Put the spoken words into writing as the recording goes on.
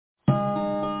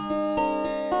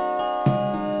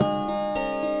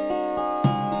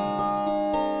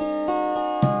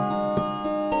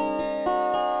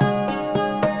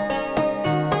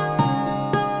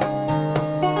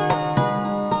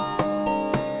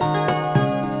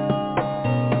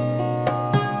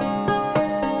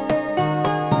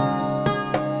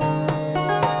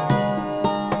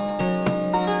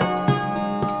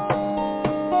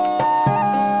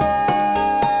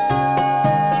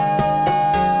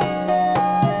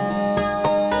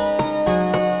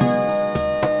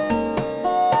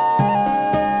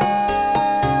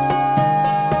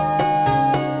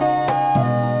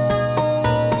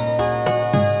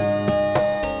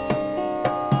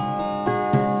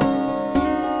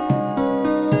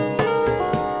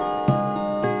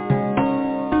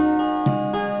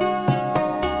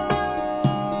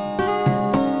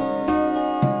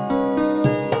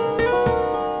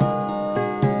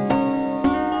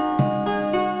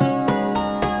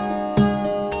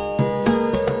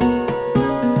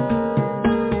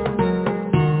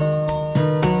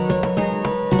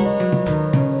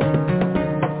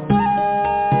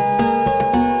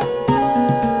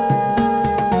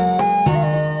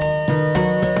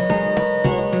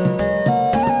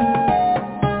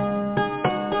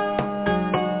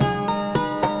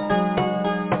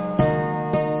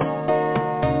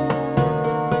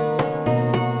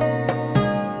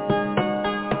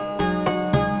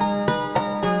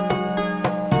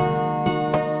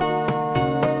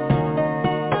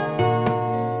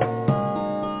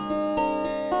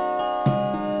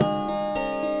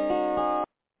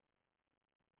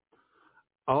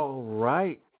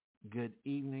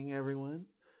evening, everyone.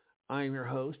 I am your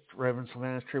host, Reverend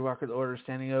Sylvanus Treewalker, the Order of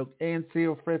Standing Oak, and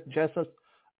Seal Frith Justice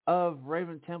of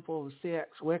Raven Temple of CX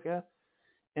Wicca.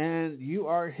 And you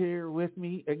are here with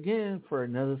me again for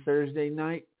another Thursday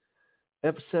night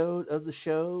episode of the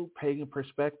show, Pagan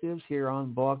Perspectives, here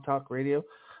on Blog Talk Radio.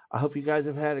 I hope you guys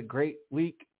have had a great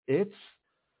week. God's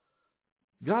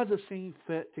has seen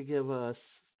fit to give us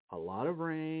a lot of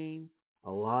rain,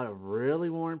 a lot of really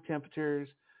warm temperatures,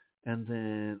 and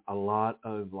then a lot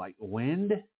of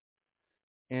wind.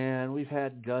 And we've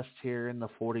had gusts here in the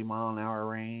 40-mile-an-hour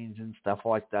range and stuff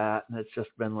like that. And it's just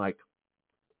been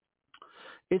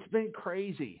it's been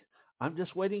crazy. I'm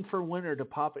just waiting for winter to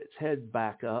pop its head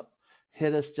back up,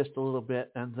 hit us just a little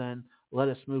bit, and then let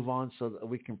us move on so that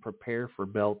we can prepare for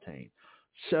Beltane.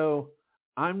 So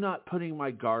I'm not putting my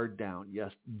guard down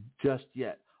just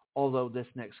yet. Although this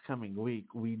next coming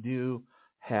week, we do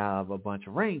have a bunch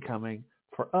of rain coming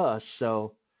for us.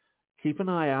 So keep an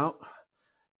eye out.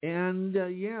 And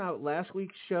last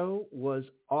week's show was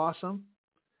awesome.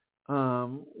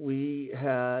 We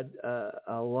had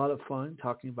a lot of fun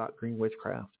talking about green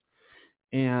witchcraft.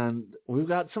 And we've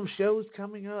got some shows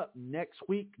coming up next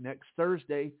week, next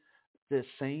Thursday, this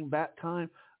same bat time.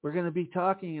 We're going to be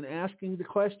talking and asking the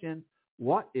question,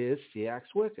 what is Seax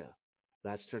Wicca?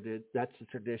 That's the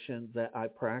tradition that I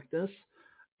practice.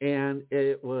 And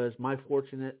it was my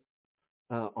fortunate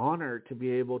honor to be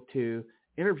able to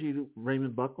interview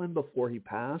Raymond Buckland before he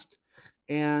passed.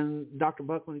 And Dr.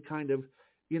 Buckland kind of,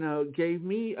 gave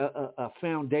me a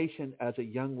foundation as a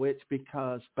young witch,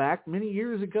 because back many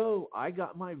years ago, I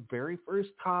got my very first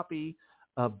copy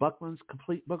of Buckland's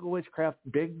Complete Book of Witchcraft,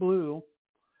 Big Blue.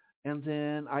 And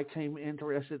then I came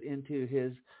interested into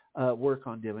his work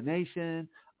on divination,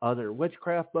 other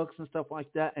witchcraft books and stuff like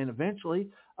that. And eventually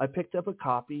I picked up a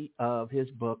copy of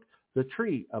his book, The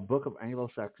Tree, a book of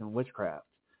Anglo-Saxon witchcraft.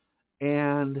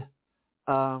 And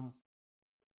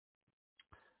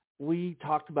we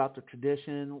talked about the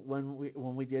tradition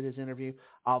when we did his interview.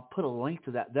 I'll put a link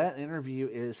to that. That interview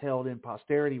is held in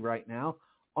posterity right now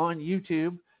on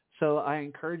YouTube. So I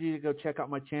encourage you to go check out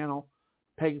my channel,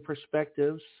 Pagan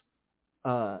Perspectives,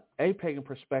 A Pagan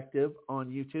Perspective on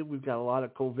YouTube. We've got a lot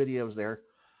of cool videos there.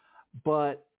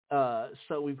 But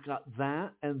so we've got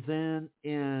that. And then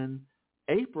in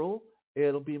April,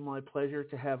 it'll be my pleasure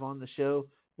to have on the show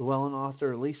Llewellyn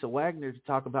author Lisa Wagner to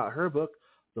talk about her book,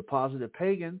 The Positive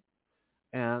Pagan.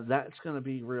 And that's going to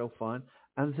be real fun.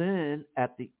 And then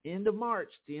at the end of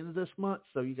March, the end of this month,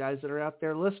 so you guys that are out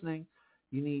there listening,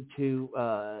 you need to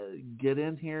get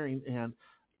in here and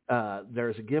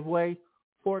there's a giveaway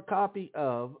for a copy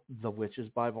of The Witch's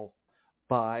Bible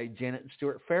by Janet and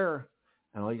Stuart Farrer.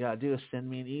 And all you got to do is send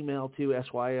me an email to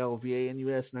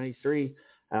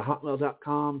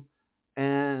sylvanus93@hotmail.com,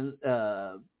 and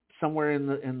somewhere in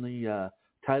the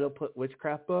title put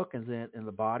Witchcraft Book, and then in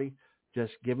the body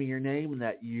just give me your name and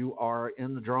that you are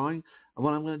in the drawing. And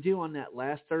what I'm going to do on that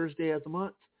last Thursday of the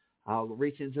month, I'll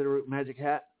reach into the magic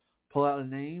hat, pull out a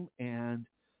name, and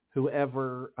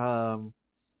whoever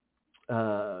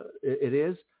it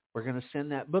is, we're going to send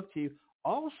that book to you.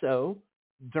 Also,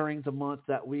 during the month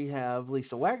that we have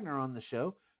Lisa Wagner on the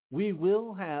show, we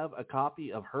will have a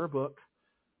copy of her book,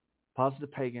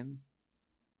 Positive Pagan,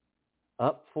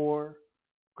 up for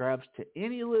grabs to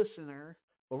any listener.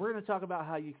 But we're going to talk about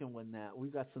how you can win that.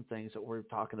 We've got some things that we're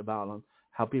talking about on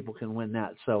how people can win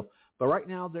that. So, but right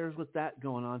now there's with that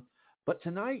going on. But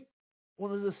tonight,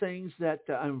 one of the things that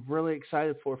I'm really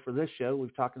excited for this show,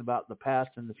 we've talked about the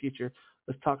past and the future.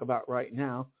 Let's talk about right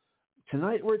now.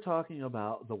 Tonight we're talking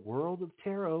about the world of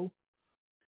tarot.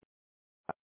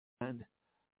 And,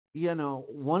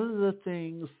 one of the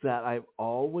things that I've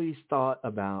always thought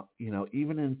about,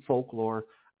 even in folklore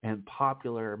and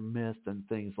popular myth and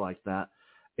things like that,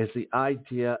 is the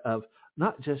idea of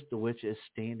not just the witches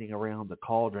standing around the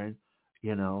cauldron,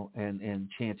 and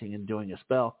chanting and doing a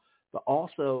spell, but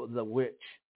also the witch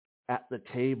at the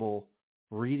table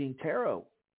reading tarot,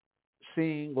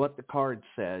 seeing what the cards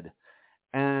said.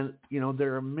 And,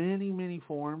 there are many, many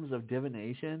forms of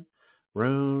divination,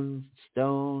 runes,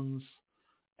 stones,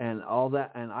 and all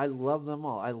that. And I love them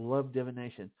all. I love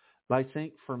divination. But I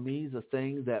think for me, the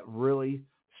thing that really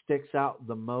sticks out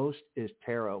the most is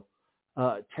tarot.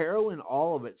 Tarot in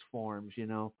all of its forms,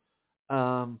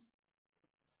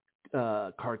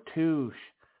 cartouche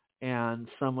and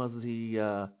some of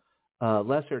the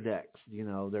lesser decks.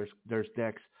 There's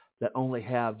decks that only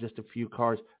have just a few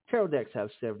cards. Tarot decks have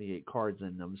 78 cards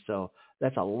in them, so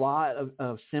that's a lot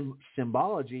of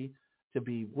symbology to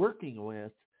be working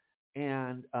with.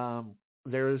 And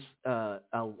there's a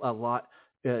lot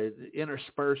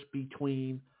interspersed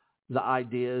between the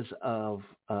ideas of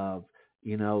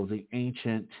the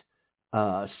ancient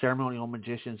ceremonial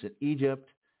magicians in Egypt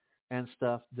and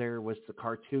stuff. There was the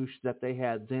cartouche that they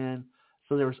had then.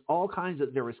 So there was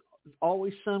there was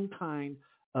always some kind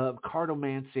of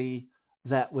cartomancy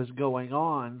that was going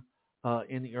on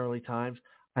in the early times.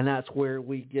 And that's where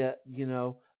we get,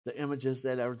 the images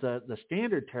that are the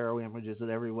standard tarot images that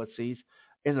everyone sees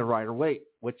in the Rider-Waite,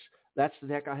 which that's the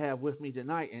deck I have with me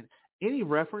tonight. And any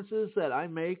references that I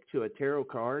make to a tarot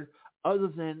card, other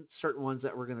than certain ones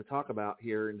that we're going to talk about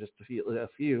here in just a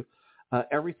few,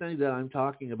 everything that I'm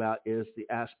talking about is the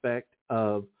aspect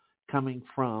of coming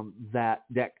from that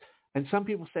deck. And some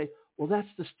people say, well, that's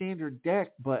the standard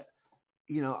deck, but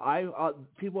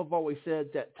people have always said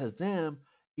that to them,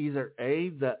 either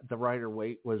the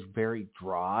Rider-Waite was very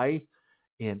dry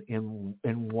in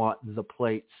what the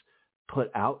plates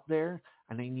put out there,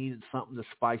 and they needed something to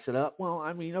spice it up. Well,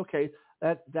 I mean, okay,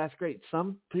 that's great.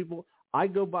 Some people, I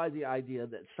go by the idea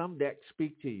that some decks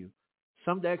speak to you.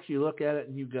 Some decks you look at it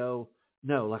and you go,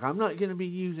 no, like I'm not going to be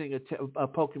using a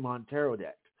Pokemon tarot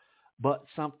deck, but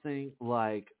something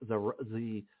like the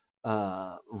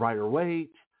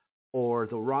Rider-Waite or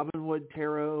the Robin Wood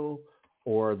Tarot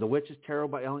or the Witch's Tarot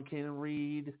by Ellen Cannon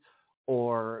Reed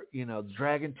or, the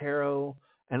Dragon Tarot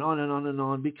and on and on and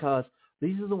on, because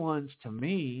these are the ones to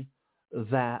me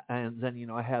that, and then,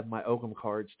 I have my Ogham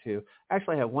cards too.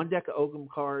 Actually, I have one deck of Ogham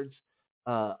cards,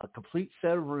 a complete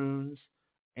set of runes,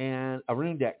 and a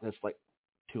rune deck that's like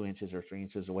 2 inches or 3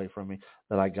 inches away from me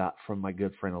that I got from my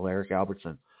good friend Alaric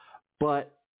Albertson.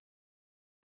 But,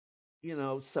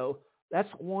 so that's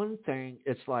one thing.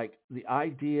 It's like the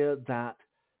idea that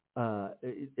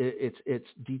it's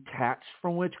detached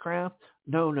from witchcraft.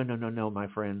 No, my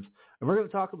friends. And we're going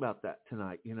to talk about that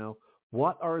tonight.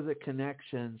 What are the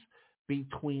connections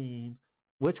between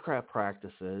witchcraft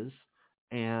practices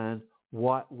and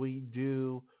what we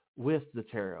do with the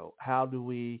tarot? How do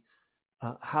we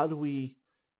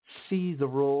see the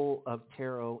role of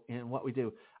tarot in what we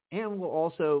do? And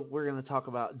we're going to talk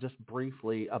about just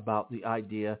briefly about the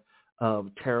idea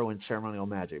of tarot and ceremonial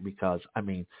magic, because I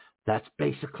mean, that's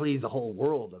basically the whole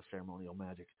world of ceremonial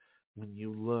magic. When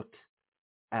you look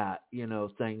at,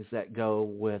 things that go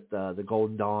with the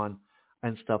Golden Dawn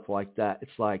and stuff like that,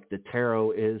 it's like the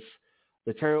tarot is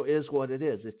what it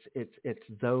is. It's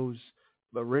those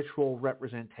ritual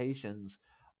representations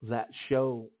that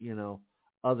show,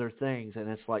 other things. And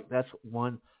it's like, that's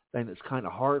one thing that's kind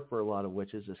of hard for a lot of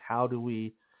witches, is how do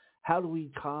we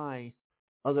tie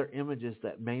other images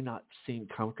that may not seem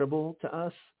comfortable to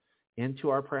us into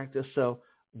our practice. So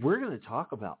we're going to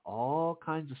talk about all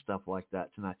kinds of stuff like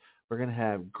that tonight. We're going to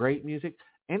have great music.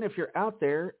 And if you're out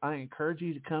there, I encourage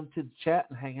you to come to the chat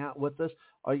and hang out with us.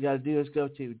 All you got to do is go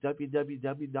to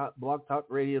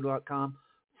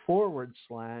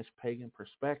www.blogtalkradio.com/pagan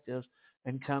perspectives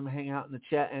and come hang out in the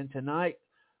chat. And tonight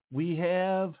we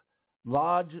have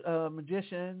Lodge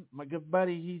Magician, my good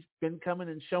buddy. He's been coming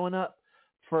and showing up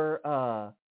for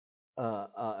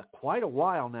quite a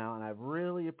while now, and I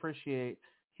really appreciate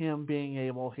him being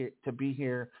able to be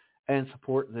here and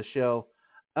support the show.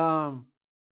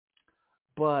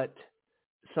 But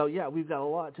so yeah, we've got a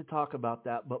lot to talk about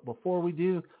that. But before we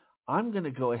do, I'm going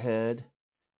to go ahead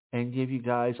and give you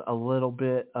guys a little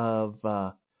bit of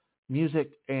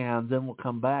music, and then we'll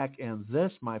come back. And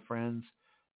this, my friends,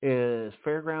 is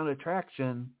Fairground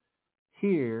Attraction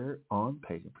here on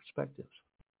Pagan Perspectives.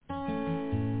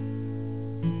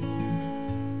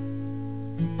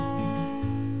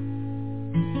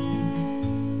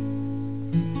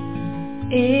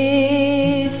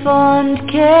 If fond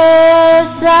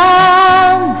cares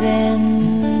and then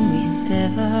we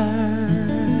sever,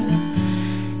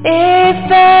 if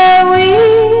there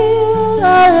will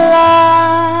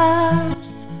last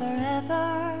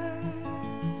forever,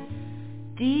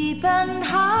 deep and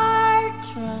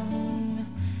heart-wrung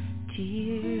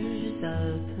tears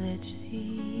I'll pledge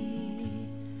thee,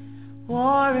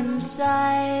 warm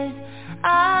sighs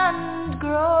and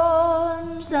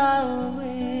groans I'll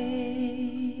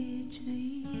wage thee.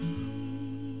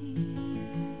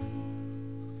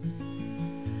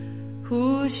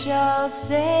 Who shall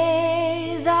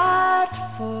say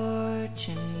that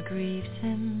fortune grieves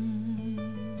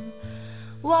him,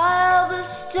 while the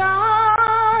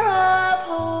star of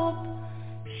hope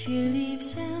she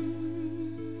leaves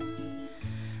him?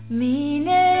 Mean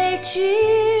a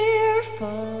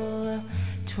cheerful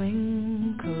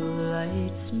twinkle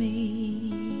lights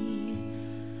me,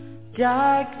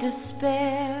 dark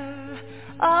despair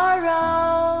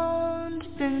around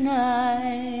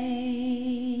benights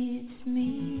me.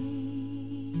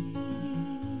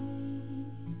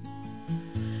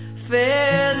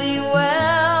 Fare thee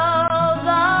well,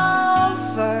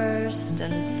 thou first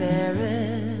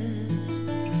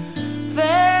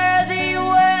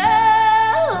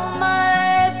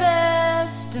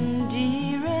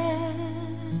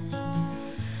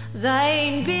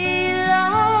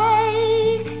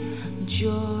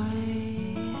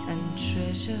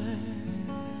pleasure,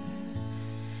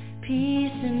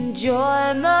 peace,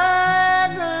 enjoyment,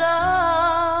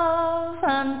 love,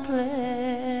 and pleasure.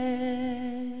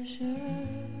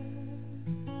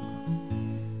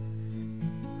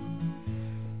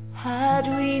 Had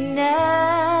we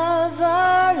never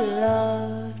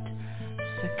loved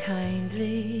so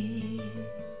kindly,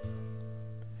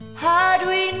 had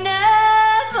we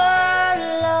never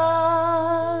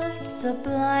loved so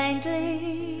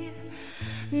blindly,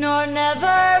 nor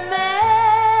never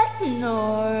met,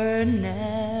 nor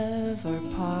never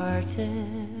parted,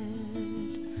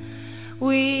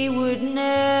 we would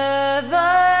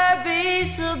never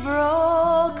be so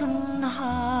broken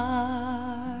hearted.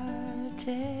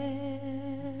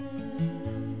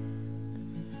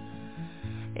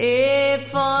 A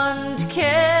fond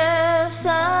kiss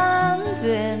and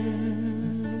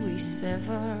then we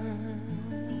sever,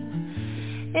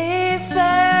 a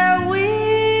farewell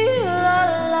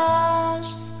alas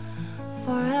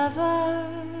forever,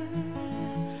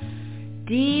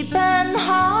 deep and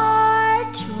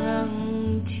heart-wrung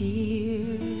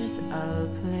tears I'll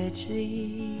pledge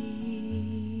thee,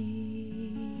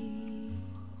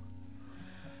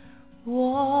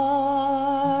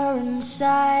 warm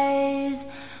sighs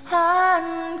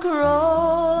and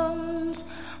groans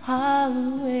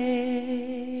I'll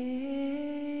wait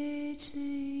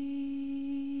thee.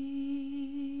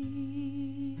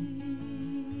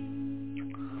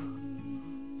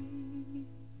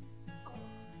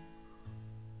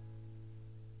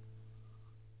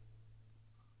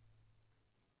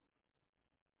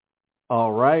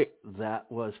 All right, that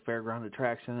was Fairground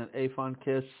Attraction and A Fun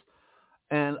Kiss.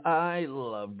 And I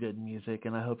love good music,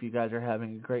 and I hope you guys are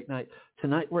having a great night.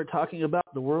 Tonight we're talking about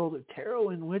the world of tarot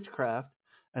and witchcraft.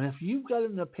 And if you've got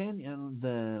an opinion,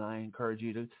 then I encourage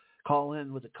you to call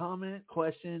in with a comment,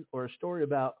 question, or a story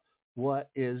about what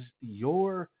is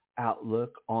your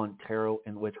outlook on tarot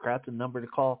and witchcraft. The number to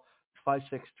call is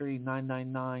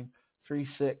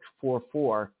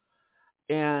 563-999-3644.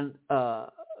 And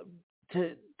to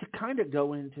kind of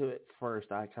go into it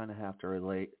first, I kind of have to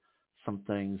relate some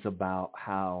things about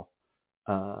how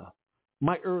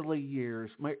my early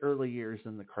years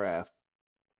in the craft.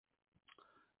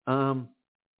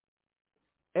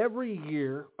 Every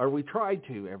year, or we tried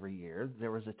to every year,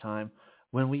 there was a time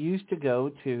when we used to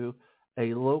go to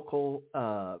a local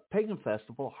pagan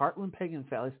festival, Heartland Pagan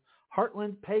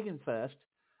Fest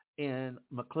in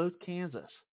McCloud,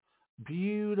 Kansas.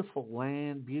 Beautiful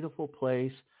land, beautiful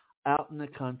place out in the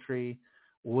country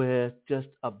with just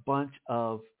a bunch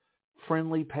of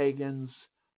friendly pagans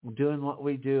doing what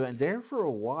we do. And there for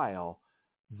a while,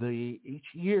 each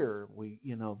year we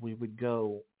would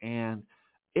go, and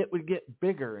it would get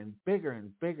bigger and bigger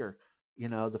and bigger.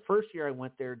 The first year I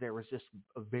went there was just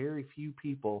a very few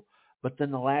people. But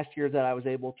then the last year that I was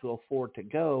able to afford to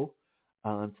go,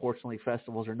 unfortunately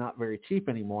festivals are not very cheap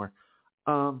anymore.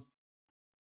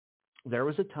 There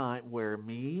was a time where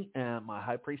me and my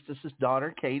high priestess's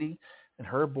daughter, Katie, and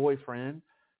her boyfriend,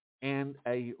 and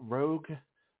a rogue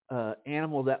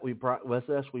animal that we brought with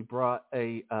us. We brought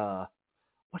a,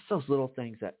 what's those little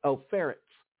things ferrets.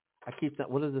 I keep that.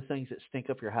 What are the things that stink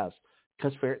up your house?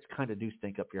 Because ferrets kind of do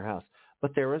stink up your house.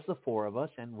 But there was the four of us,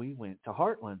 and we went to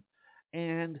Heartland.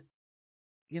 And,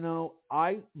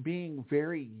 I being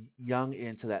very young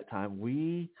into that time,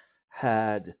 this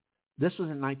was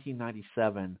in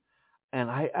 1997, and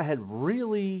I had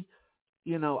really,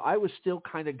 I was still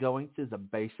kind of going through the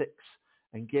basics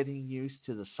and getting used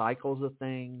to the cycles of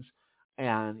things,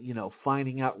 and,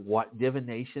 finding out what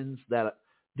divination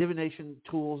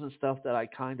tools and stuff that I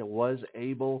kind of was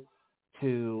able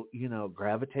to,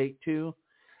 gravitate to.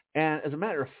 And as a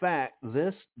matter of fact,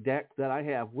 this deck that I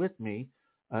have with me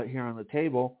here on the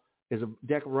table is a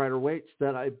deck of Rider-Waite's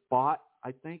that I bought,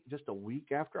 I think, just a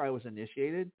week after I was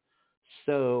initiated.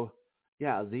 So,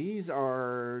 yeah, these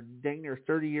are dang near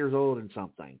 30 years old and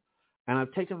something. And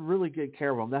I've taken really good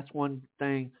care of them. That's one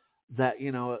thing that,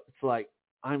 it's like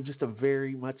I'm just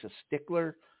very much a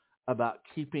stickler about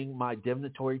keeping my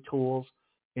divinatory tools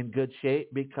in good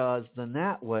shape, because then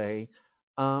that way,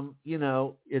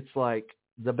 it's like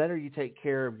the better you take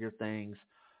care of your things,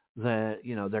 they're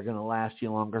going to last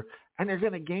you longer, and they're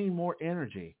going to gain more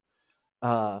energy.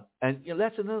 And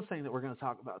that's another thing that we're going to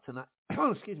talk about tonight.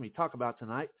 Talk about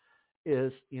tonight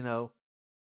is,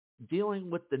 dealing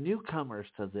with the newcomers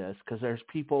to this, because there's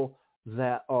people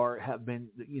that have been,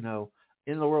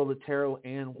 in the world of tarot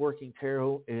and working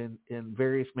tarot in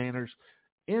various manners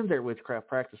in their witchcraft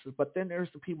practices. But then there's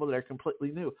the people that are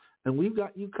completely new, and we've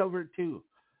got you covered too.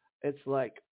 It's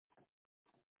like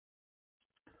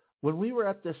when we were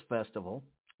at this festival,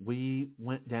 we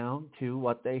went down to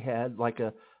what they had, like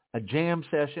a jam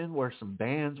session where some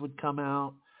bands would come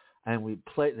out and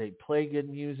they'd play good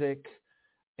music.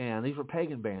 And these were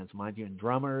pagan bands, mind you, and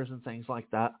drummers and things like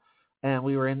that. And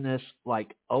we were in this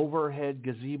like overhead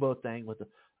gazebo thing with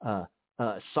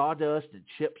sawdust and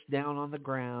chips down on the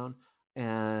ground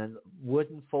and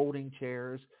wooden folding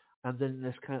chairs, and then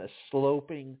this kind of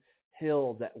sloping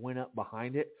hill that went up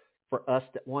behind it for us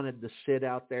that wanted to sit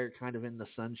out there kind of in the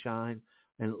sunshine,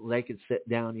 and they could sit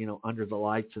down, under the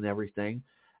lights and everything.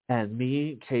 And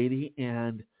me, Katie,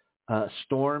 and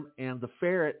Storm and the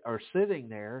ferret are sitting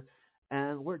there,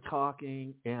 and we're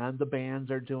talking, and the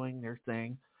bands are doing their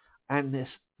thing. And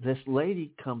this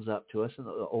lady comes up to us, an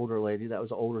older lady that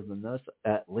was older than us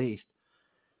at least,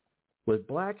 with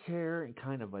black hair and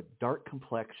kind of a dark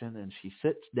complexion, and she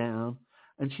sits down,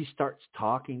 and she starts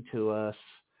talking to us.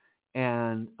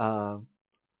 And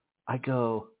I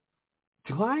go,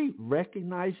 do I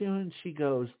recognize you? And she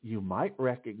goes, you might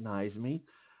recognize me.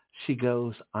 She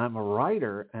goes, I'm a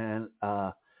writer. And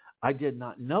I did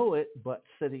not know it, but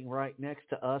sitting right next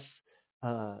to us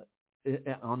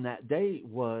on that day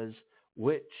was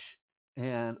witch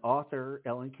and author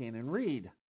Ellen Cannon Reed.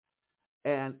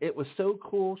 And it was so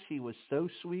cool. She was so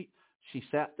sweet. She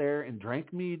sat there and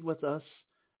drank mead with us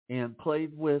and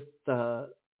played with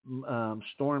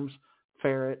Storm's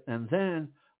ferret. And then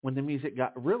when the music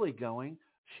got really going,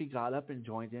 she got up and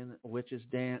joined in Witch's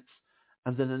Dance.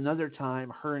 And then another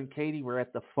time, her and Katie were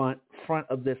at the front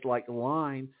of this like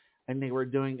line, and they were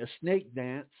doing a snake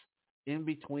dance in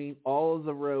between all of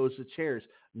the rows of chairs.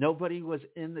 Nobody was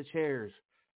in the chairs.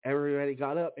 Everybody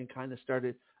got up and kind of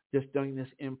started just doing this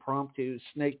impromptu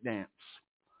snake dance.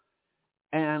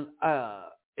 And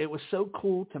it was so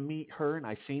cool to meet her, and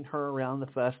I seen her around the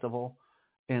festival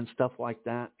and stuff like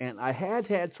that. And I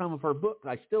had some of her books.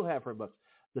 I still have her books.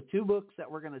 The two books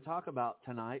that we're going to talk about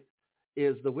tonight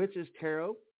is The Witch's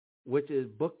Tarot, which is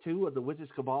book 2 of the Witch's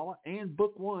Kabbalah, and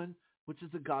book 1, which is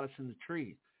The Goddess in the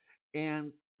Tree.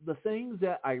 And the things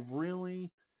that I really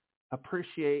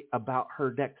appreciate about her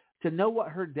deck, to know what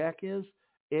her deck is,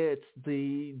 it's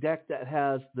the deck that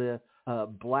has the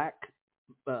black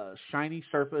shiny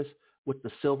surface with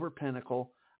the silver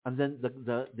pinnacle, and then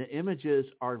the images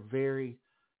are very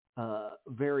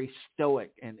very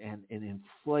stoic and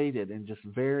inflated and just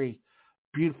very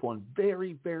beautiful and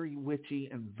very, very witchy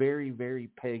and very, very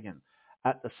pagan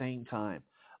at the same time.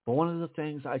 But one of the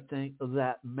things I think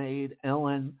that made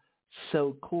Ellen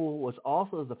so cool was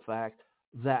also the fact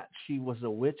that she was a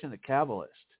witch and a Kabbalist.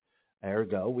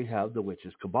 Ergo, we have the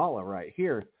Witch's Kabbalah right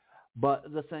here.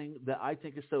 But the thing that I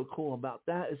think is so cool about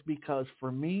that is because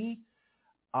for me,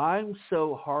 I'm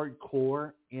so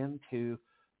hardcore into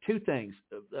two things.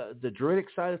 The Druidic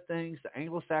side of things, the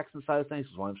Anglo-Saxon side of things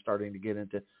is why I'm starting to get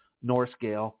into Norse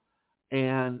Gale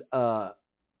and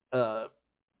stuff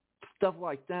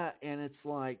like that. And it's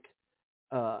like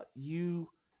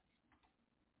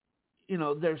you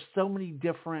know, there's so many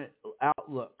different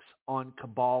outlooks on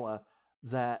Kabbalah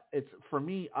that it's, for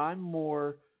me, I'm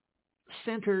more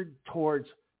centered towards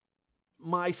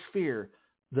my sphere,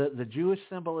 the Jewish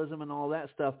symbolism and all that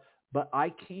stuff, but I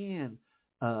can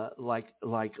like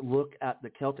look at the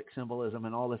Celtic symbolism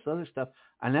and all this other stuff,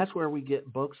 and that's where we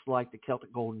get books like The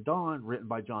Celtic Golden Dawn, written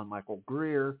by John Michael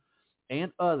Greer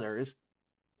and others.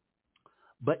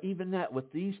 But even that,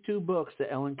 with these two books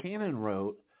that Ellen Cannon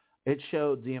wrote, it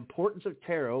showed the importance of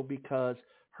tarot because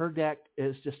her deck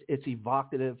is just, it's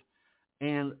evocative,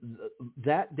 and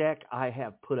that deck I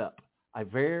have put up. I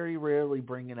very rarely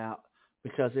bring it out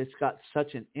because it's got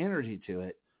such an energy to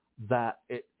it that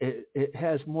it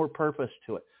has more purpose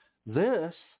to it.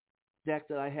 This deck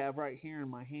that I have right here in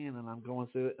my hand, and I'm going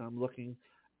through it, and I'm looking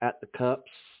at the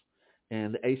cups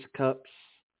and the Ace of Cups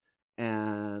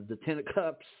and the Ten of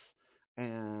Cups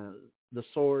and the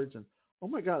swords, and oh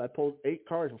my God, I pulled 8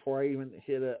 cards before I even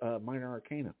hit a minor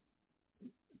arcana.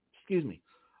 Excuse me.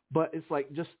 But it's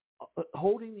like just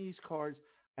holding these cards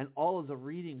and all of the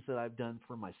readings that I've done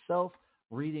for myself,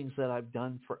 readings that I've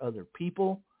done for other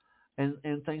people, and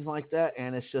things like that.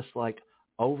 And it's just like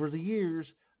over the years,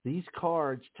 these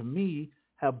cards to me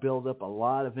have built up a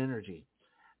lot of energy.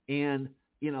 And,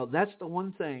 you know, that's the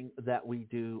one thing that we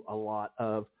do a lot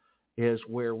of is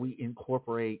where we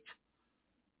incorporate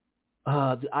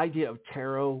the idea of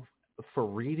tarot for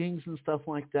readings and stuff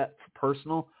like that, for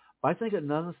personal. I think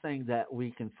another thing that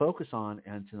we can focus on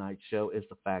in tonight's show is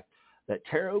the fact that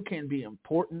tarot can be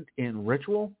important in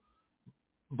ritual,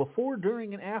 before,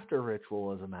 during, and after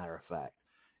ritual, as a matter of fact.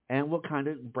 And we'll kind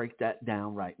of break that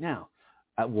down right now.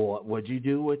 What would you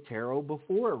do with tarot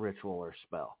before a ritual or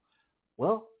spell?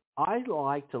 Well, I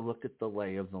like to look at the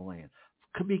lay of the land,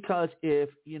 because if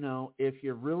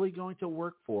you're really going to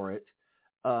work for it,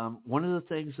 one of the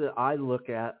things that I look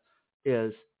at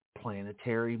is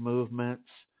planetary movements,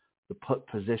 the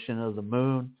position of the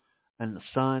moon and the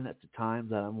sun at the time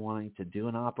that I'm wanting to do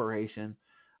an operation.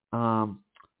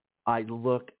 I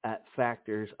look at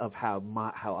factors of how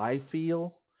I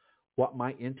feel, what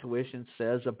my intuition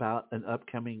says about an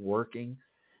upcoming working.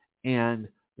 And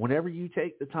whenever you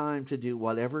take the time to do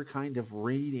whatever kind of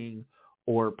reading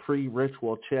or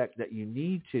pre-ritual check that you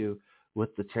need to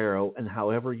with the tarot, and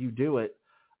however you do it,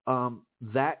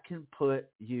 that can put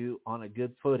you on a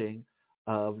good footing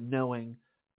of knowing,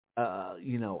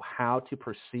 how to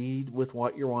proceed with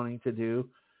what you're wanting to do,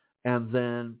 and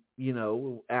then,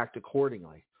 act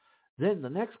accordingly. Then the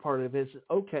next part of it is,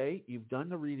 okay, you've done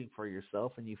the reading for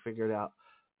yourself and you figured out,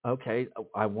 okay,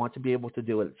 I want to be able to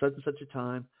do it at such and such a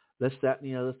time, this, that,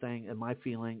 and the other thing. And my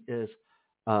feeling is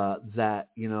that,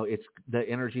 it's the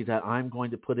energy that I'm going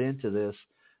to put into this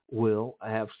will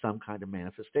have some kind of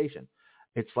manifestation.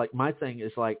 It's like, my thing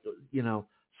is like,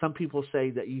 some people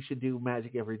say that you should do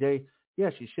magic every day.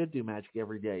 Yes, you should do magic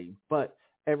every day. But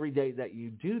every day that you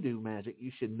do magic,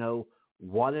 you should know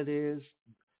what it is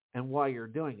and why you're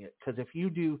doing it. Because if you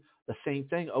do the same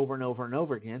thing over and over and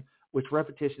over again, which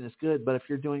repetition is good, but if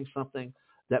you're doing something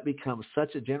that becomes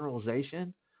such a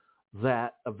generalization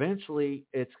that eventually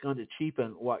it's going to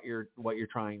cheapen what you're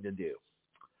trying to do.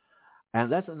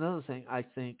 And that's another thing I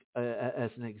think,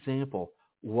 as an example,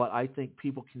 what I think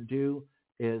people can do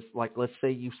is, like, let's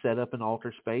say you set up an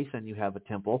altar space and you have a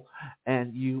temple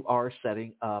and you are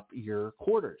setting up your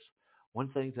quarters. One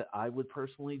thing that I would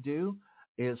personally do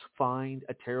is find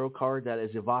a tarot card that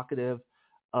is evocative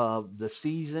of the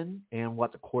season and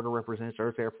what the quarter represents: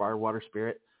 earth, air, fire, water,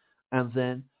 spirit, and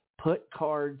then put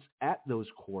cards at those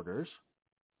quarters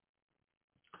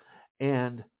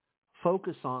and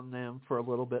focus on them for a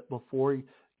little bit before you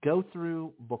go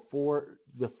through before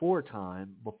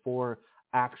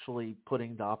actually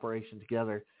putting the operation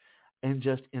together, and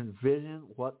just envision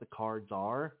what the cards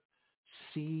are,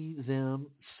 see them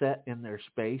set in their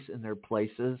space, in their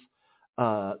places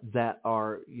that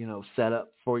are, set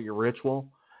up for your ritual,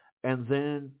 and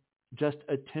then just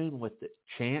attune with it.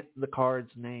 Chant the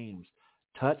cards' names,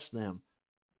 touch them,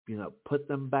 put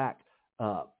them back,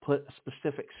 put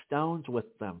specific stones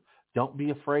with them. Don't be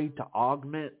afraid to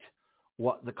augment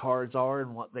what the cards are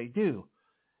and what they do.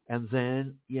 And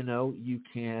then, you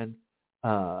can,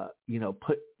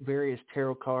 put various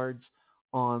tarot cards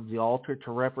on the altar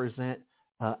to represent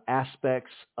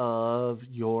aspects of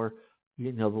your,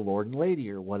 the Lord and Lady,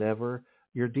 or whatever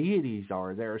your deities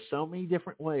are. There are so many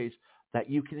different ways that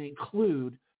you can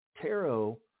include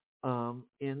tarot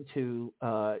into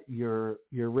your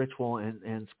ritual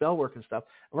and spell work and stuff.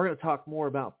 And we're going to talk more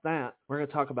about that. We're going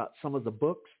to talk about some of the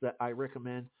books that I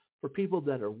recommend for people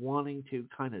that are wanting to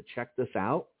kind of check this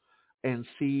out and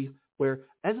see where,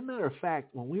 as a matter of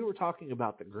fact, when we were talking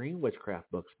about the Green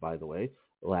Witchcraft books, by the way,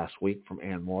 last week from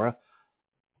Ann Mora,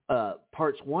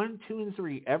 parts 1, 2, and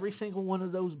 3, every single one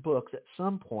of those books at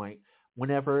some point,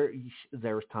 whenever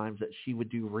there was times that she would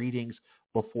do readings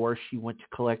before she went to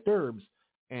collect herbs,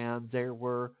 and there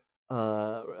were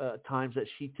times that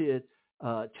she did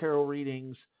tarot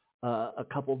readings a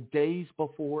couple days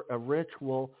before a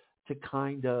ritual to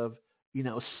kind of,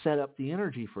 set up the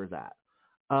energy for that.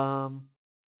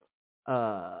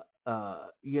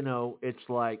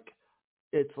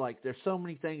 It's like there's so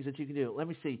many things that you can do. Let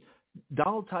me see.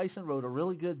 Donald Tyson wrote a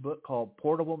really good book called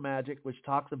Portable Magic, which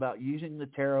talks about using the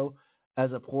tarot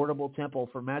as a portable temple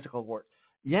for magical work.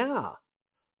 Yeah.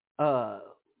 Like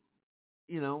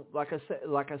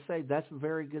I say, that's a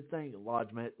very good thing,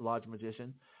 Lodge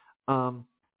Magician.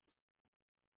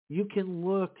 You can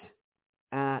look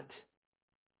at,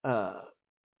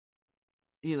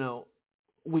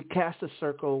 we cast a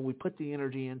circle, we put the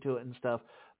energy into it and stuff,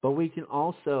 but we can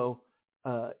also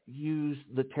use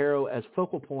the tarot as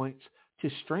focal points to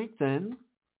strengthen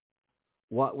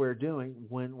what we're doing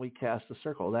when we cast a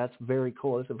circle. That's very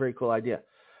cool. It's a very cool idea.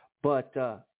 But,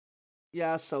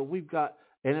 so we've got,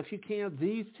 and if you can,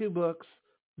 these two books,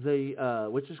 the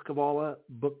Witch's Kabbalah,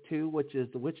 Book 2, which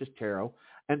is the Witch's Tarot,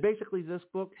 and basically this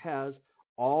book has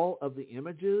all of the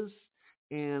images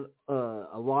and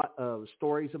a lot of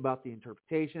stories about the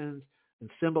interpretations and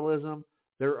symbolism.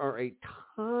 There are a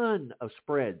ton of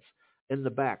spreads in the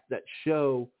back that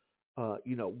show,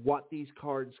 what these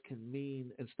cards can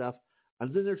mean and stuff.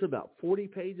 And then there's about 40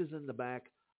 pages in the back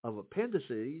of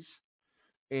appendices.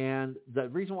 And the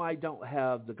reason why I don't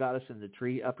have The Goddess in the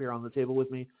Tree up here on the table with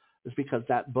me is because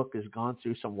that book has gone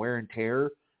through some wear and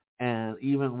tear. And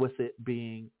even with it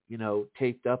being,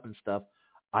 taped up and stuff,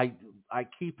 I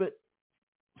keep it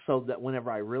so that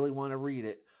whenever I really want to read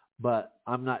it, but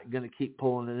I'm not going to keep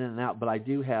pulling it in and out. But I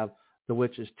do have the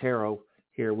Witch's Tarot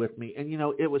here with me. And,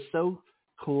 it was so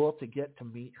cool to get to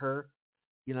meet her.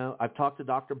 I've talked to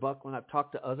Dr. Buckland. I've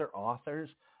talked to other authors,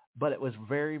 but it was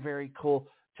very, very cool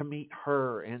to meet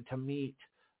her and to meet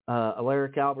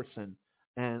Alaric Albertson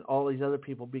and all these other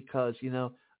people because,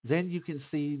 then you can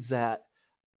see that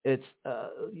it's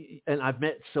and I've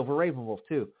met Silver Ravenwolf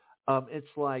too.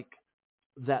 It's like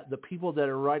that the people that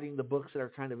are writing the books that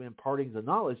are kind of imparting the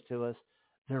knowledge to us,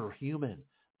 they're human,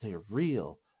 they're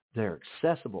real, they're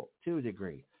accessible to a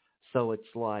degree. So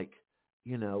it's like,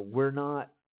 we're not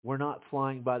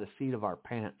flying by the seat of our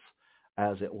pants,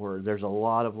 as it were. There's a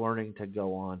lot of learning to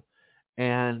go on.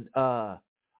 And I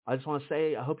just want to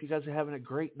say, I hope you guys are having a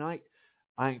great night.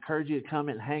 I encourage you to come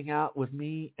and hang out with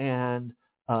me and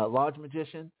Lodge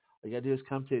Magician. All you got to do is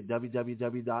come to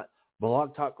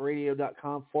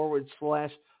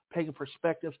www.blogtalkradio.com/Pagan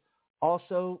Perspectives.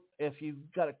 Also, if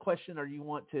you've got a question or you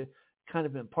want to kind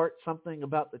of impart something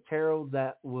about the tarot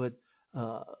that would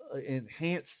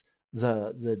enhance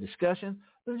the discussion,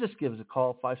 then just give us a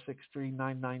call,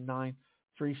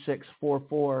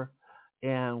 563-999-3644.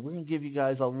 And we're going to give you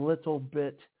guys a little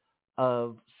bit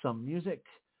of some music,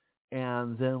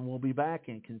 and then we'll be back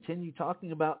and continue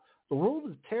talking about the role of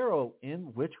the tarot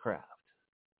in witchcraft.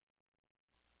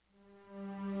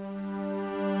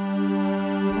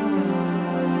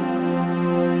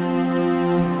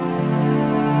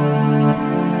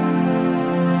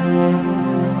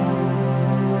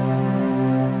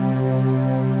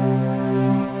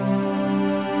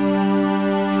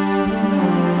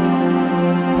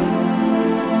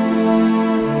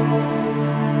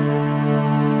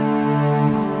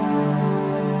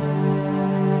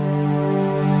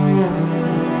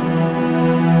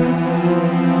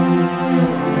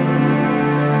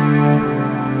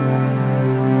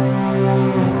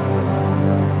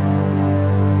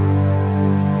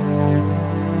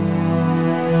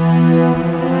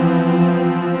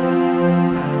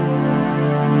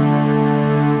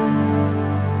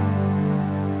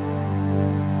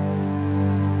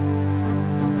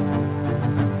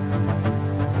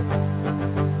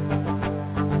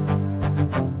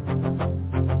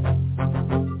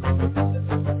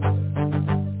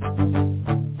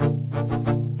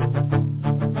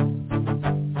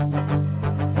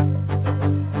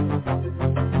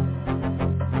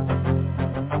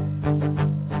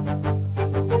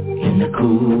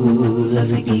 cool of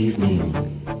the evening,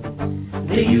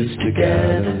 they used to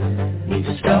gather neath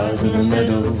the stars in the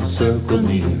meadow, circle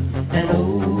near an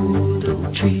old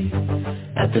oak tree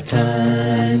at the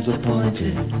times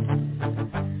appointed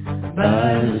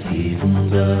by the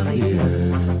seasons of the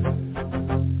earth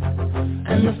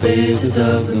and the phases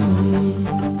of the moon.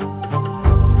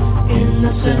 In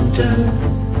the center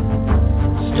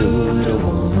stood a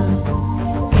woman,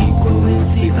 equal with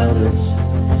the others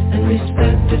and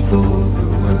respected for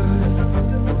her worth.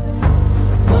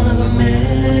 One of the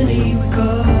many we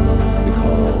call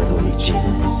the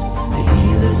witches, the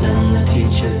healers and the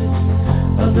teachers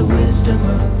of the wisdom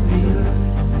of the earth.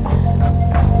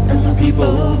 And the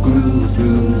people grew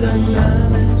through the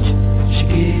knowledge she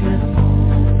gave them,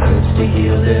 herbs to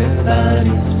heal their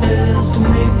bodies, spells to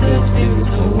make their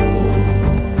spirits whole.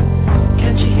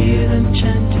 Can't you hear them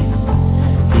chanting,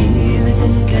 healing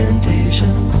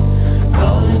incantations,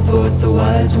 calling forth the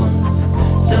wise ones,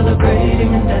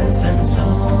 celebrating in dance and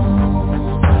song?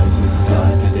 Isis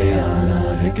Astartedeana,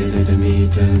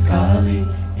 Hecate Kali,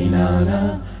 Inanna.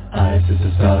 Isis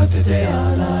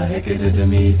Astartedeana,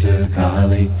 Hecate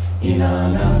Kali,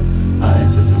 Inanna.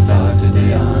 Isis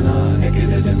Astartedeana,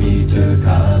 Hecate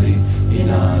Kali,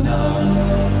 Inanna.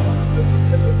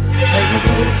 As the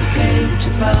voices came to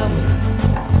power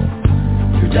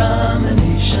through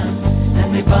domination, and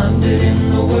they bonded in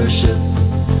the worship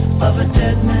of a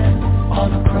dead man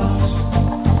on a cross.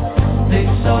 They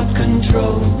sought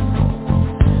control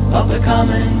of the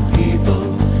common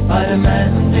people by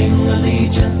demanding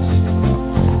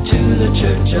allegiance to the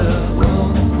Church of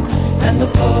Rome. And the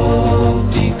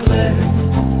Pope declared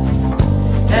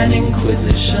an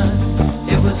inquisition.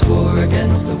 It was war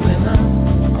against the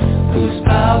women whose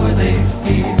power they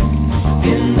feared.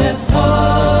 In this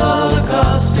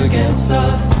holocaust against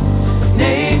the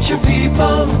nature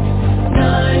people,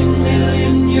 9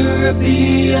 million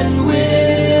European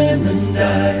women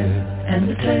died. And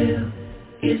the tale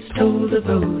is told of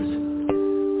those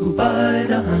who by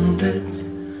the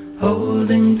hundreds,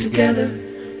 holding together,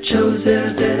 chose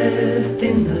their death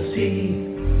in the sea,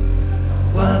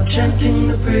 while chanting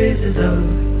the praises of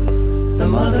the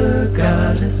mother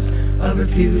goddess of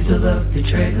refusal of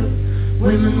betrayal.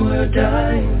 Women were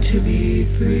dying to be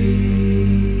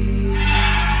free.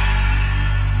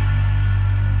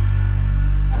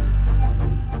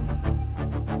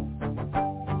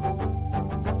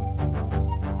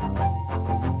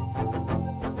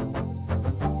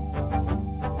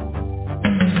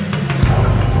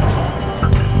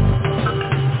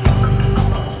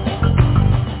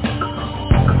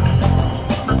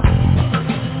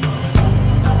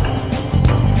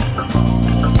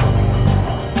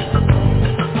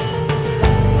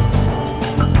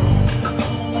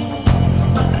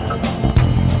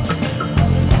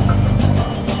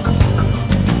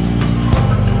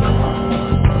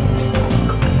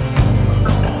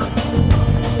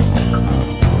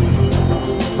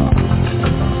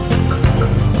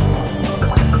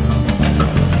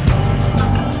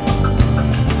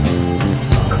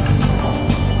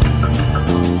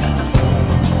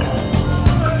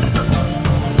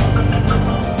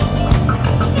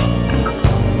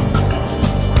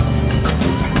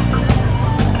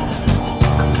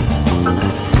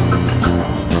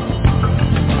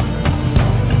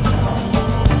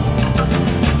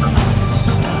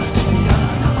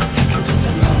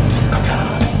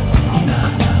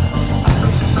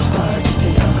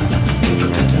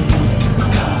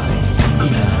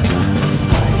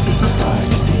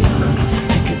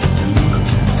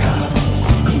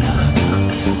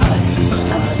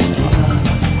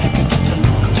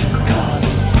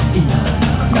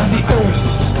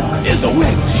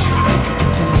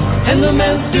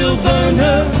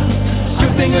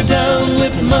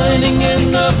 mining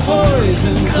in the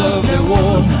poisons of their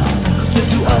war. Yet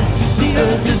to us, the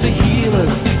earth is a healer,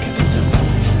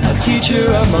 a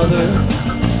teacher, a mother,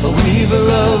 a weaver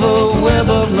of a web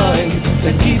of light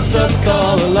that keeps us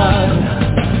all alive.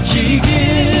 She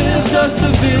gives us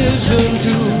the vision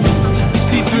to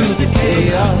see through the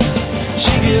chaos.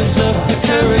 She gives us the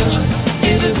courage,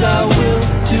 it is our will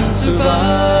to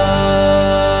survive.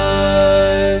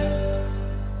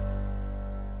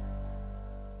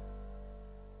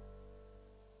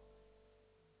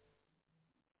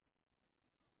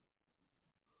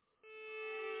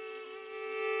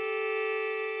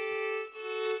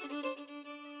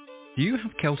 Do you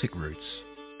have Celtic roots?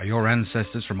 Are your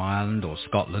ancestors from Ireland or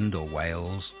Scotland or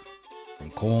Wales? From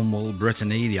Cornwall,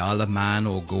 Brittany, the Isle of Man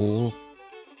or Gaul?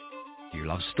 Do you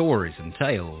love stories and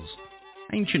tales?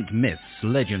 Ancient myths,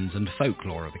 legends and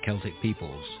folklore of the Celtic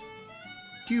peoples?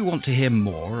 Do you want to hear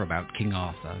more about King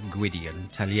Arthur,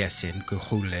 Gwydion, Taliesin,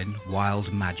 Cuchulainn,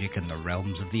 wild magic and the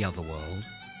realms of the otherworld?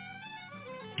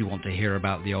 Do you want to hear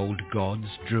about the old gods,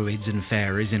 druids and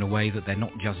fairies in a way that they're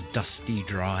not just dusty,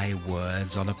 dry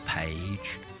words on a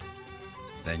page?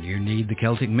 Then you need the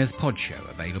Celtic Myth Pod Show,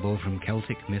 available from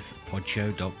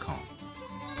CelticMythPodshow.com.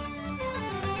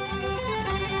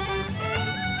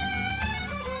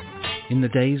 In the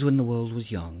days when the world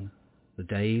was young, the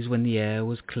days when the air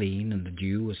was clean and the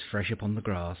dew was fresh upon the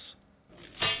grass.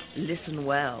 Listen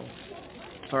well,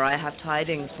 for I have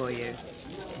tidings for you.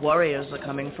 Warriors are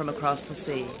coming from across the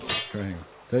sea. Strang,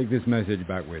 take this message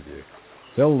back with you.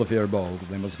 Tell the Firbolg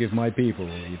they must give my people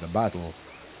either battle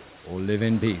or live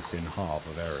in peace in half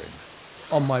of Erin.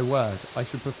 On my word, I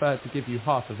should prefer to give you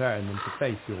half of Erin than to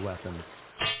face your weapons.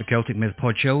 The Celtic Myth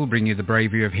Pod Show will bring you the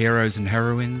bravery of heroes and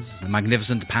heroines, the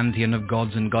magnificent pantheon of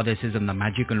gods and goddesses, and the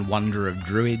magic and wonder of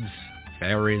druids,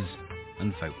 fairies,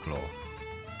 and folklore.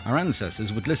 Our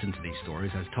ancestors would listen to these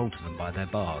stories as told to them by their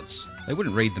bards. They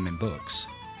wouldn't read them in books.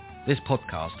 This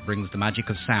podcast brings the magic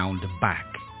of sound back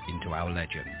into our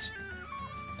legends.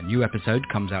 A new episode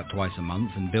comes out twice a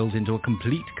month and builds into a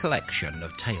complete collection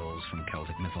of tales from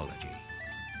Celtic mythology.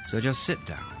 So just sit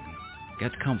down,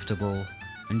 get comfortable,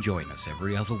 and join us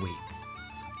every other week.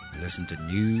 Listen to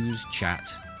news, chat,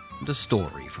 and a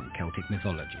story from Celtic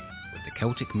mythology with the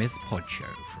Celtic Myth Pod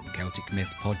Show from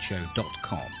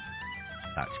CelticMythPodshow.com.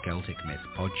 That's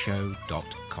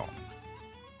CelticMythPodshow.com.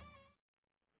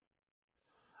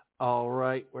 All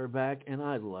right, we're back, and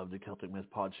I love the Celtic Myth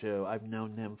Pod Show. I've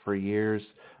known them for years.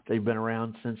 They've been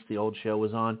around since the old show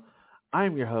was on.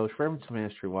 I'm your host, Reverend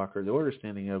Samantha Walker, the Order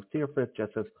Standing Oath, Theophilus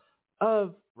Justice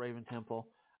of Raven Temple.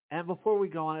 And before we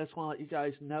go on, I just want to let you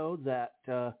guys know that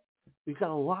we've got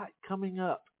a lot coming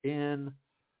up in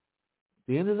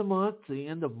the end of the month, the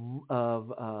end of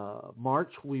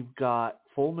March. We've got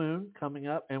Full Moon coming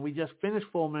up, and we just finished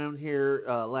Full Moon here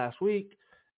last week.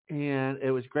 And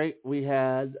it was great. We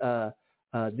had a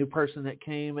new person that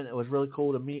came, and it was really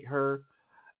cool to meet her.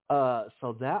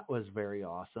 So that was very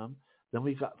awesome. Then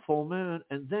we got Full Moon.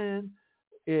 And then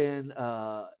in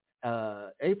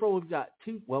April, we've got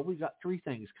three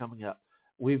things coming up.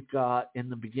 We've got, in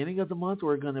the beginning of the month,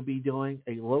 we're going to be doing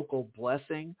a local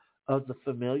blessing of the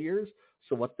familiars.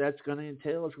 So what that's going to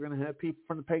entail is we're going to have people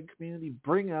from the pagan community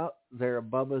bring out their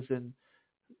bubbas and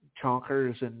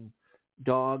chonkers and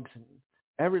dogs and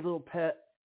every little pet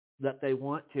that they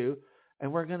want to,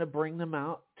 and we're going to bring them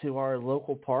out to our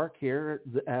local park here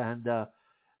and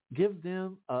give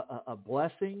them a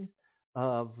blessing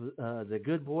of the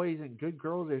good boys and good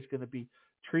girls. There's going to be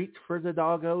treats for the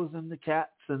doggos and the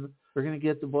cats, and we're going to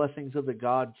get the blessings of the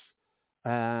gods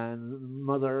and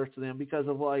Mother Earth to them because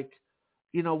of,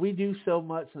 we do so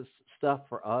much stuff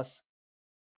for us,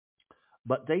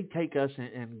 but they take us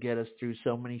and get us through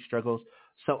so many struggles.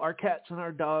 So our cats and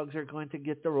our dogs are going to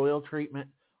get the royal treatment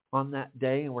on that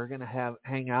day, and we're going to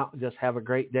hang out and just have a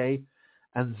great day.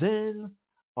 And then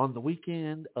on the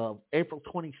weekend of April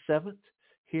 27th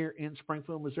here in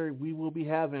Springfield, Missouri, we will be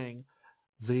having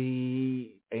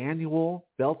the annual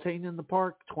Beltane in the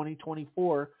Park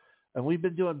 2024. And we've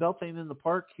been doing Beltane in the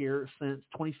Park here since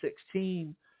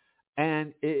 2016,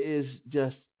 and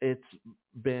it's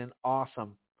been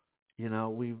awesome.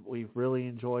 We've really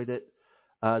enjoyed it.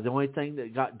 The only thing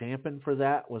that got dampened for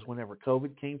that was whenever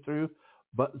COVID came through.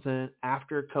 But then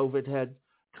after COVID had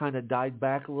kind of died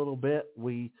back a little bit,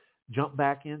 we jumped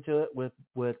back into it with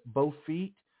both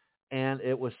feet. And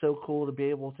it was so cool to be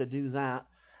able to do that.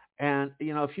 And,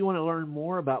 if you want to learn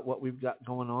more about what we've got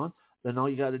going on, then all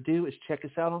you got to do is check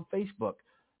us out on Facebook.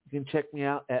 You can check me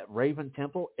out at Raven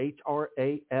Temple,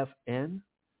 HRAFN,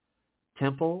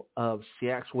 Temple of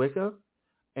Seax Wicca.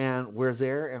 And we're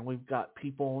there, and we've got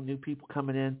new people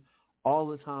coming in all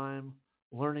the time,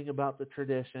 learning about the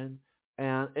tradition.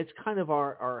 And it's kind of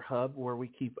our hub where we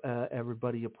keep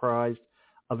everybody apprised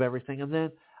of everything. And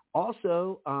then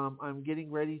also, I'm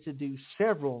getting ready to do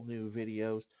several new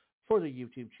videos for the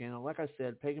YouTube channel. Like I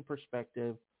said, Pagan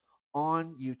Perspective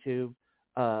on YouTube.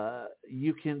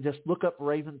 You can just look up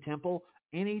Raven Temple.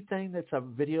 Anything that's a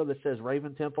video that says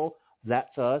Raven Temple,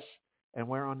 that's us, and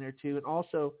we're on there too. And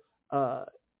also,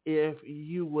 if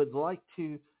you would like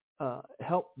to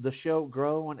help the show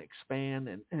grow and expand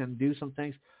and do some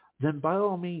things, then by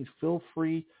all means, feel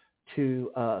free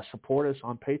to support us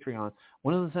on Patreon.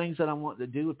 One of the things that I want to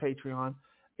do with Patreon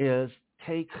is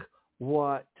take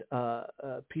what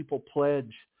people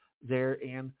pledge there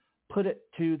and put it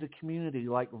to the community.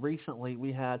 Like recently,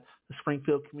 we had the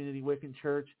Springfield Community Wiccan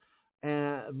Church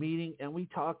meeting, and we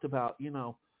talked about,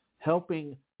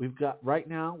 helping. Right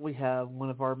now, we have one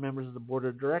of our members of the board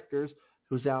of directors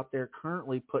who's out there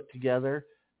currently put together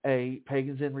a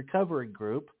Pagans in Recovery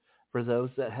group for those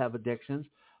that have addictions.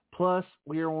 Plus,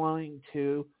 we are wanting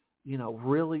to,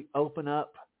 really open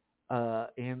up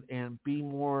and be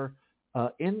more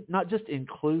not just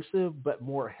inclusive, but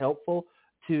more helpful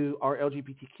to our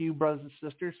LGBTQ brothers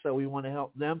and sisters. So we want to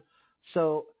help them.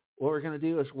 So what we're going to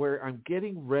do is I'm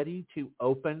getting ready to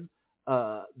open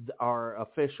our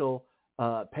official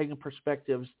Pagan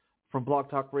Perspectives from Blog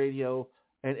Talk Radio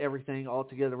and everything all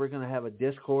together. We're going to have a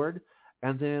Discord.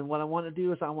 And then what I want to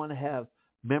do is I want to have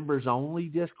members-only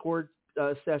Discord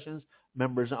sessions,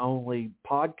 members-only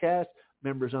podcasts,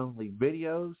 members-only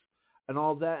videos, and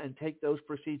all that, and take those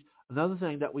proceeds. Another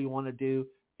thing that we want to do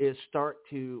is start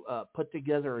to put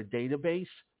together a database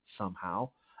somehow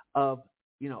of,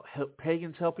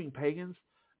 pagans helping pagans.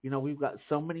 We've got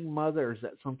so many mothers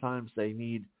that sometimes they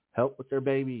need help with their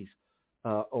babies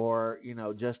or,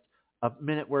 just a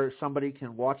minute where somebody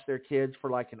can watch their kids for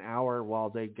like an hour while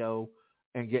they go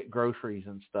and get groceries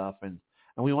and stuff. And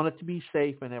we want it to be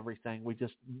safe and everything. We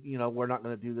just, we're not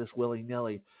going to do this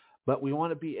willy-nilly, but we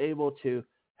want to be able to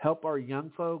help our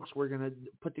young folks. We're going to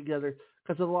put together,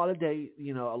 because a lot of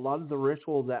the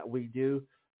ritual that we do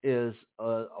is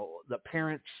the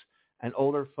parents and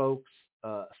older folks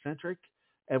centric,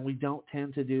 and we don't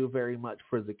tend to do very much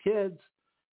for the kids.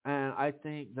 And I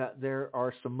think that there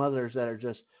are some mothers that are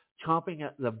just chomping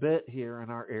at the bit here in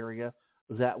our area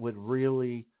that would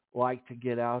really like to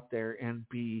get out there and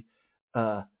be,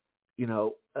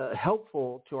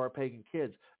 helpful to our pagan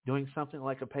kids, doing something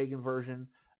like a pagan version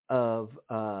of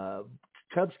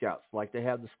Cub Scouts, like they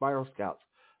have the Spiral Scouts.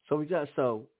 So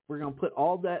we're going to put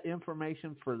all that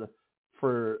information for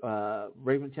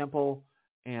Raven Temple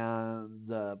and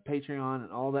the Patreon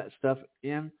and all that stuff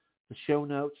in the show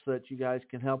notes so that you guys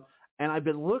can help. And I've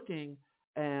been looking,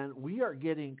 and we are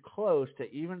getting close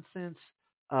to, even since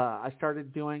I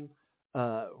started doing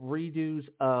redos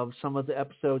of some of the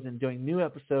episodes and doing new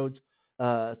episodes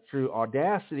through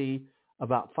Audacity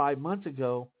about 5 months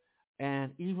ago.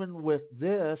 And even with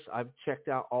this, I've checked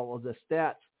out all of the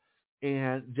stats,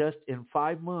 and just in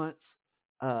 5 months,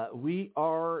 we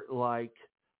are like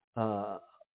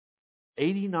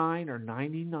 89 or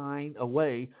 99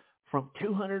 away from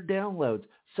 200 downloads.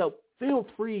 So feel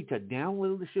free to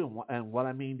download the show. And what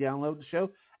I mean download the show,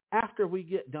 after we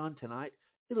get done tonight,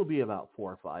 it'll be about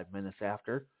 4 or 5 minutes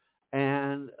after,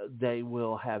 and they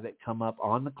will have it come up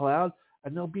on the cloud,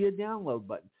 and there'll be a download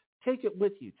button. Take it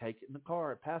with you. Take it in the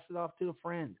car. Pass it off to a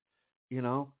friend,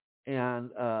 and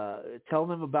tell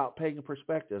them about Pagan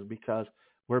Perspectives, because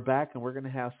we're back and we're going to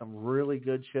have some really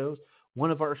good shows. One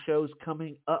of our shows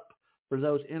coming up, for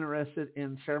those interested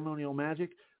in ceremonial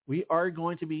magic, we are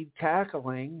going to be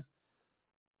tackling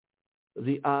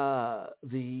the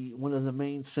one of the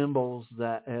main symbols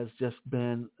that has just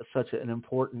been such an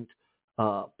important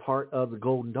part of the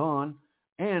Golden Dawn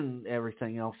and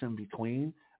everything else in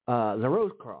between, the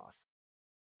Rose Cross.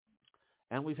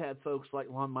 And we've had folks like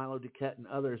Lon Milo Duquette and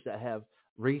others that have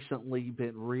recently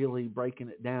been really breaking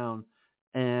it down,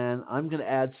 and I'm going to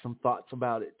add some thoughts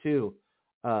about it too.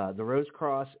 The Rose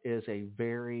Cross is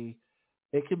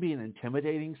it can be an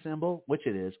intimidating symbol, which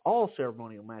it is. All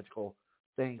ceremonial magical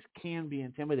things can be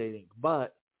intimidating,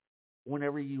 but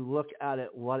whenever you look at it,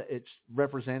 what it's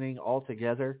representing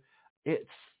altogether, it's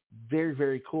very,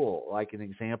 very cool. Like an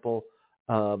example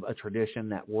of a tradition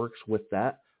that works with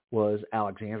that was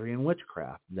Alexandrian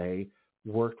witchcraft. They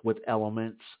worked with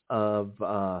elements of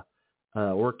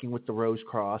working with the Rose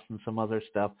Cross and some other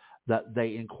stuff that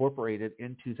they incorporated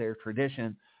into their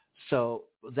tradition. So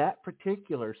that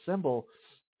particular symbol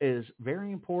is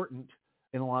very important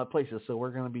in a lot of places. So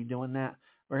we're going to be doing that.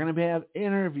 We're going to have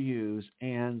interviews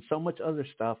and so much other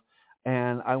stuff.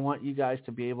 And I want you guys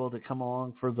to be able to come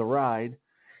along for the ride.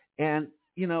 And,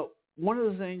 one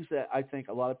of the things that I think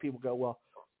a lot of people go, well,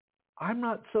 I'm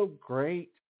not so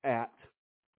great at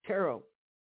tarot.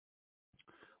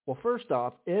 Well, first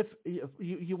off, if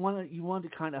you want to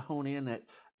kind of hone in that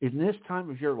in this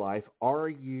time of your life, are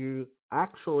you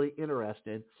actually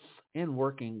interested in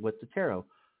working with the tarot?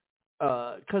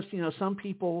 Because some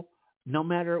people, no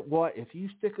matter what, if you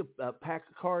stick a pack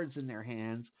of cards in their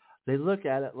hands, they look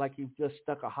at it like you've just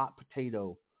stuck a hot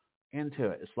potato into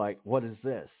it. It's like, what is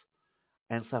this?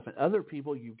 And stuff. And other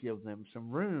people, you give them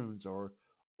some runes,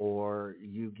 or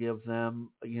you give them,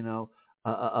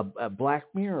 a black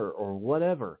mirror or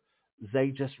whatever.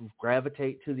 They just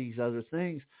gravitate to these other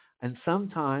things. And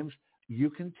sometimes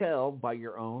you can tell by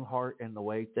your own heart and the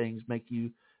way things make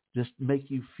you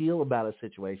feel about a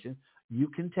situation. You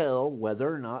can tell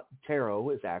whether or not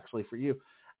tarot is actually for you.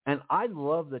 And I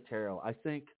love the tarot. I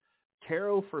think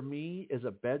tarot for me is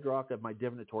a bedrock of my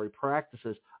divinatory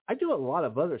practices. I do a lot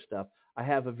of other stuff. I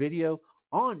have a video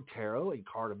on tarot and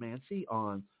cartomancy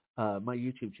on my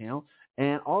YouTube channel.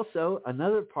 And also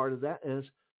another part of that is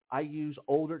I use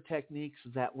older techniques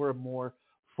that were more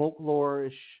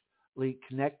folklorishly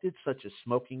connected, such as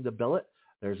smoking the billet.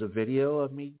 There's a video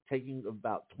of me taking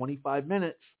about 25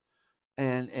 minutes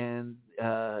and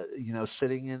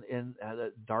sitting in a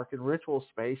darkened ritual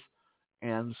space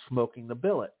and smoking the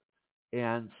billet.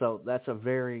 And so that's a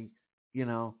very,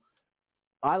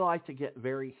 I like to get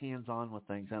very hands-on with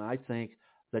things. And I think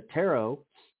the tarot,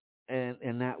 and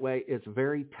in that way, it's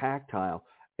very tactile.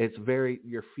 It's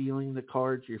you're feeling the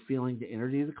cards, you're feeling the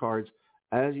energy of the cards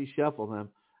as you shuffle them.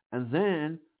 And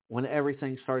then when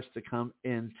everything starts to come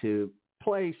into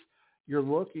place, you're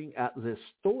looking at this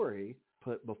story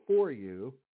put before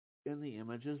you in the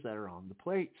images that are on the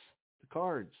plates, the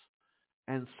cards.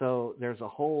 And so there's a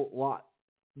whole lot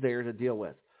there to deal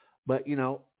with. But,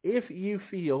 if you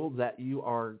feel that you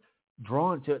are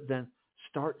drawn to it, then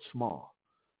start small.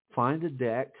 Find a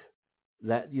deck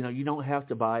that, you don't have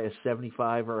to buy a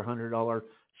 $75 or $100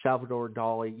 Salvador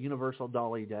Dali, Universal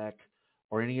Dali deck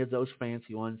or any of those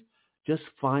fancy ones. Just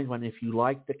find one. If you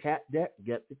like the cat deck,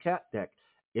 get the cat deck.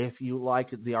 If you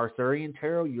like the Arthurian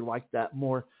tarot, you like that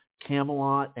more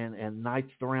Camelot and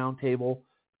Knights of the Round Table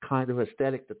kind of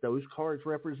aesthetic that those cards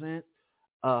represent.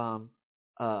 There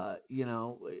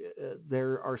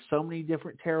are so many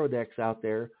different tarot decks out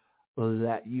there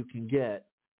that you can get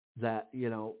that,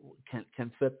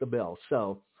 can fit the bill.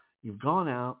 So you've gone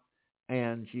out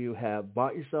and you have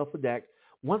bought yourself a deck.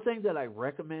 One thing that I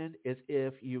recommend is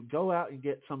if you go out and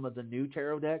get some of the new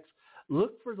tarot decks,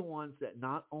 look for the ones that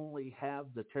not only have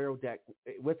the tarot deck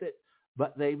with it,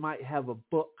 but they might have a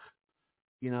book,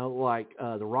 like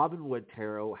the Robin Wood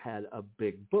Tarot had a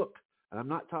big book. And I'm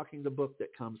not talking the book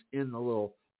that comes in the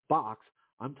little box.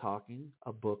 I'm talking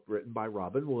a book written by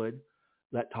Robin Wood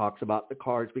that talks about the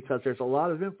cards, because there's a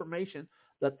lot of information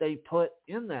that they put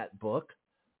in that book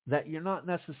that you're not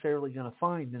necessarily going to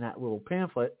find in that little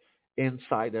pamphlet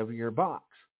inside of your box.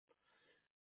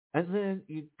 And then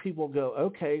people go,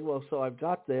 okay, well, so I've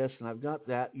got this and I've got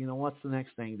that. What's the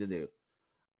next thing to do?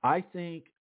 I think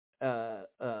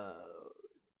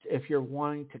if you're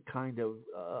wanting to kind of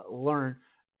learn,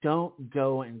 don't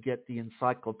go and get the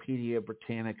Encyclopedia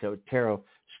Britannica Tarot.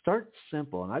 Start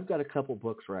simple. And I've got a couple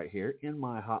books right here in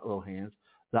my hot little hands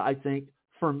that I think,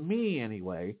 for me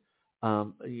anyway,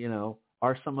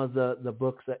 are some of the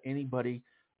books that anybody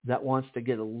that wants to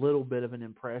get a little bit of an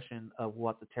impression of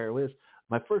what the tarot is.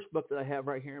 My first book that I have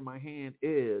right here in my hand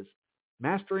is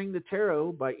Mastering the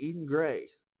Tarot by Eden Gray.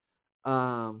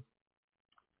 It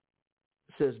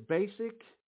says Basic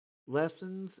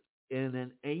Lessons in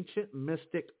an Ancient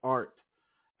Mystic Art.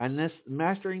 And this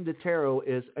Mastering the Tarot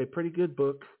is a pretty good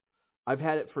book. I've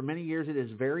had it for many years. It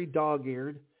is very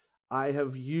dog-eared. I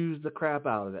have used the crap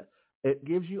out of it. It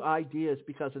gives you ideas,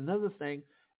 because another thing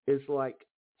is, like,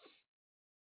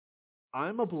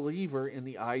 I'm a believer in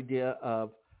the idea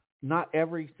of not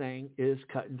everything is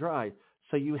cut and dry.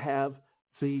 So you have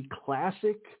the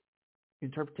classic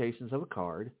interpretations of a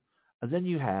card, and then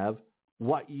you have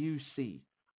what you see.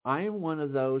 I am one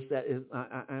of those that is.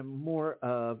 I'm more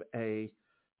of a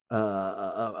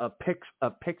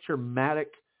picture-matic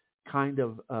kind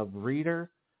of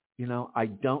reader. I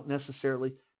don't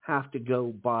necessarily have to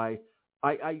go by.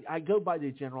 I go by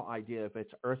the general idea. If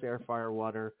it's earth, air, fire,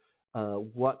 water,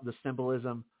 what the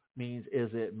symbolism means.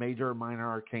 Is it major or minor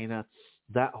arcana?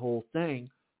 That whole thing.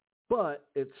 But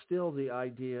it's still the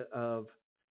idea of,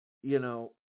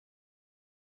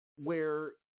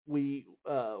 where we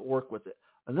work with it.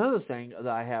 Another thing that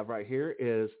I have right here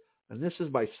is, and this is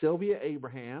by Sylvia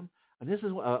Abraham, and this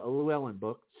is a Llewellyn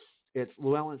book. It's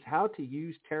Llewellyn's How to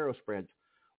Use Tarot Spreads.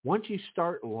 Once you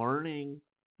start learning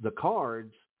the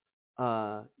cards,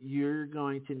 you're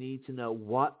going to need to know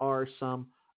what are some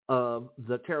of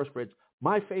the tarot spreads.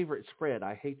 My favorite spread,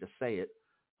 I hate to say it,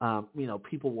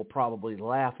 people will probably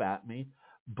laugh at me,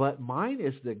 but mine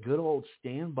is the good old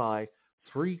standby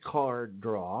 3-card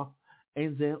draw.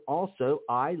 And then also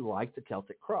I like the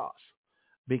Celtic Cross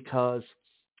because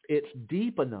it's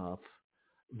deep enough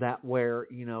that where,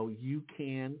 you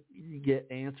can get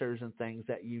answers and things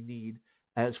that you need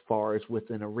as far as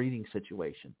within a reading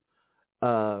situation.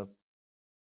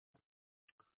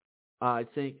 I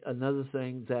think another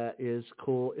thing that is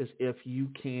cool is if you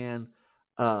can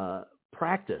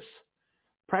practice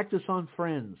on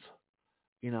friends,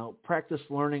 practice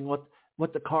learning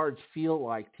what the cards feel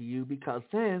like to you, because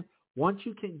then once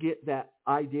you can get that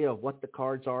idea of what the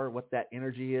cards are, what that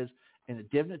energy is in a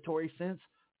divinatory sense,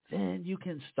 then you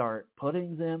can start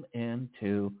putting them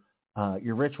into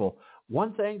your ritual.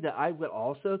 One thing that I would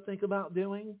also think about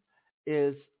doing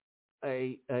is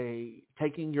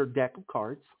taking your deck of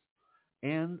cards,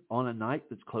 and on a night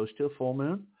that's close to a full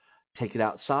moon, take it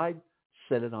outside,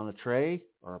 set it on a tray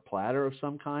or a platter of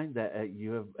some kind that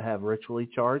you have ritually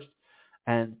charged,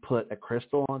 and put a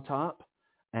crystal on top,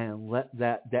 and let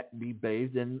that deck be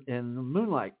bathed in the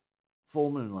moonlight, full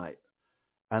moonlight.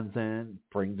 And then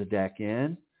bring the deck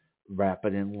in, wrap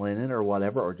it in linen or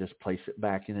whatever, or just place it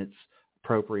back in its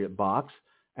appropriate box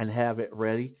and have it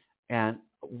ready. And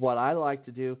what I like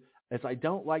to do is I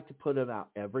don't like to put it out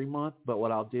every month, but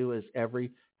what I'll do is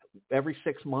every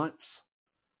 6 months,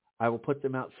 I will put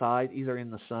them outside, either in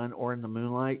the sun or in the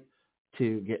moonlight,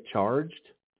 to get charged.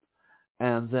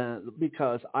 And then,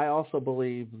 because I also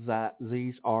believe that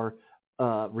these are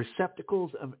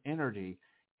receptacles of energy,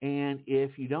 and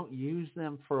if you don't use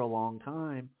them for a long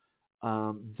time,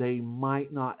 they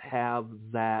might not have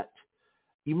that.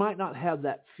 You might not have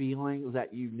that feeling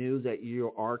that you knew that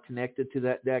you are connected to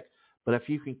that deck. But if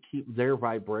you can keep their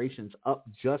vibrations up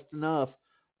just enough,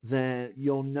 then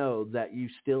you'll know that you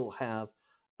still have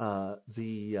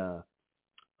the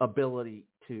ability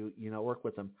to, work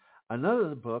with them.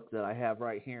 Another book that I have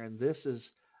right here, and this is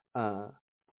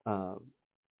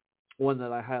one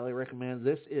that I highly recommend.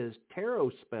 This is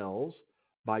Tarot Spells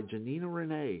by Janina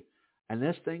Renee. And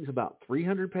this thing's about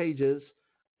 300 pages,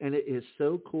 and it is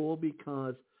so cool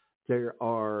because there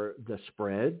are the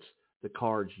spreads, the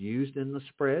cards used in the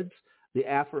spreads, the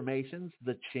affirmations,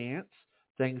 the chants,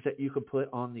 things that you could put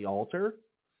on the altar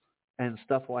and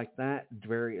stuff like that,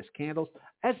 various candles.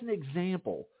 As an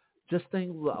example,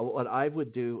 what I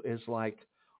would do is, like,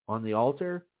 on the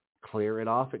altar, clear it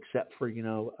off except for,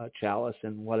 a chalice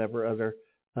and whatever other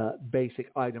basic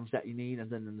items that you need. And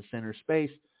then in the center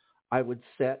space, I would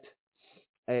set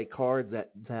a card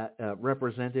that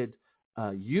represented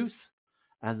youth,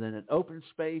 and then an open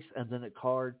space, and then a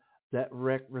card that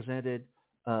represented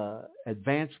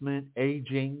advancement,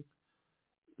 aging,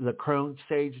 the crone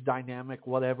sage dynamic,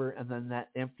 whatever, and then that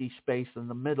empty space in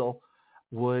the middle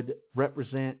would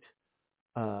represent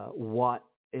what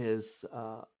is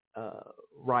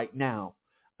right now.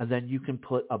 And then you can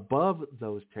put above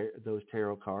those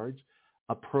tarot cards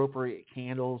appropriate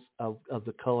candles of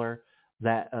the color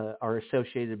that are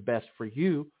associated best for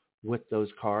you with those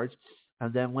cards.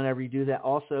 And then whenever you do that,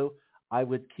 also, I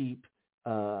would keep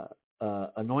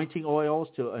anointing oils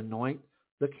to anoint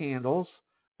the candles,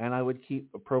 and I would keep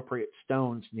appropriate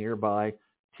stones nearby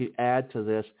to add to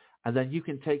this. And then you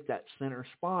can take that center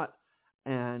spot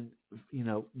and,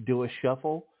 do a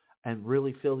shuffle and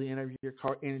really feel the energy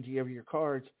of your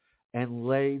cards, and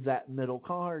lay that middle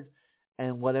card,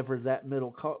 and whatever that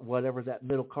middle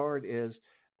card is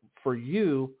for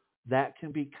you, that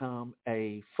can become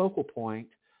a focal point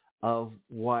of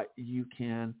what you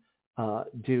can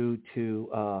do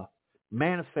to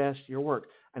manifest your work.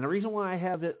 And the reason why I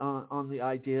have it on the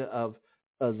idea of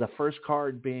the first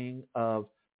card being of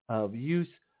youth,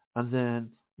 and then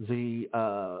the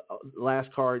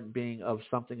last card being of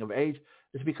something of age,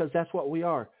 is because that's what we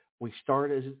are. We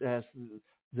start as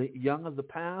the young of the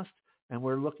past, and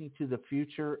we're looking to the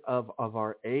future of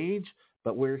our age,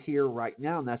 but we're here right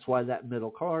now, and that's why that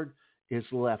middle card is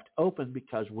left open,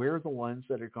 because we're the ones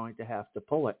that are going to have to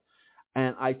pull it.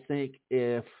 And I think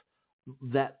if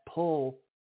that pull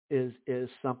is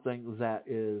something that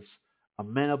is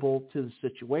amenable to the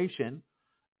situation,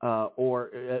 or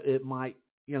it might,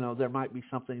 there might be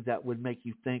something that would make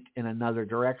you think in another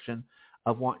direction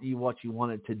of what you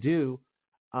wanted to do.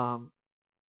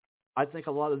 I think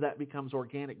a lot of that becomes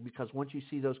organic, because once you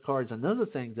see those cards, another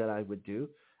thing that I would do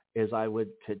is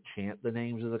could chant the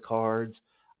names of the cards.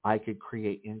 I could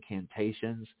create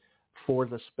incantations for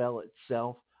the spell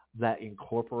itself that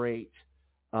incorporate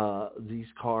these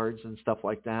cards and stuff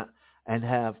like that. and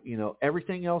have,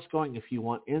 everything else going. If you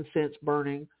want incense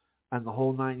burning and the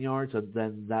whole 9 yards,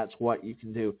 then that's what you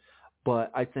can do.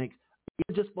 But I think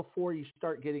even just before you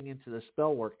start getting into the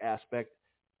spell work aspect,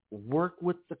 work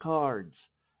with the cards.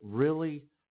 Really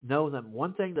know them.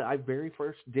 One thing that I very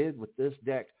first did with this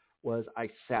deck was I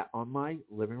sat on my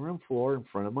living room floor in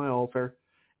front of my altar,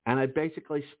 and I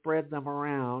basically spread them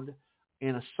around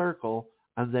in a circle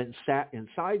and then sat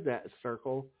inside that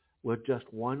circle with just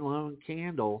one lone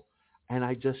candle, and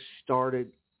I just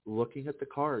started looking at the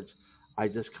cards. I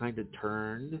just kind of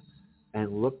turned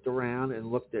and looked around and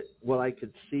looked at what I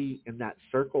could see in that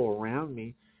circle around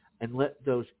me and let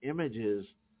those images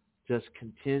just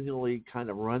continually kind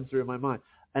of run through my mind.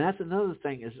 And that's another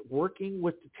thing, is working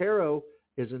with the tarot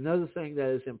is another thing that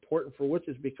is important for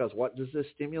witches, because what does this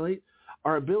stimulate?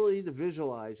 Our ability to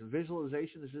visualize, and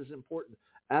visualization is important.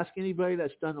 Ask anybody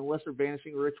that's done the lesser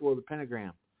banishing ritual of the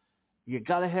pentagram. You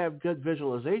got to have good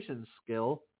visualization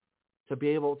skill to be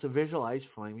able to visualize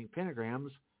flaming pentagrams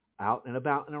out and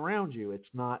about and around you.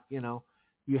 It's not, you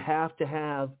have to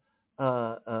have,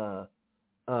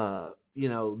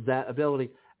 that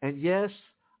ability. And yes,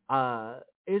 Lodge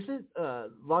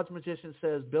Magician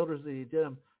says Builders of the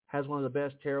Adytum has one of the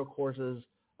best tarot courses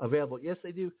available. Yes,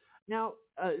 they do. Now,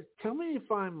 tell me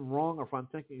if I'm wrong or if I'm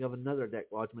thinking of another deck,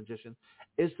 Lodge Magician.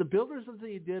 Is the Builders of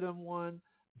the Adytum one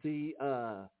the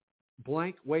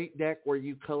blank weight deck where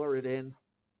you color it in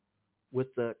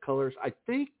with the colors? I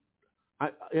think,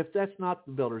 if that's not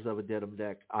the Builders of Adytum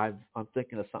deck, I'm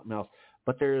thinking of something else.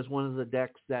 But there is one of the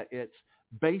decks that it's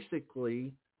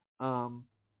basically a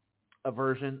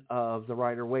version of the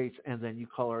Rider-Waite's, and then you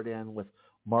color it in with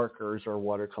markers or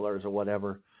watercolors or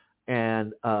whatever.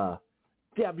 And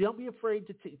don't be afraid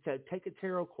to take a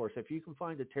tarot course if you can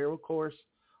find a tarot course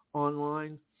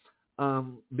online,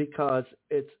 because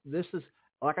this is,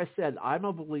 like I said, I'm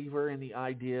a believer in the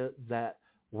idea that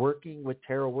working with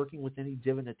tarot, working with any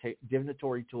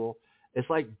divinatory tool, is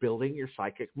like building your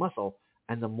psychic muscle.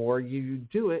 And the more you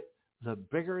do it, the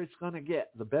bigger it's going to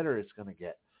get, the better it's going to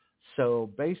get.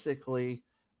 So basically,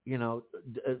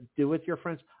 do with your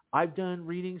friends. I've done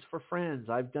readings for friends.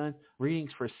 I've done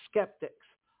readings for skeptics.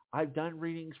 I've done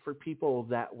readings for people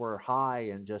that were high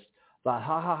and just thought,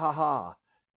 ha, ha, ha, ha.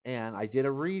 And I did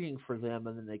a reading for them,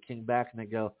 and then they came back and they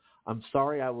go, I'm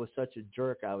sorry I was such a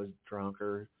jerk. I was drunk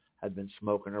or had been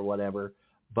smoking or whatever.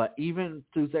 But even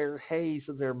through their haze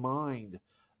of their mind,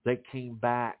 they came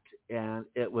back, and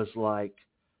it was like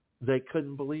they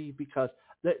couldn't believe, because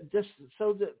just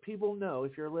so that people know,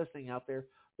 if you're listening out there,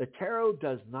 the tarot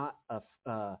does not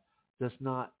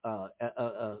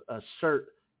assert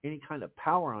any kind of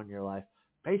power on your life.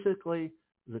 Basically,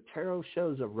 the tarot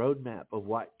shows a roadmap of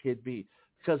what could be,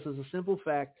 because there's a simple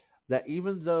fact that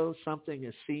even though something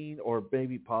is seen or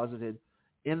maybe posited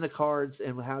in the cards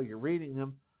and how you're reading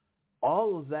them,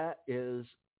 all of that it's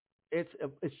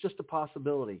just a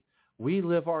possibility. We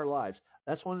live our lives.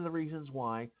 That's one of the reasons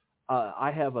why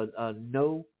I have a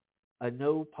no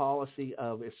policy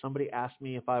of, if somebody asks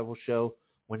me if I will show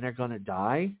when they're going to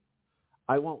die,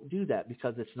 I won't do that,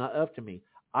 because it's not up to me.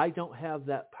 I don't have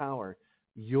that power.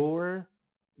 Your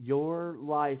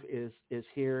life is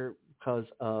here because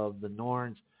of the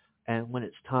Norns, and when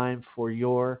it's time for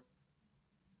your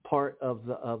part of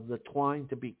the twine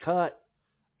to be cut,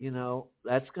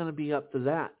 that's going to be up to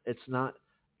that. It's not,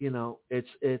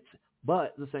 it's.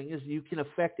 But the thing is, you can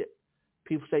affect it.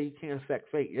 People say you can't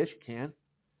affect fate. Yes, you can.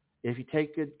 If you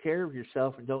take good care of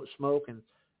yourself and don't smoke and,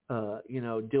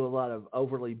 do a lot of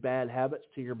overly bad habits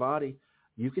to your body,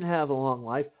 you can have a long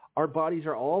life. Our bodies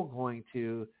are all going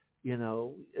to,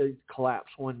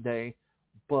 collapse one day,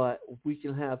 but we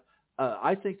can have,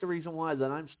 I think the reason why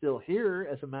that I'm still here,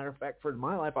 as a matter of fact, for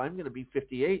my life, I'm going to be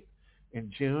 58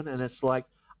 in June. And it's like,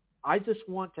 I just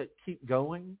want to keep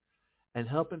going and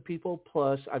helping people.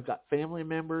 Plus, I've got family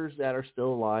members that are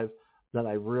still alive that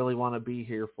I really want to be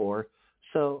here for.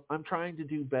 So I'm trying to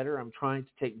do better. I'm trying to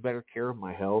take better care of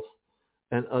my health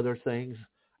and other things.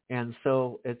 And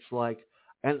so it's like,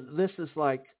 and this is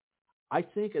like, I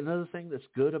think another thing that's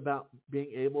good about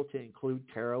being able to include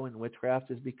tarot and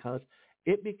witchcraft is because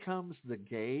it becomes the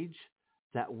gauge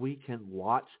that we can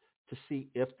watch to see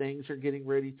if things are getting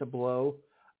ready to blow.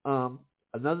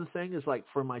 Another thing is, like,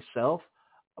 for myself,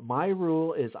 my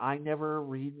rule is I never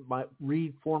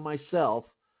read for myself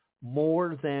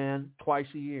more than twice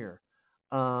a year.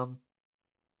 My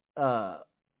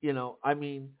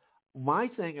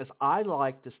thing is I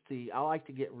like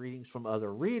to get readings from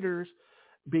other readers,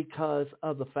 because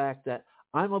of the fact that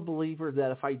I'm a believer that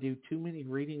if I do too many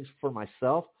readings for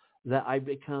myself, that I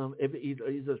become,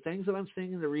 either things that I'm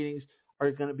seeing in the readings are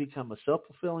going to become a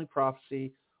self-fulfilling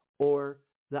prophecy, or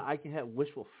that I can have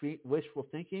wishful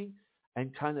thinking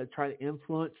and kind of try to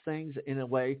influence things in a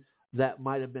way that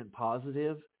might have been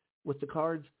positive with the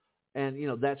cards. And,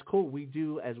 that's cool. We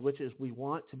do, as witches, we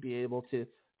want to be able to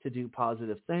do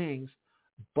positive things.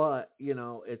 But,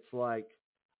 it's like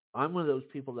I'm one of those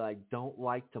people that I don't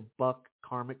like to buck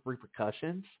karmic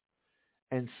repercussions.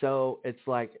 And so it's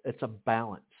like it's a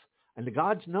balance. And the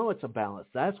gods know it's a balance.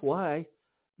 That's why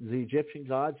the Egyptian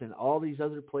gods and all these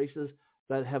other places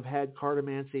that have had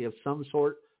cartomancy of some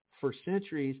sort for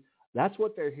centuries, that's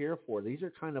what they're here for. These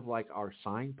are kind of like our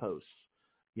signposts,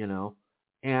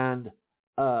 And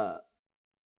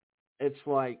it's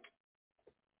like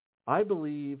I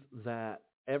believe that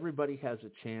everybody has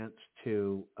a chance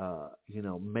to,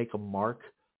 make a mark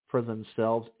for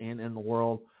themselves and in the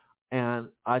world. And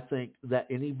I think that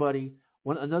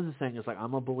another thing is like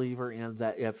I'm a believer in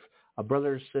that if a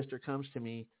brother or sister comes to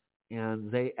me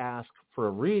and they ask for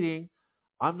a reading,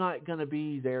 I'm not going to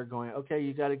be there going, okay,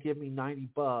 you got to give me $90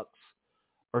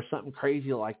 or something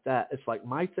crazy like that. It's like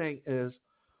my thing is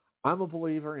I'm a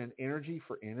believer in energy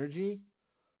for energy,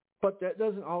 but that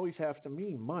doesn't always have to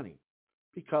mean money.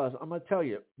 Because I'm going to tell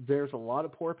you, there's a lot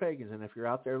of poor pagans, and if you're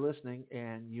out there listening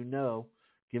and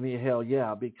give me a hell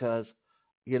yeah, because,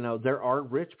 there are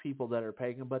rich people that are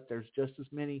pagan, but there's just as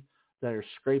many that are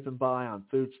scraping by on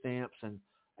food stamps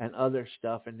and other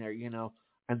stuff in there,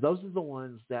 and those are the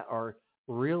ones that are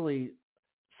really,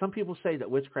 some people say that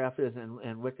witchcraft is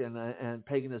and Wicca and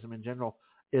paganism in general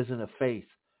isn't a faith.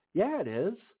 Yeah, it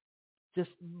is.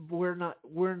 Just we're not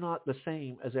the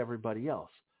same as everybody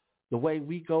else. The way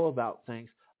we go about things,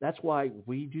 that's why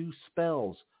we do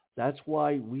spells. That's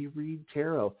why we read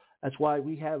tarot. That's why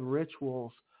we have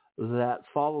rituals that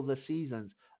follow the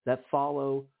seasons, that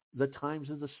follow the times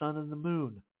of the sun and the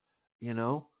moon.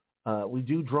 We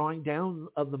do drawing down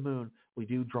of the moon. We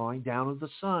do drawing down of the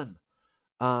sun.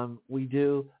 We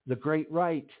do the Great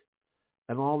Rite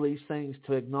and all these things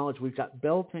to acknowledge. We've got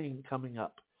Beltane coming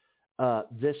up.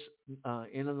 This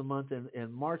end of the month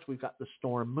in March, we've got the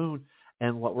storm moon.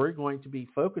 And what we're going to be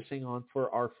focusing on for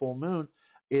our full moon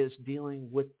is dealing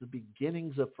with the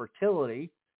beginnings of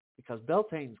fertility, because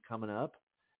Beltane's coming up,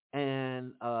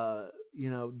 and,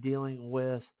 dealing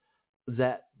with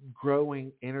that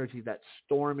growing energy, that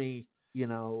stormy,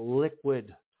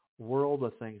 liquid world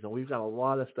of things. And we've got a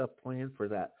lot of stuff planned for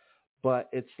that. But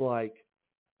it's like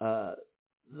the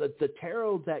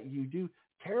tarot that you do,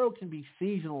 tarot can be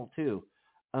seasonal too.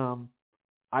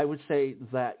 I would say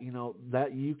that,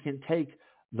 that you can take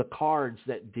the cards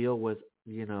that deal with,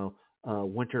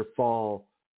 winter, fall,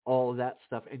 all of that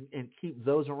stuff and keep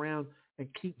those around and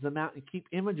keep them out and keep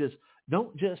images.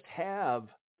 Don't just have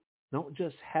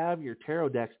your tarot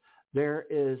decks. There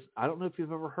is, I don't know if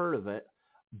you've ever heard of it,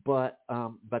 but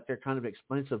they're kind of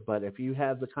expensive. But if you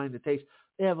have the kind of taste,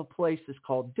 they have a place that's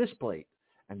called Displate,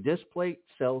 and Displate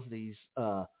sells these,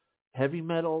 heavy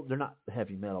metal, they're not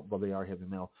heavy metal, well, they are heavy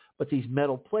metal, but these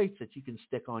metal plates that you can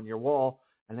stick on your wall,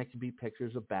 and they can be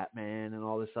pictures of Batman and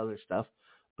all this other stuff.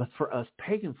 But for us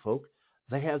pagan folk,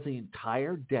 they have the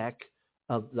entire deck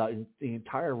of the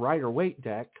entire Rider-Waite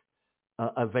deck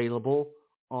available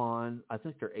on, I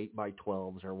think they're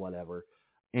 8x12s or whatever.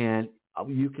 And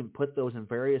you can put those in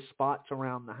various spots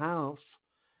around the house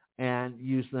and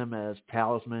use them as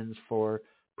talismans for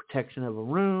protection of a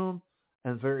room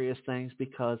and various things,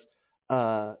 because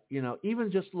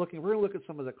even just looking, we're going to look at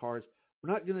some of the cards.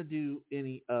 We're not going to do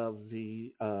any of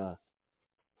the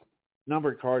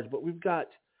numbered cards, but we've got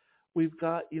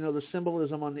the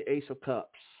symbolism on the Ace of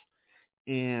Cups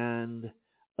and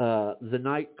the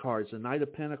Knight cards, the Knight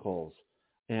of Pentacles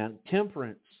and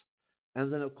Temperance.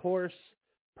 And then, of course,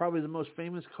 probably the most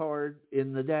famous card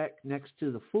in the deck next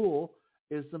to the Fool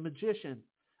is the Magician.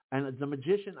 And the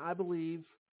Magician, I believe,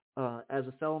 as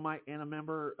a Thelemite and a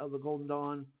member of the Golden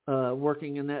Dawn,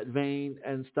 working in that vein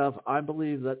and stuff, I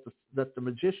believe that the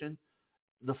Magician,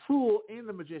 the Fool and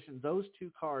the Magician, those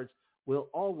two cards will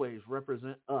always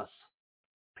represent us,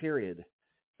 period.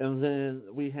 And then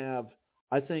we have,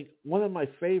 I think one of my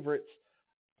favorites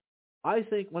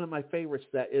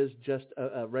that is just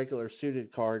a regular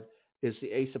suited card is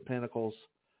the Ace of Pentacles.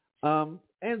 And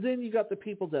then you got the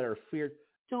people that are feared.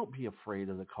 Don't be afraid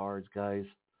of the cards, guys.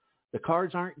 The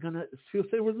cards aren't going to, if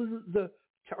they were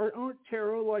aren't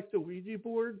tarot like the Ouija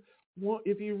board?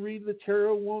 If you read the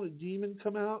tarot, won't a demon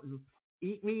come out and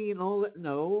eat me and all that?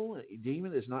 No, a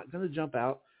demon is not going to jump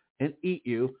out and eat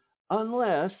you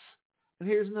unless, and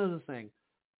here's another thing,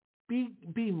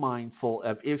 be mindful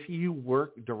of, if you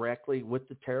work directly with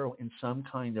the tarot in some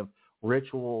kind of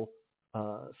ritual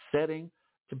setting,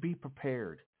 to be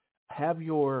prepared. Have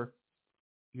your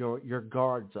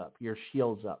guards up, your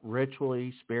shields up,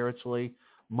 ritually, spiritually,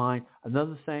 mind.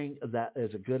 Another thing that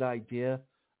is a good idea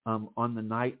on the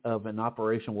night of an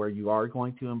operation where you are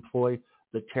going to employ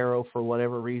the tarot for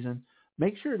whatever reason,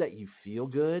 make sure that you feel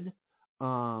good.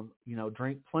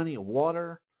 Drink plenty of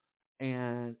water,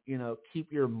 and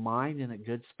keep your mind in a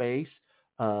good space.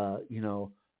 I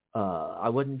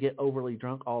wouldn't get overly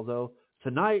drunk, although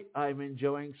tonight I'm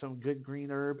enjoying some good green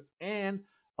herb and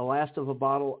a last of a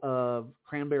bottle of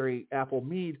cranberry apple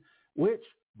mead, which,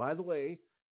 by the way,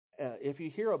 if you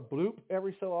hear a bloop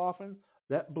every so often,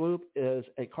 that bloop is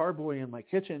a carboy in my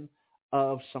kitchen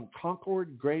of some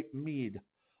Concord grape mead.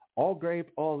 All grape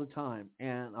all the time.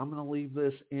 And I'm going to leave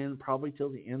this in probably till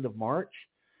the end of March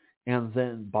and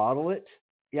then bottle it.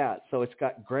 Yeah, so it's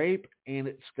got grape and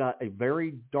it's got a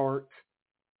very dark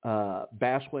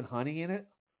basswood honey in it.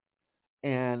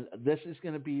 And this is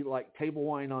going to be like table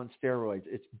wine on steroids.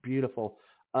 It's beautiful.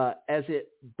 As it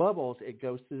bubbles, it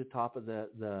goes to the top of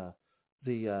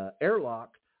the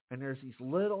airlock, and there's these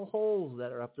little holes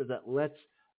that are up there that lets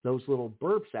those little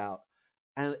burps out.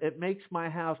 And it makes my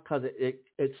house, because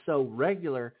it's so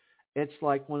regular, it's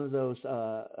like one of those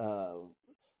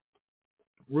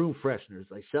room fresheners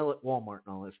they sell at Walmart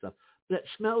and all that stuff that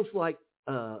smells like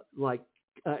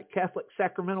Catholic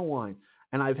sacramental wine.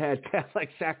 And I've had Catholic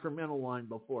sacramental wine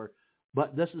before,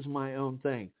 but this is my own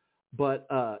thing. But,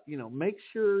 make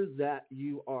sure that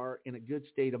you are in a good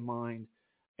state of mind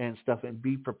and stuff, and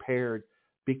be prepared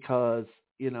because,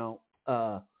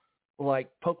 like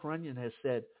Poke Runyon has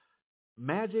said,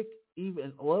 magic,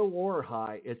 even low or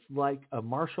high, it's like a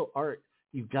martial art.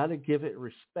 You've got to give it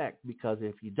respect, because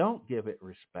if you don't give it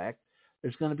respect,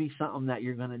 there's going to be something that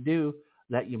you're going to do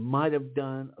that you might have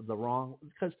done the wrong,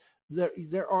 because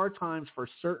there are times for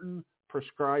certain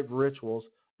prescribed rituals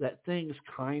that things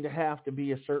kind of have to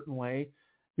be a certain way,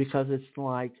 because it's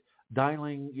like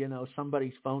dialing,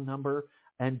 somebody's phone number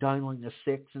and dialing a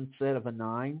 6 instead of a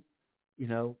 9.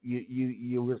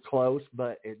 You were close,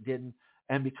 but it didn't.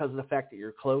 And because of the fact that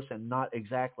you're close and not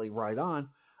exactly right on,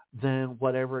 then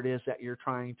whatever it is that you're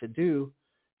trying to do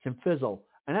can fizzle.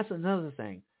 And that's another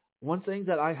thing. One thing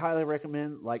that I highly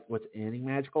recommend, like with any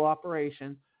magical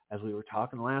operation, as we were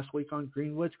talking last week on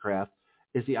Green Witchcraft,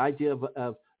 is the idea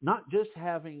of not just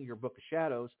having your Book of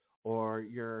Shadows or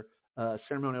your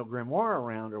ceremonial grimoire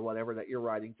around or whatever that you're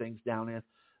writing things down in,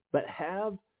 but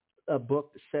have a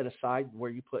book set aside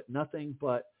where you put nothing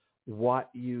but what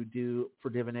you do for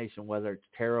divination, whether it's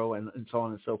tarot and so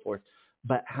on and so forth,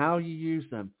 but how you use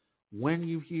them, when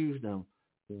you've used them,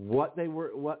 what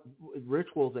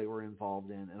rituals they were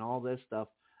involved in, and all this stuff.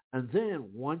 And then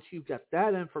once you've got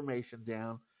that information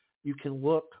down, you can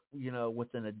look,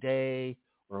 within a day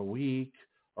or a week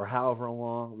or however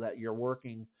long that you're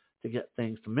working to get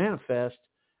things to manifest,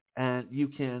 and you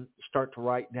can start to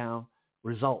write down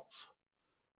results.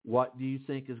 What do you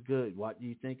think is good? What do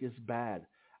you think is bad?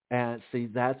 And see,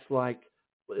 that's like,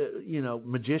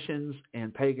 magicians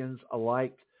and pagans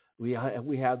alike. We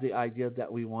have the idea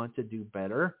that we want to do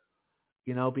better,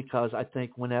 because I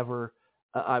think whenever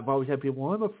I've always had people,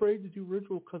 well, I'm afraid to do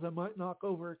ritual because I might knock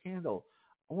over a candle.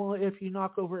 Well, if you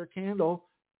knock over a candle,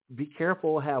 be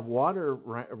careful, have water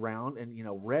around and,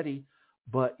 ready,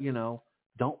 but,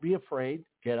 don't be afraid.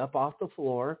 Get up off the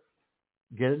floor,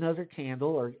 get another candle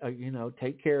or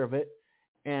take care of it,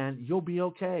 and you'll be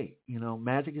okay.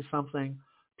 Magic is something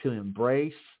to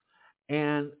embrace.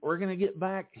 And we're going to get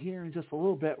back here in just a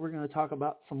little bit. We're going to talk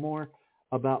about some more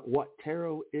about what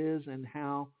tarot is and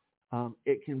how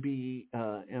it can be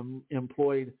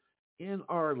employed in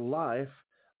our life.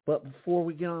 But before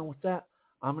we get on with that,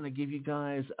 I'm going to give you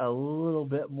guys a little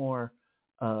bit more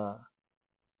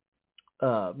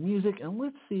music. And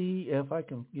let's see if I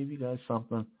can give you guys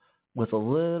something with a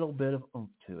little bit of oomph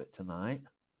to it tonight.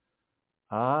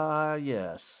 Ah,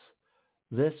 yes.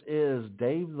 This is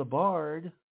Dave the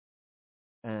Bard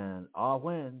and Ah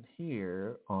Wen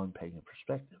here on Pagan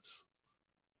Perspectives.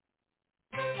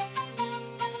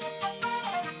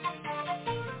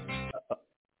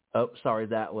 Sorry,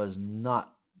 that was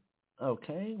not...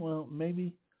 Okay, well,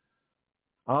 maybe...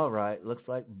 All right, looks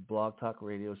like Blog Talk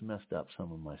Radio's messed up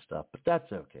some of my stuff, but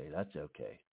that's okay, that's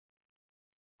okay.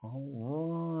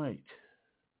 All right.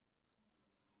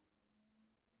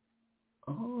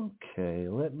 Okay,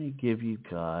 let me give you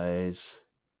guys...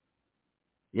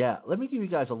 Yeah, let me give you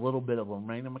guys a little bit of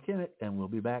Lorena McKinnon, and we'll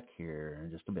be back here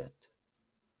in just a bit.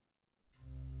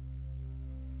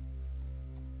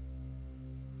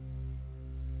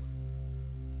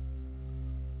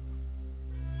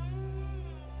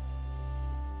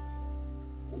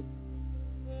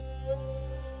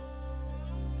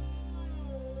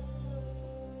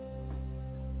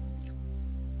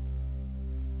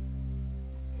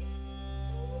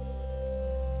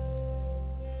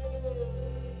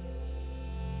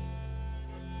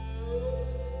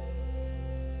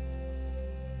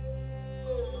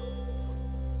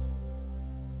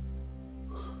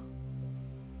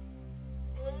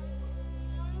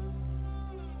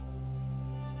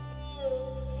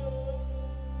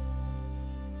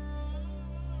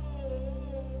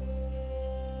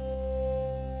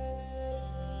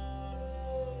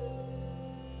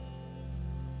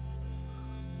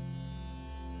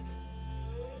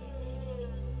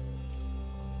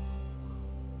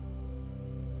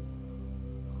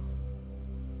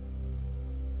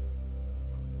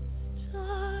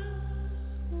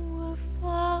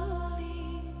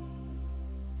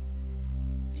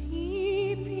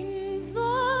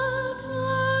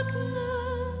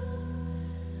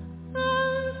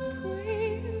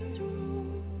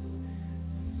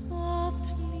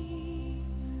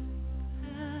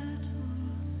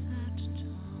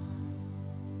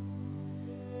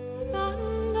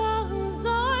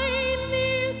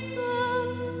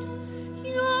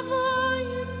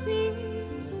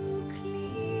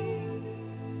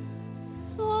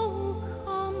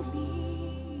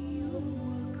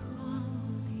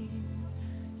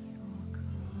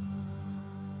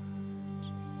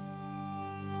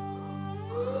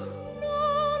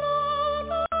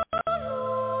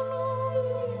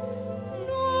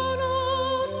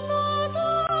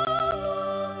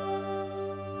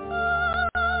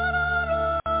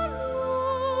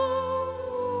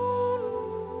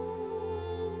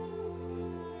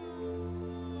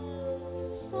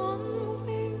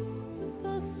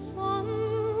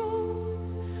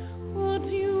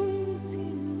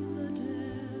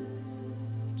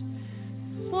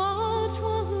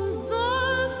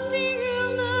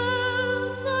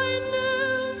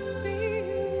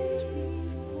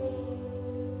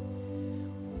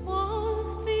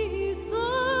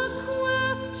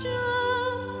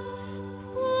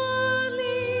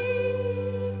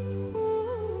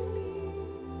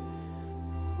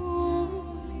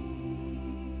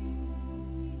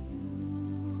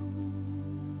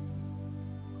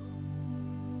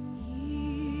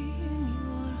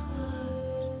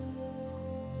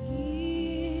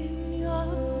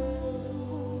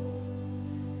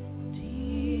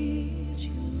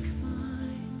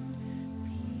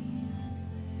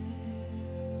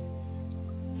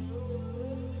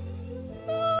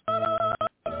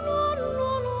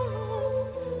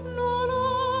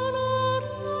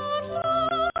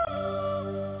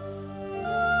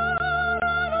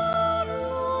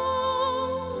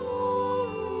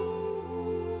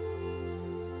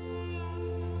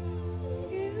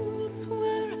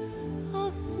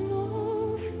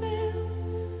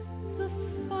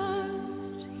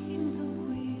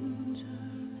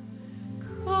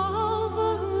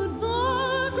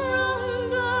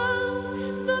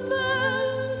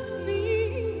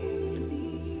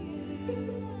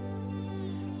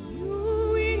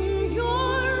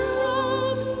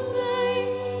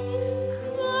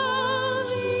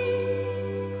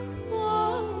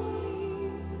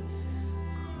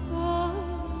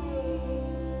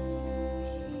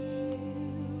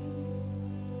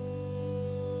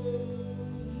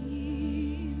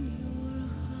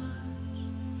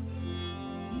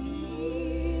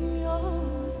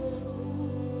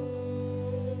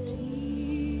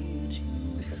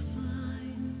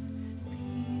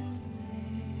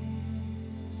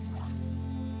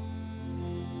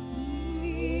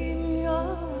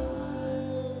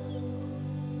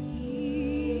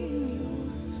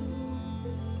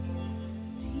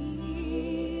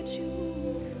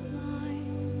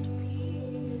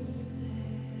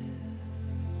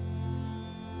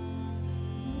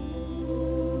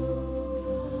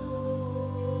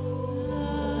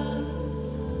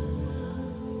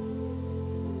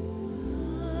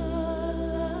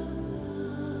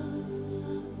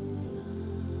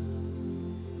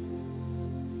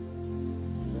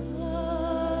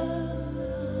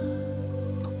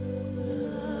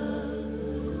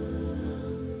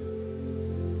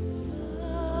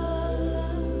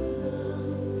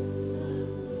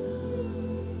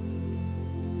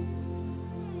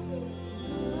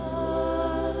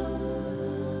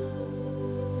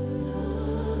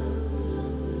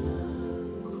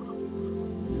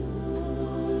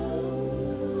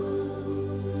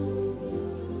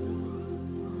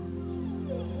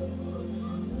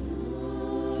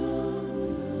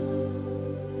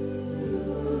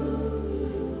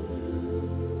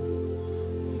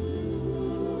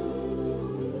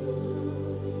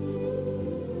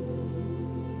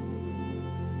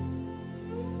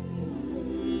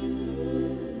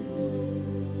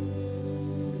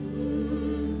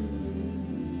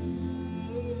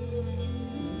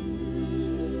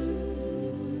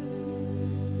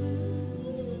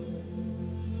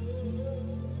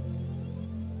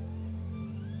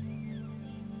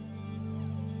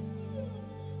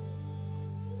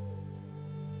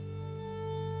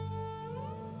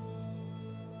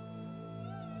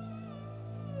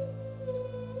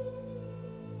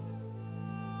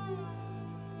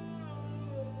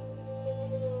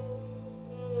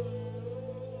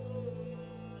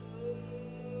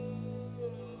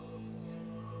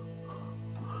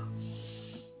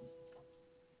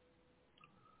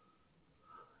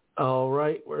 All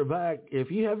right, we're back.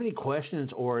 If you have any questions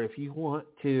or if you want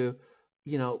to,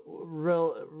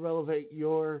 relevate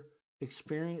your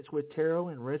experience with tarot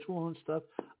and ritual and stuff,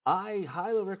 I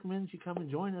highly recommend you come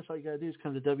and join us. All you got to do is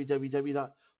come to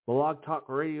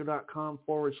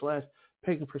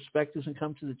www.blogtalkradio.com/pagan perspectives and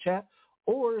come to the chat.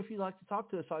 Or if you'd like to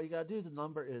talk to us, all you got to do, the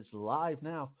number is live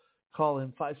now. Call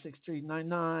in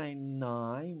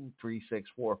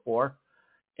 563-999-3644.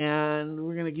 And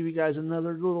we're going to give you guys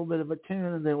another little bit of a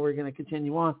tune, and then we're going to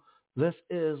continue on. This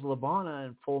is Labana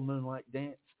and Full Moonlight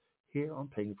Dance here on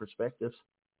Pagan Perspectives.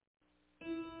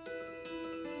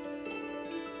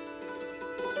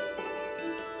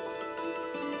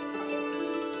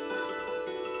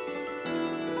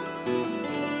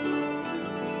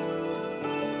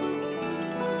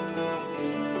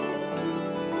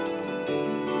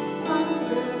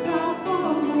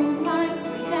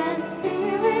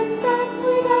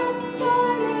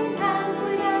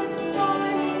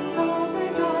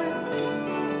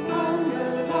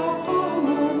 Under the full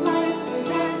moon.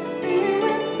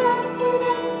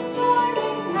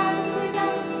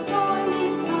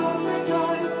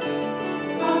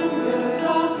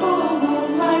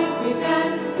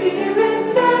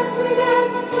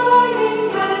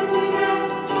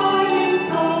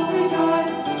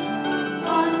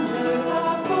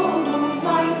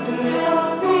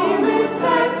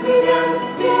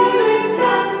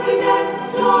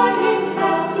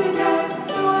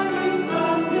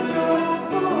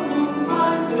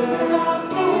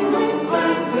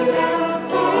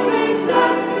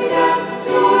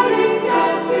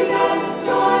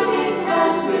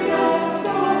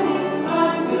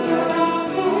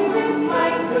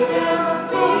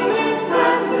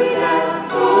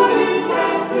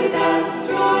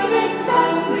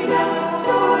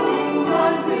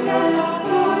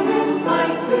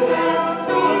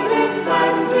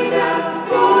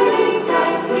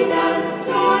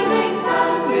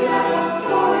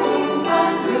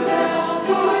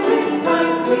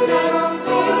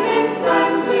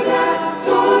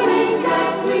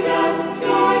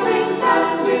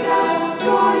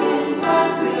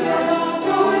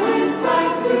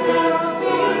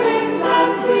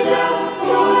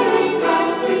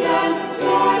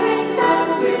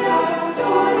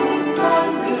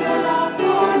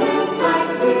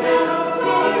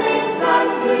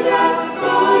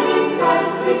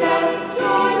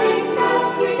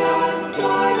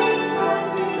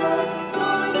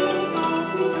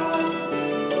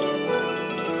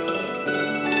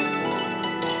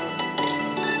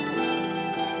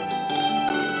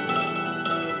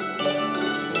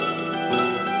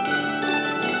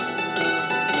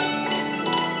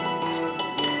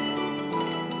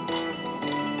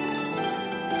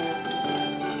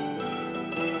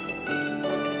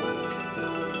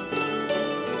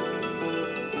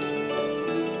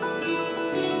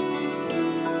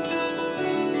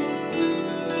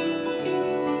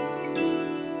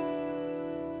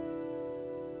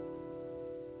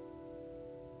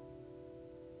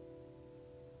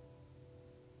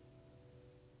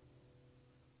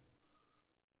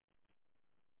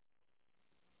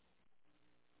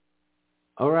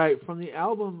 All right, from the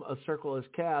album A Circle Is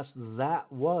Cast,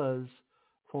 that was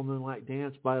Full Moonlight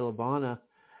Dance by Labana.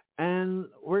 And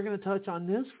we're going to touch on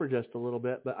this for just a little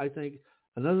bit, but I think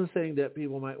another thing that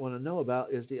people might want to know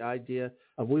about is the idea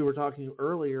of, we were talking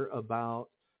earlier about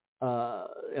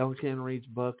Ellen Cannon Reed's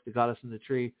book, The Goddess in the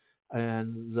Tree,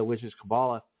 and the Witch's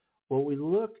Kabbalah. Well, we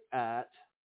look at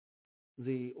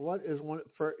what is one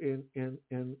for in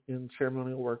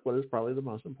ceremonial work, what is probably the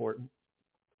most important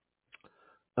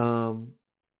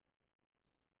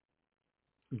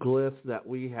glyph that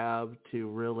we have to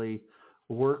really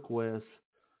work with,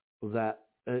 that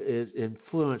is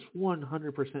influenced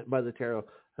 100% by the tarot.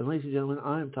 And ladies and gentlemen,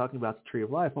 I am talking about the Tree of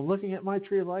Life. I'm looking at my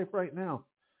Tree of Life right now.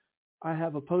 I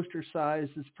have a poster size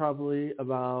that's probably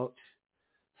about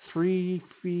 3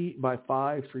 feet by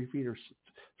 5, 3 feet or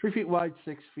 3 feet wide,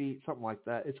 6 feet, something like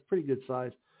that. It's a pretty good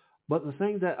size. But the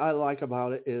thing that I like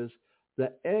about it is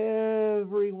that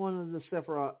every one of the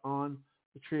Sephiroth on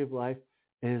the Tree of Life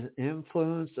is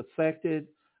influenced, affected,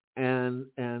 and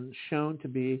shown to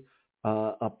be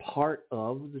a part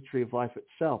of the Tree of Life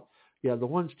itself. You have the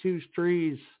 1s, 2s,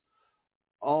 3s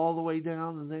all the way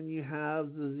down, and then you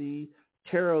have the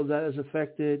tarot that has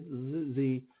affected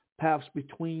the paths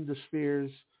between the spheres.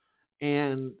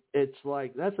 And it's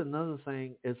like, that's another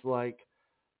thing. It's like,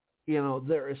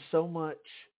 there is so much.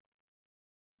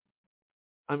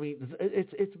 I mean,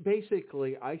 it's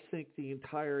basically, I think the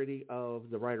entirety of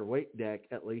the Rider-Waite deck,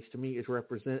 at least to me, is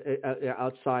represented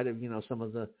outside of, some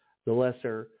of the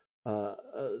lesser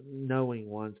knowing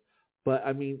ones. But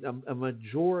I mean, a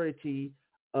majority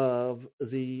of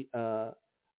the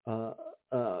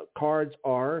cards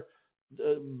are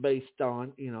based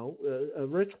on, a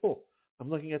ritual. I'm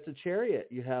looking at the Chariot.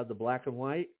 You have the black and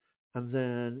white, and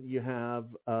then you have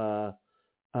the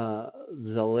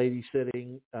lady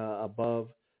sitting above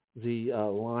the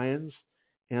lions,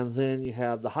 and then you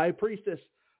have the High Priestess.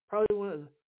 Probably one of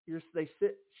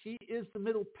she is the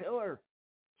middle pillar.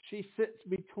 She sits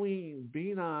between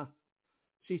Bina.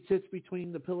 She sits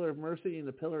between the pillar of mercy and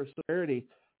the pillar of severity.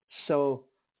 So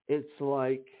it's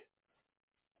like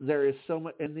there is so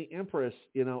much. And the Empress,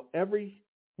 every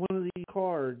one of these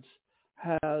cards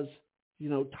has,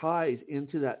 ties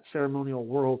into that ceremonial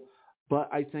world. But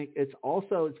I think it's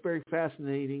very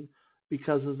fascinating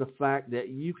because of the fact that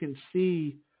you can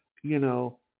see,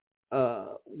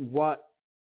 what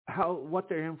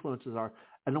their influences are.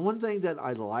 And the one thing that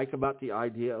I like about the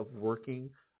idea of working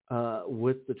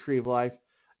with the Tree of Life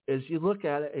is you look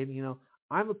at it and,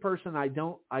 I'm a person, I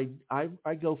go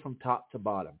from top to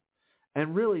bottom.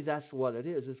 And really that's what it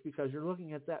is. It's because you're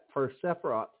looking at that first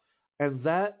Sephiroth, and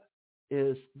that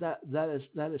is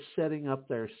setting up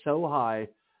there so high.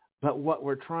 But what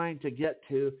we're trying to get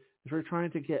to is we're trying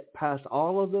to get past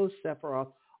all of those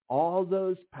Sephiroth, all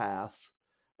those paths,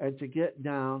 and to get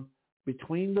down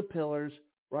between the pillars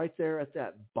right there at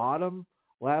that bottom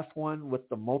last one with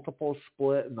the multiple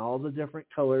split and all the different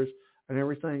colors and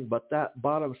everything. But that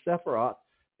bottom Sephiroth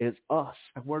is us.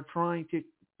 And we're trying to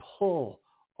pull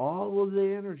all of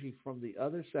the energy from the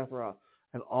other Sephiroth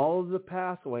and all of the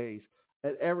pathways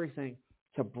and everything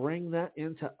to bring that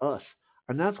into us.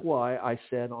 And that's why I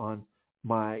said on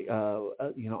my,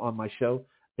 on my show,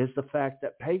 is the fact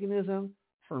that paganism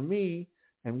for me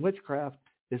and witchcraft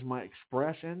is my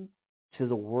expression to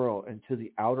the world and to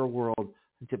the outer world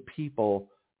and to people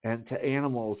and to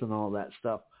animals and all that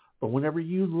stuff. But whenever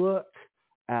you look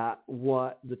at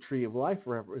what the Tree of Life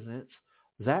represents,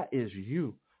 that is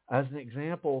you. As an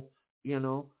example,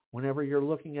 whenever you're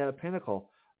looking at a pinnacle,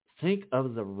 think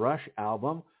of the Rush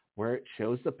album where it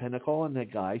shows the pinnacle and the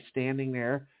guy standing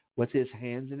there with his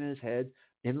hands in his head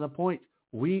in the point.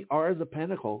 We are the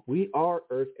pinnacle. We are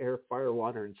earth, air, fire,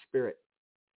 water, and spirit.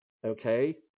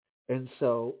 Okay? And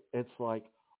so it's like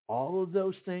all of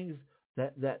those things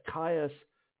that tie us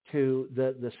to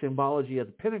the symbology of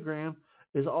the pentagram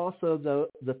is also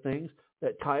the things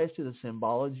that tie us to the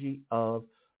symbology of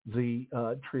the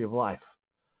Tree of Life.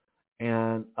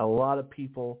 And a lot of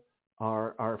people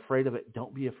are afraid of it.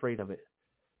 Don't be afraid of it.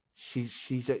 She's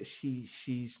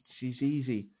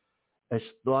easy. A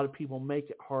lot of people make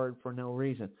it hard for no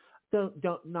reason.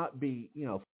 Don't not be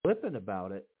flippant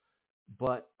about it,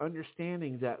 but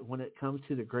understanding that when it comes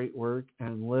to the great work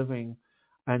and living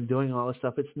and doing all this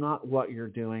stuff, it's not what you're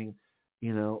doing.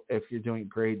 If you're doing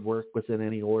great work within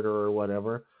any order or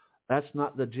whatever, that's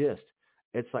not the gist.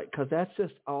 It's like, because that's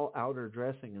just all outer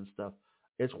dressing and stuff.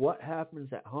 It's what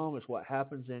happens at home. It's what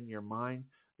happens in your mind,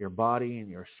 your body, and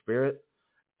your spirit.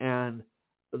 And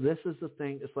this is the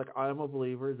thing. It's like, I'm a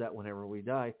believer that whenever we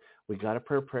die, we got to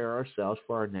prepare ourselves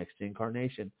for our next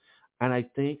incarnation. And I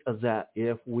think that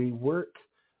if we work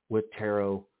with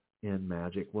tarot in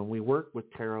magic. When we work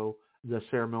with tarot, the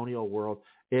ceremonial world,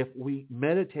 if we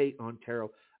meditate on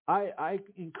tarot, I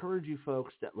encourage you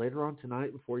folks that later on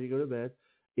tonight before you go to bed,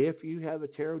 if you have a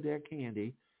tarot deck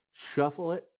handy,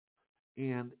 shuffle it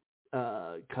and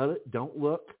cut it. Don't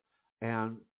look,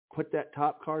 and put that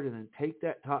top card, and then take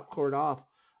that top card off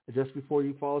just before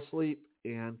you fall asleep,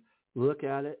 and look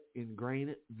at it, ingrain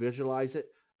it, visualize it,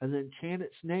 and then chant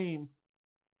its name,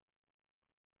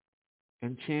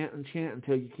 and chant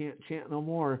until you can't chant no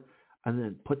more, and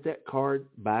then put that card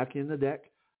back in the deck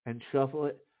and shuffle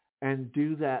it, and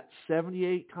do that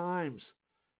 78 times.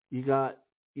 You've got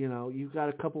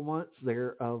a couple months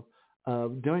there of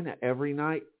doing that every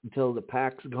night until the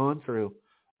pack's gone through,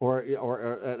 or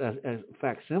a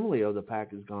facsimile of the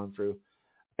pack has gone through.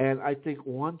 And I think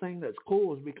one thing that's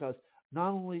cool is because not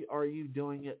only are you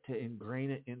doing it to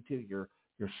ingrain it into your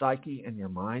psyche and your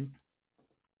mind,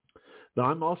 but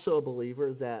I'm also a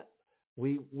believer that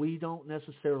we don't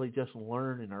necessarily just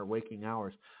learn in our waking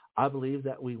hours. I believe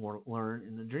that we learn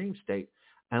in the dream state.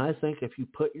 And I think if you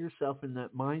put yourself in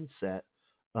that mindset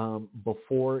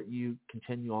before you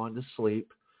continue on to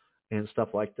sleep and stuff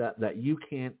like that, that you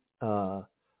can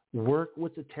work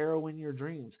with the tarot in your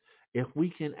dreams. If we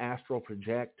can astral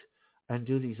project and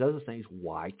do these other things,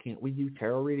 why can't we do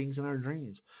tarot readings in our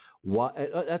dreams?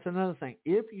 That's another thing.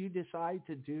 If you decide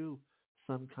to do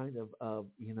some kind of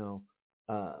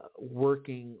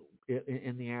working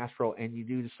in the astral, and you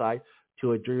do decide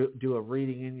to do a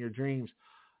reading in your dreams,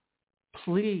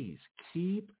 please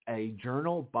keep a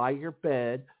journal by your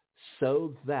bed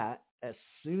so that as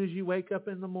soon as you wake up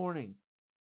in the morning,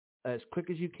 as quick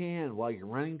as you can, while you're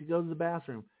running to go to the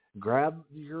bathroom, grab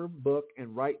your book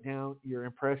and write down your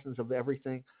impressions of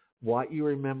everything, what you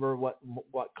remember, what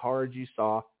cards you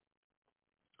saw,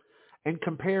 and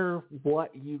compare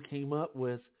what you came up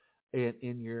with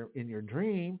in your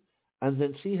dream, and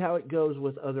then see how it goes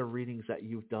with other readings that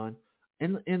you've done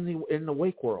in the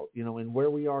wake world, in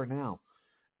where we are now.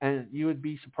 And you would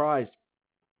be surprised.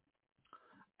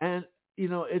 And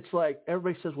it's like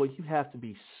everybody says, well, you have to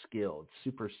be skilled,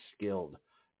 super skilled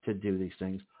to do these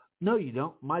things. No, you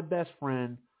don't. My best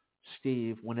friend,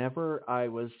 Steve, whenever I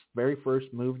was very first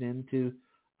moved into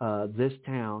this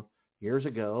town years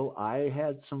ago, I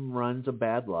had some runs of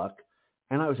bad luck,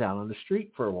 and I was out on the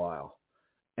street for a while.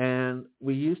 And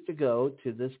we used to go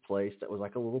to this place that was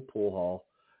like a little pool hall,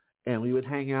 and we would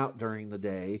hang out during the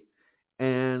day,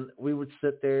 and we would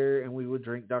sit there and we would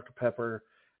drink Dr. Pepper.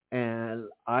 And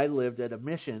I lived at a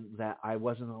mission that I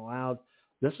wasn't allowed.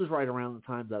 This was right around the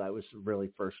time that I was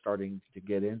really first starting to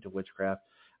get into witchcraft,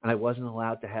 and I wasn't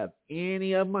allowed to have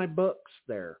any of my books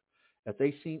there. If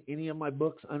they seen any of my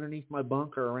books underneath my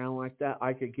bunk or around like that,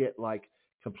 I could get like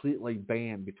completely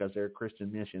banned because they're a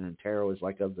Christian mission and tarot is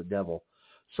like of the devil.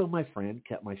 So my friend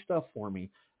kept my stuff for me,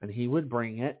 and he would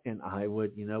bring it, and I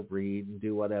would, read and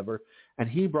do whatever. And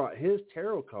he brought his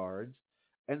tarot cards,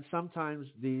 and sometimes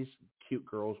these cute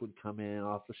girls would come in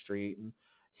off the street, and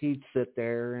he'd sit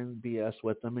there and BS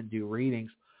with them and do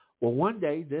readings. Well, one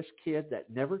day, this kid that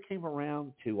never came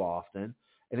around too often,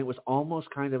 and it was almost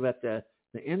kind of at the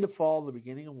end of fall, the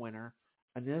beginning of winter,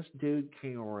 and this dude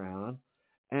came around,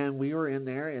 and we were in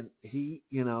there, and he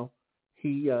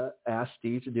asked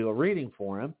Steve to do a reading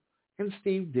for him, and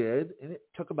Steve did, and it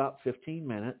took about 15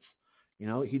 minutes.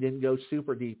 He didn't go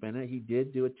super deep in it. He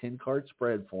did do a 10-card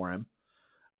spread for him.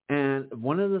 And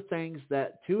two of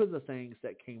the things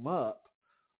that came up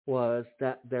was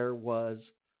that there was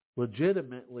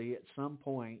legitimately at some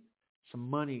point some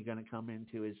money going to come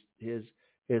into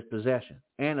his possession.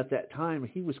 And at that time,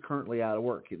 he was currently out of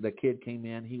work. The kid came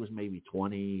in, he was maybe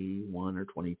 21 or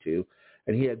 22,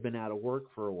 and he had been out of work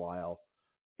for a while.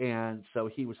 And so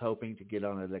he was hoping to get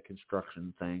on a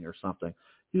construction thing or something.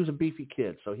 He was a beefy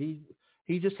kid, so he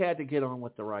just had to get on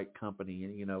with the right company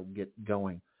and, get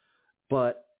going.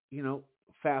 But,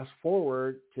 fast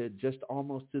forward to just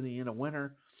almost to the end of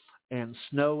winter, and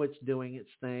snow, it's doing its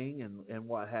thing and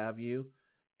what have you.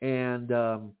 And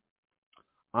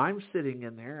I'm sitting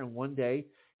in there, and one day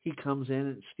he comes in,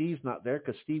 and Steve's not there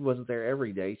because Steve wasn't there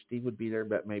every day. Steve would be there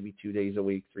about maybe 2 days a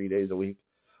week, 3 days a week.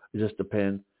 It just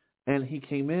depends. And he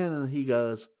came in, and he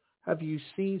goes, "Have you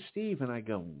seen Steve?" And I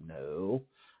go, "No."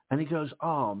 And he goes,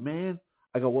 "Oh, man."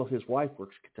 I go, "Well, his wife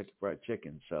works Kentucky Fried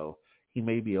Chicken, so he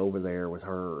may be over there with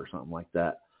her or something like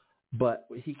that." But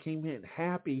he came in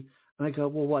happy, and I go,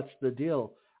 "Well, what's the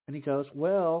deal?" And he goes,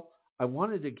 "Well, I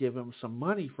wanted to give him some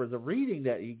money for the reading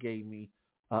that he gave me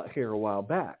here a while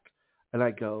back." And I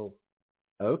go,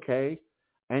 "Okay."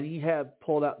 And he had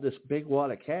pulled out this big wad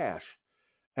of cash.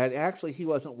 And actually, he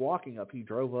wasn't walking up. He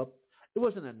drove up. It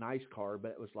wasn't a nice car,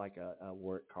 but it was like a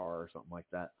work car or something like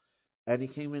that. And he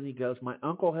came in, he goes, my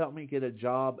uncle helped me get a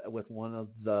job with one of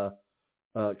the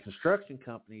construction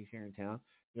companies here in town.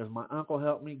 He goes, my uncle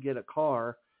helped me get a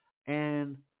car,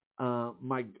 and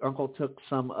my uncle took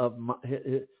some of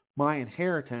my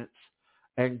inheritance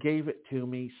and gave it to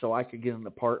me so I could get an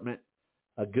apartment,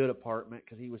 a good apartment,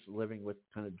 because he was living with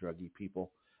kind of druggy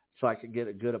people. So I could get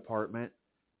a good apartment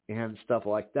and stuff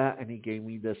like that. And he gave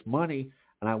me this money,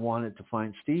 and I wanted to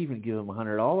find Steve and give him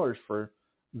 $100 for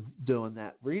doing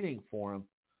that reading for him.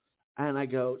 And I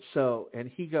go, so, and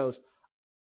he goes,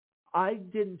 I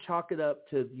didn't chalk it up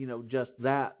to, just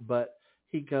that, but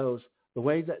he goes, the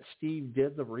way that Steve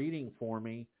did the reading for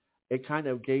me, it kind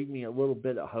of gave me a little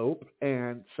bit of hope.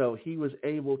 And so he was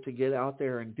able to get out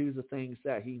there and do the things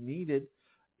that he needed,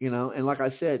 and like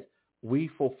I said, we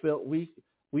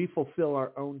fulfill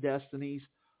our own destinies,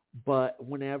 but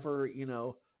whenever,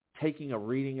 taking a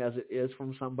reading as it is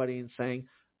from somebody and saying,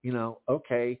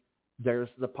 okay, there's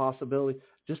the possibility.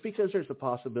 Just because there's a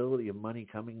possibility of money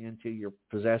coming into your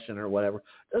possession or whatever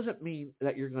doesn't mean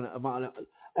that you're going to.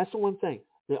 That's the one thing.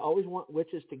 They always want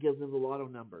witches to give them the lotto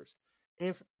numbers.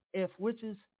 If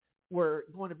witches were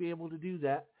going to be able to do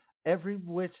that, every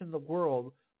witch in the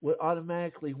world would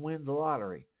automatically win the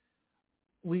lottery.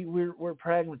 We're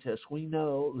pragmatists. We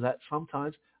know that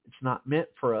sometimes it's not meant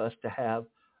for us to have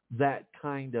that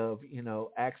kind of,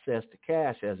 access to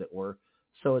cash, as it were.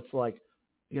 So it's like,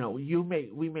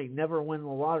 we may never win the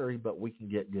lottery, but we can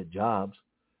get good jobs.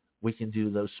 We can do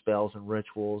those spells and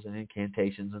rituals and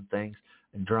incantations and things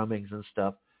and drummings and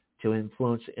stuff to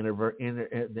influence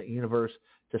the universe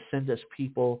to send us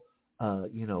people,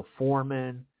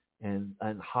 foremen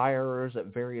and hirers at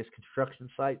various construction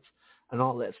sites and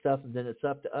all that stuff. And then it's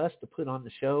up to us to put on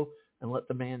the show and let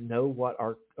the man know what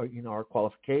our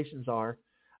qualifications are.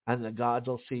 And the gods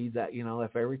will see that,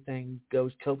 if everything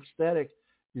goes copacetic,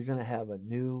 you're going to have a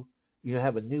new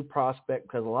prospect,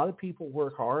 because a lot of people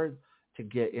work hard to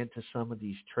get into some of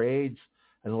these trades.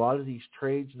 And a lot of these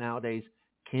trades nowadays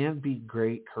can be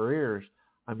great careers.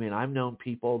 I mean, I've known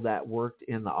people that worked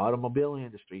in the automobile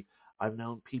industry. I've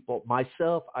known people,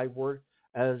 myself, I worked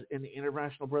in the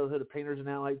International Brotherhood of Painters and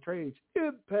Allied Trades,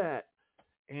 IMPACT.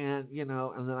 And,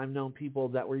 and then I've known people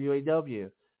that were UAW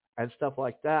and stuff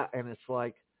like that. And it's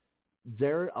like,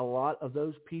 a lot of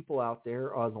those people out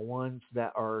there are the ones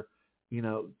that are,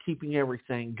 keeping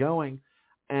everything going.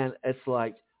 And it's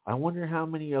like, I wonder how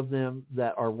many of them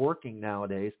that are working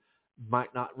nowadays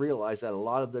might not realize that a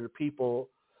lot of their people,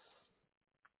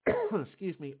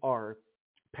 are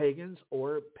pagans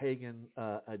or pagan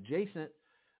adjacent,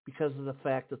 because of the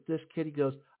fact that this kid, he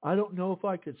goes, I don't know if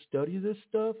I could study this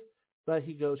stuff, but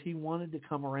he goes, he wanted to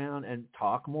come around and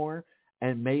talk more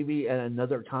and maybe at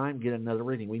another time get another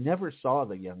reading. We never saw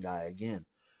the young guy again,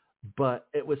 but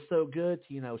it was so good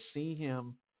to, see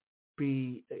him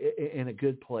be in a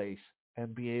good place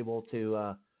and be able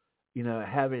to,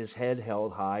 have his head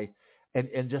held high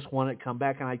and just want to come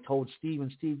back. And I told Steve,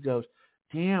 and Steve goes,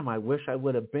 damn, I wish I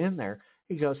would have been there.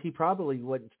 He goes, he probably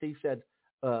wouldn't. Steve said,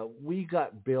 we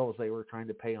got bills they were trying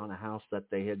to pay on a house that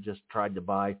they had just tried to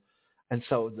buy. And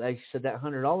so they said that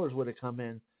 $100 would have come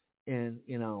in,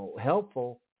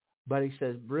 helpful. But he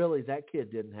says, really, that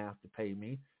kid didn't have to pay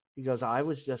me. He goes, I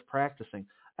was just practicing.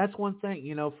 That's one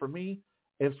thing, for me,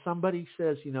 if somebody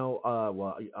says,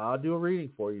 well, I'll do a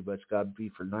reading for you, but it's got to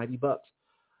be for $90.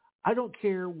 I don't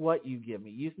care what you give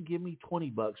me. You can give me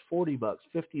 $20, $40,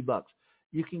 $50.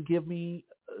 You can give me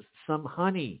some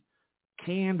honey,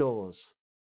 candles,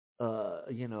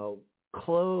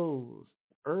 clothes,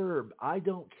 herb. I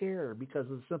don't care, because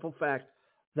of the simple fact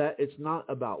that it's not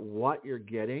about what you're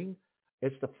getting.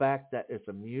 It's the fact that it's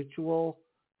a mutual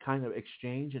kind of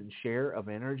exchange and share of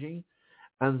energy.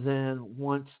 And then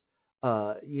once,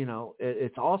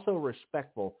 it's also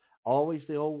respectful. Always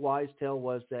the old wise tale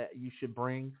was that you should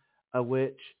bring a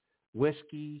witch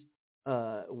whiskey,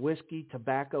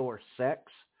 tobacco, or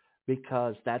sex,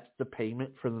 because that's the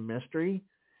payment for the mystery.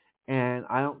 And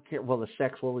I don't care. Well, the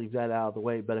sex, we'll leave that out of the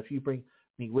way. But if you bring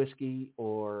me whiskey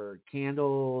or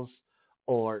candles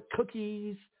or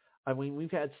cookies, I mean,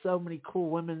 we've had so many cool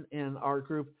women in our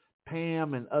group,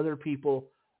 Pam and other people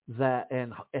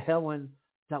and Helen,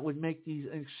 that would make these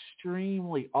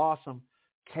extremely awesome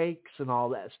cakes and all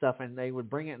that stuff. And they would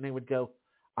bring it and they would go,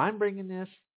 I'm bringing this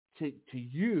to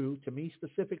you, to me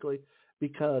specifically,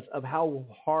 because of how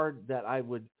hard that I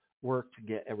would work to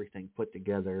get everything put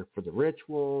together for the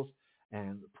rituals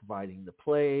and providing the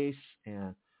place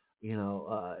and,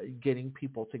 getting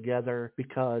people together.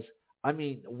 Because, I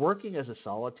mean, working as a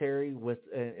solitary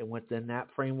within that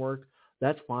framework,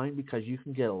 that's fine, because you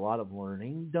can get a lot of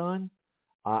learning done.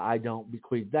 I don't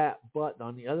bequeath that. But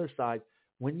on the other side,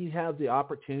 when you have the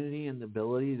opportunity and the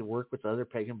ability to work with other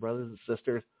pagan brothers and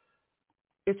sisters,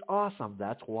 it's awesome.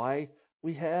 That's why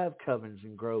we have covens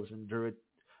and groves and druid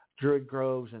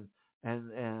groves and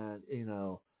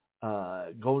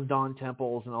Golden Dawn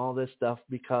temples and all this stuff,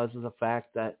 because of the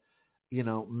fact that,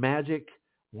 magic,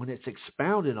 when it's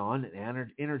expounded on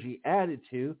and energy added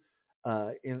to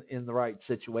in the right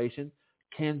situation,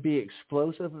 can be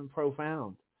explosive and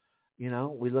profound.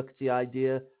 We look at the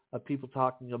idea of people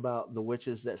talking about the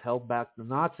witches that held back the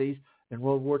Nazis in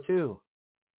World War II.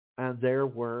 And there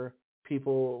were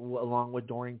people, along with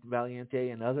Doreen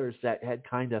Valiente and others, that had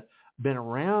kind of been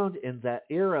around in that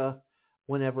era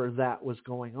whenever that was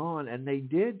going on, and they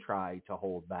did try to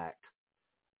hold back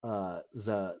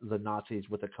the Nazis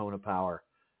with a cone of power.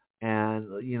 And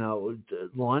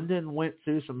London went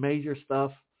through some major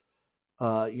stuff,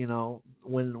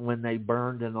 when they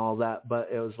burned and all that. But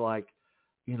it was like,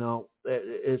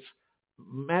 it's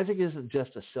magic isn't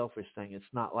just a selfish thing. It's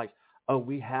not like, oh,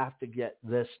 we have to get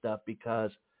this stuff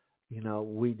because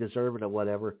we deserve it or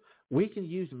whatever. We can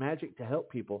use magic to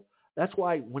help people. That's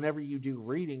why whenever you do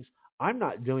readings, I'm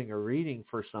not doing a reading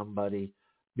for somebody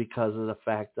because of the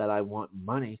fact that I want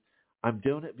money. I'm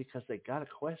doing it because they got a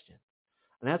question.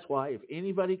 And that's why if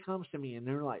anybody comes to me and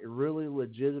they're like really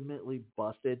legitimately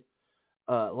busted,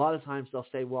 a lot of times they'll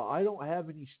say, well, I don't have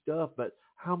any stuff, but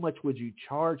how much would you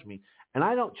charge me? And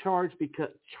I don't charge because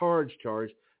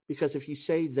if you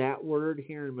say that word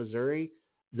here in Missouri,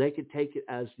 they could take it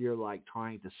as you're like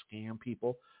trying to scam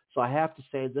people. So I have to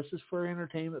say this is for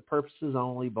entertainment purposes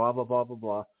only, blah, blah, blah, blah,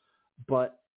 blah.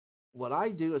 But what I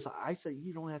do is I say,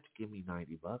 you don't have to give me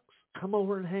 $90. Come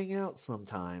over and hang out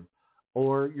sometime.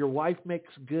 Or your wife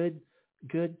makes good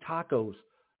tacos.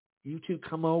 You two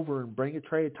come over and bring a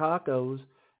tray of tacos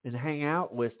and hang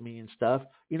out with me and stuff.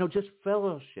 Just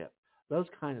fellowship, those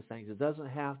kind of things. It doesn't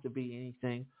have to be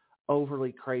anything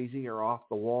overly crazy or off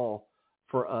the wall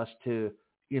for us to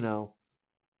go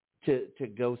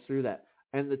through that.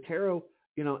 And the tarot,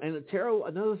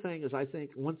 another thing is, I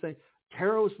think one thing,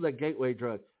 tarot is the gateway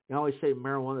drug. I always say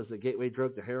marijuana is the gateway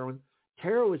drug to heroin.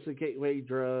 Tarot is the gateway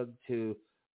drug to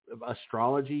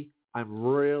astrology. I'm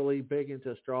really big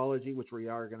into astrology, which we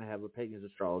are going to have a Pagans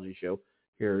astrology show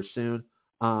here soon.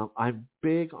 I'm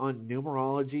big on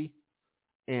numerology,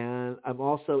 and I'm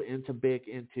also big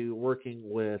into working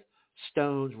with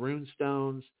stones, rune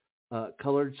stones,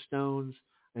 colored stones,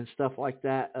 and stuff like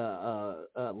that,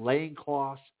 laying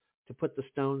cloths to put the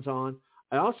stones on.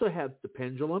 I also have the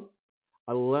pendulum.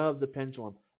 I love the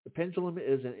pendulum. The pendulum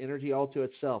is an energy all to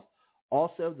itself.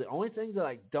 Also, the only thing that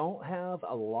I don't have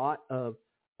a lot of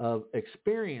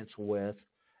experience with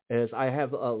is I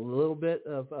have a little bit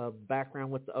of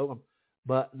background with the ogham.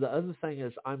 But the other thing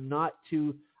is I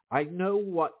know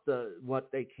what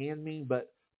they can mean,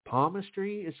 but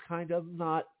palmistry is kind of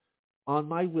not on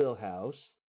my wheelhouse.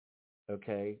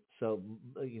 Okay, so,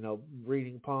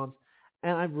 reading palms.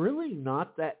 And I'm really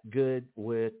not that good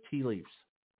with tea leaves.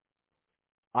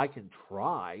 I can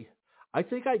try. I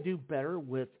think I do better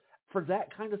for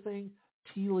that kind of thing.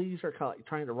 Tea leaves are kind of like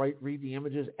trying to read the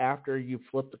images after you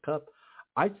flip the cup.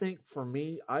 I think for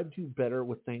me, I do better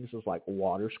with things as like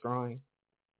water scrying.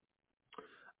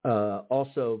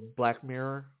 Also Black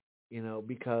Mirror,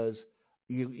 because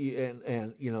the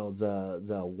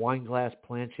wine glass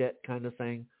planchette kind of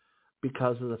thing,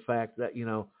 because of the fact that,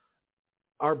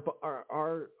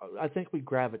 our I think we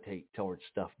gravitate towards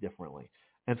stuff differently.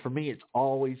 And for me, it's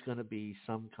always going to be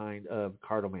some kind of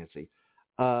cartomancy.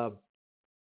 And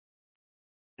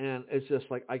it's just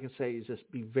like I can say is just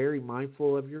be very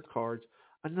mindful of your cards.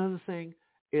 Another thing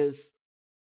is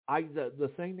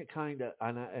the thing that kind of,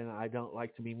 and I don't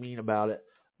like to be mean about it,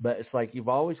 but it's like you've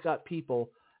always got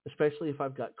people, especially if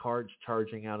I've got cards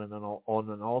charging out on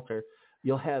an altar,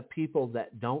 you'll have people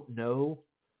that don't know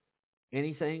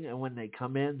anything, and when they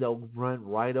come in, they'll run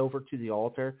right over to the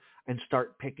altar and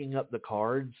start picking up the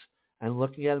cards and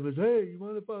looking at them as, hey, you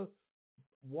mind if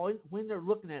when they're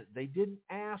looking at it, they didn't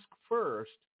ask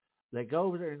first. They go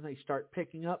over there and they start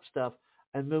picking up stuff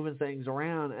and moving things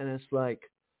around, and it's like,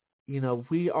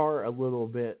 we are a little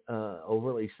bit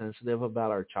overly sensitive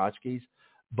about our tchotchkes,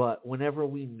 but whenever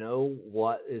we know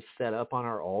what is set up on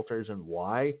our altars and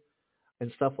why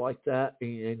and stuff like that,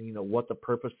 and what the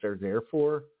purpose they're there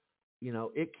for,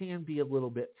 it can be a little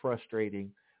bit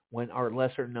frustrating when our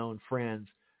lesser known friends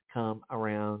come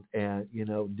around and,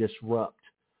 disrupt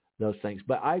those things.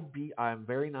 But I'm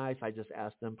very nice. I just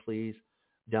ask them, please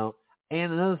don't.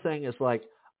 And another thing is like,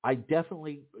 I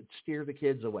definitely steer the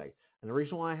kids away. And the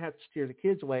reason why I have to steer the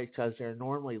kids away is because they're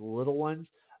normally little ones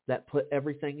that put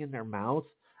everything in their mouth.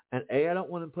 And I don't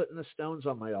want them putting the stones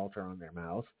on my altar on their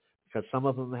mouth, because some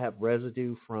of them have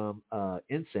residue from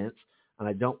incense, and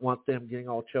I don't want them getting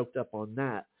all choked up on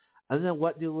that. And then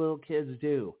what do little kids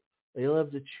do? They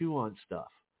love to chew on stuff.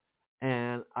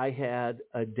 And I had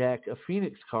a deck of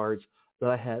Phoenix cards that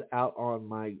I had out on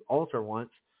my altar once,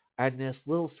 and this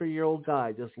little 3-year-old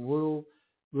guy, this little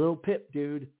pip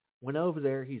dude, went over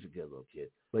there. He's a good little kid,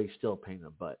 but he's still a pain in the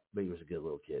butt, but he was a good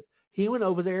little kid. He went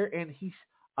over there, and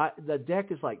the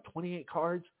deck is like 28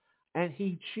 cards, and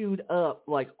he chewed up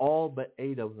like all but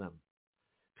 8 of them.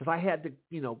 Because I had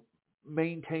to,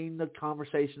 maintain the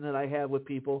conversation that I had with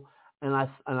people, and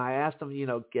I asked them,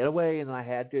 get away, and I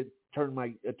had to turn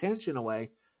my attention away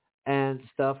and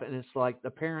stuff. And it's like the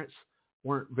parents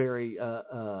weren't very,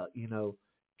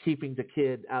 keeping the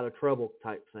kid out of trouble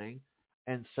type thing.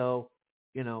 And so,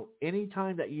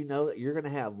 anytime that that you're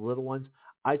going to have little ones,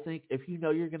 I think if you're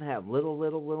going to have little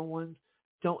ones,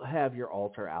 don't have your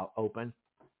altar out open.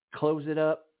 Close it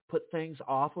up, put things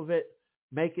off of it,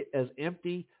 make it as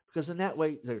empty, because in that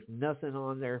way there's nothing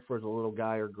on there for the little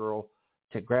guy or girl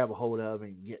to grab a hold of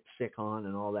and get sick on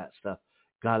and all that stuff.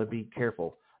 Got to be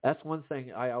careful. That's one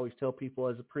thing I always tell people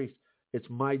as a priest. It's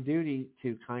my duty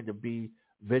to kind of be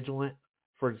vigilant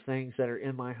for things that are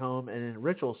in my home and in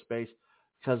ritual space,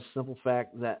 because of the simple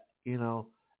fact that,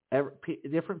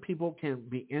 different people can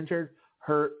be injured,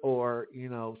 hurt, or,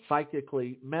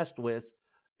 psychically messed with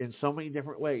in so many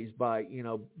different ways by,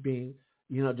 being,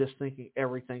 just thinking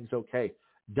everything's okay.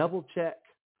 Double check,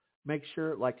 make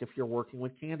sure, like if you're working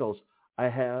with candles, I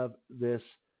have this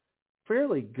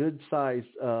fairly good sized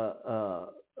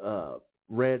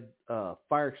red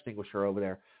fire extinguisher over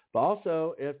there. But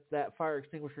also, if that fire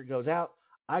extinguisher goes out,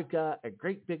 I've got a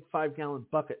great big 5-gallon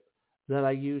bucket that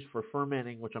I use for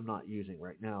fermenting, which I'm not using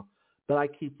right now. But I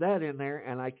keep that in there,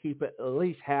 and I keep it at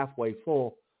least halfway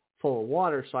full of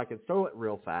water so I can throw it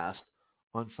real fast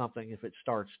on something if it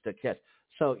starts to catch.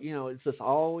 So, it's just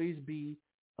always be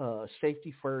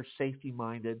safety first, safety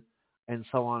minded, and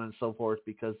so on and so forth,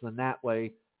 because then that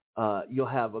way you'll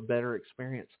have a better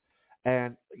experience.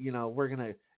 And, we're going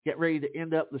to get ready to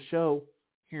end up the show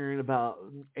here in about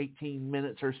 18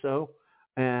 minutes or so.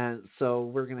 And so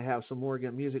we're going to have some more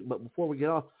good music. But before we get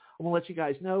off, I'm going to let you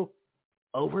guys know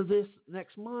over this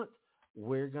next month,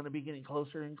 we're going to be getting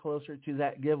closer and closer to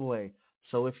that giveaway.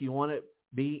 So if you want to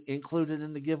be included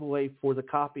in the giveaway for the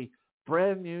copy,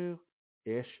 brand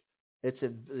new-ish, it's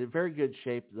in very good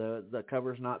shape. The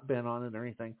cover's not bent on it or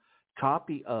anything.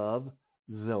 Copy of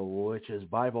The Witch's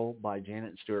Bible by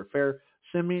Janet and Stuart Fair.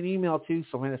 Send me an email to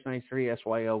Sylvanus93,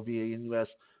 SYLVANUS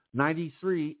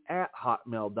 93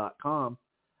 @hotmail.com.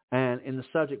 And in the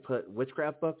subject, put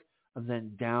Witchcraft book, and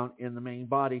then down in the main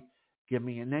body, give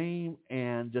me a name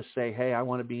and just say, hey, I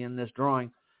want to be in this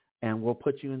drawing, and we'll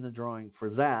put you in the drawing for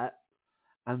that.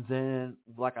 And then,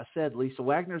 like I said, Lisa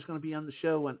Wagner is going to be on the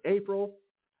show in April,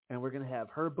 and we're going to have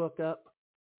her book up,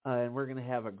 and we're going to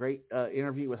have a great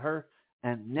interview with her.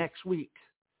 And next week,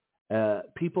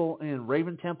 people in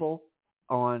Raven Temple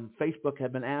on Facebook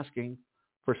have been asking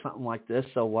for something like this.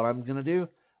 So what I'm going to do,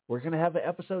 we're going to have an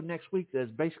episode next week that is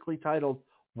basically titled,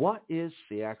 What is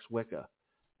Seax Wicca?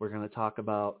 We're going to talk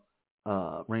about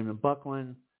Raymond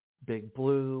Buckland, Big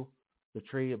Blue, the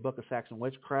Tree, a Book of Saxon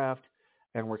Witchcraft,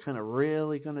 and we're kind of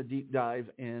really going to deep dive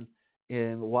in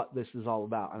what this is all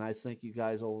about. And I think you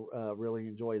guys will really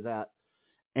enjoy that.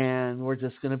 And we're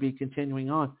just going to be continuing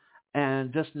on.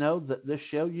 And just know that this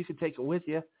show, you can take it with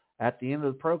you. At the end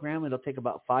of the program, it'll take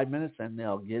about 5 minutes, and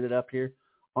they'll get it up here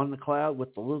on the cloud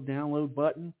with the little download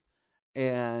button.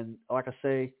 And like I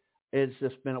say, it's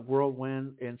just been a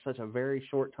whirlwind in such a very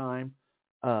short time.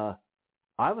 I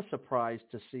was surprised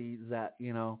to see that,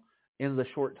 in the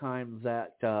short time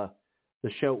that the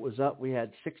show was up, we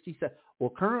had 60,000.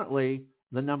 Well, currently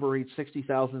the number reads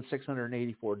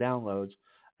 60,684 downloads.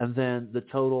 And then the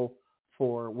total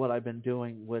for what I've been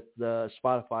doing with the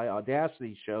Spotify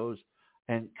Audacity shows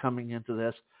and coming into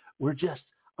this, we're just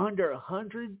under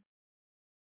 100,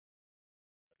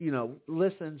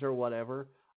 listens or whatever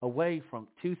away from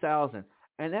 2,000.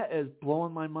 And that is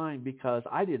blowing my mind, because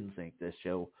I didn't think this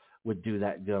show would do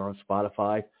that good on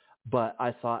Spotify. But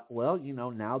I thought, well,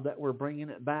 now that we're bringing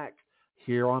it back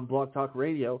here on Blog Talk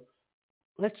Radio,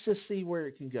 let's just see where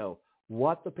it can go,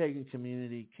 what the pagan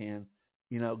community can,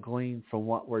 glean from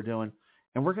what we're doing.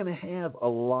 And we're going to have a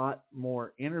lot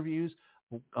more interviews.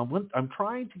 I'm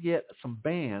trying to get some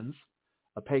bands,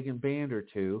 a pagan band or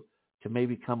two, to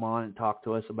maybe come on and talk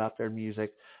to us about their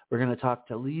music. We're going to talk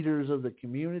to leaders of the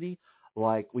community,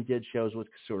 like we did shows with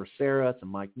Kasura Sarah and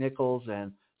Mike Nichols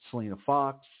and Selena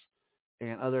Fox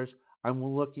and others. I'm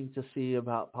looking to see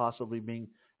about possibly being,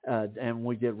 and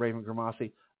we did Raven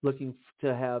Gramassi, looking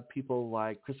to have people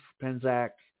like Christopher Penzak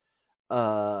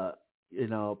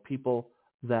people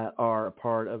that are a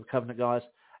part of Covenant Goddess.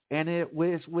 And it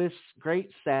was with great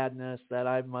sadness that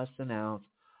I must announce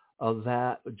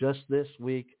that just this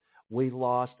week we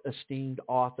lost esteemed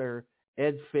author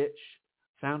Ed Fitch,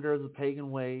 founder of the Pagan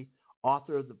Way,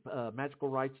 author of the Magical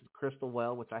Rites of the Crystal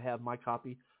Well, which I have my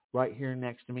copy right here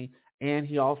next to me. And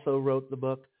he also wrote the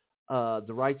book, The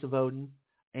Rites of Odin,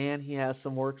 and he has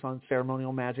some works on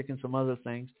ceremonial magic and some other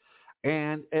things.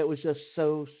 And it was just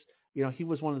so, he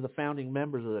was one of the founding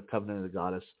members of the Covenant of the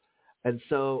Goddess. And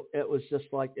so it was just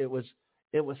like, it was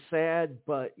sad,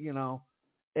 but,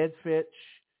 Ed Fitch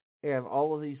and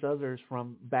all of these others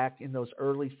from back in those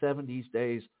early 70s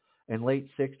days and late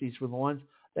 60s were the ones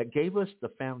that gave us the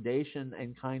foundation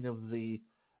and kind of the,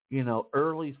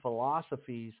 early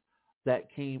philosophies that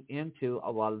came into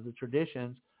a lot of the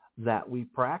traditions that we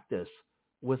practice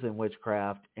within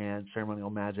witchcraft and ceremonial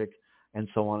magic and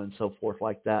so on and so forth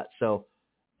like that. So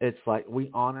it's like we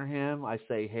honor him. I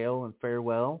say hail and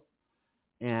farewell.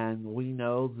 And we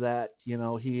know that, he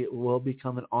will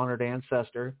become an honored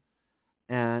ancestor.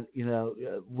 And,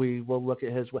 we will look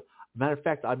at his... Matter of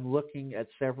fact, I'm looking at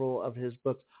several of his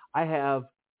books. I have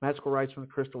Magical Rites from the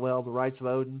Crystal Well, The Rites of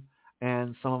Odin,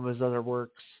 and some of his other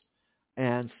works.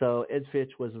 And so Ed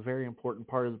Fitch was a very important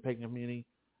part of the pagan community.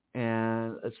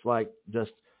 And it's like,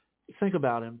 just think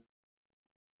about him.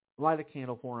 Light a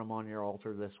candle for him on your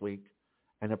altar this week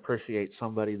and appreciate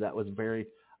somebody that was a very,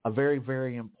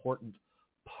 very important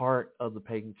part of the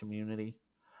pagan community.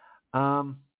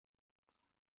 And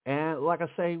like I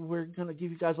say, we're going to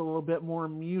give you guys a little bit more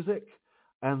music,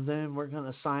 and then we're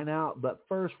going to sign out. But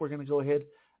first, we're going to go ahead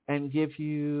and give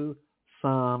you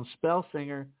some Spell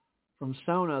Singer from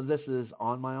Sona. This is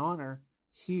On My Honor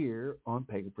here on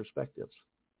Pagan Perspectives.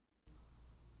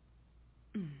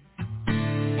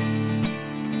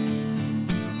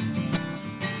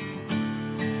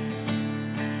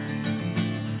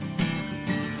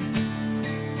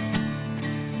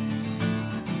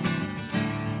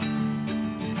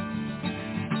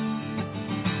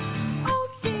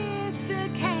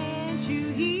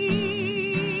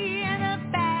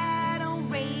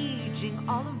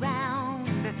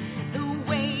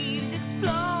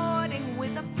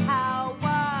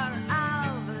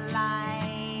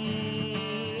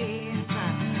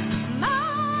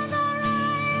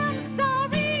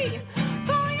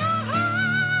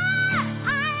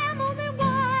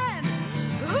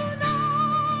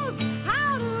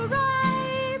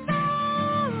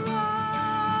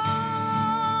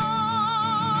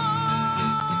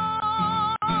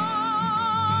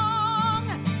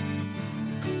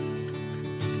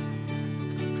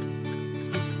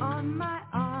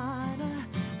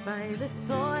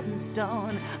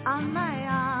 On my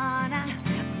honor,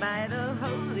 by the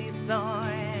holy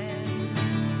sword,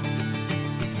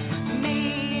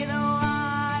 may the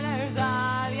waters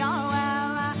of your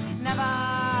well never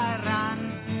run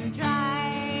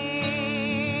dry.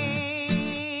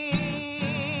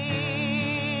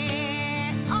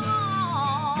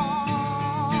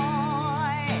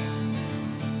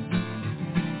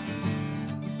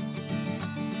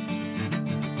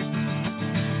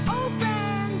 Oh,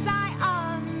 friends, I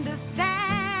understand.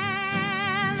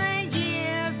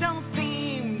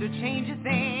 Change a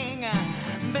thing.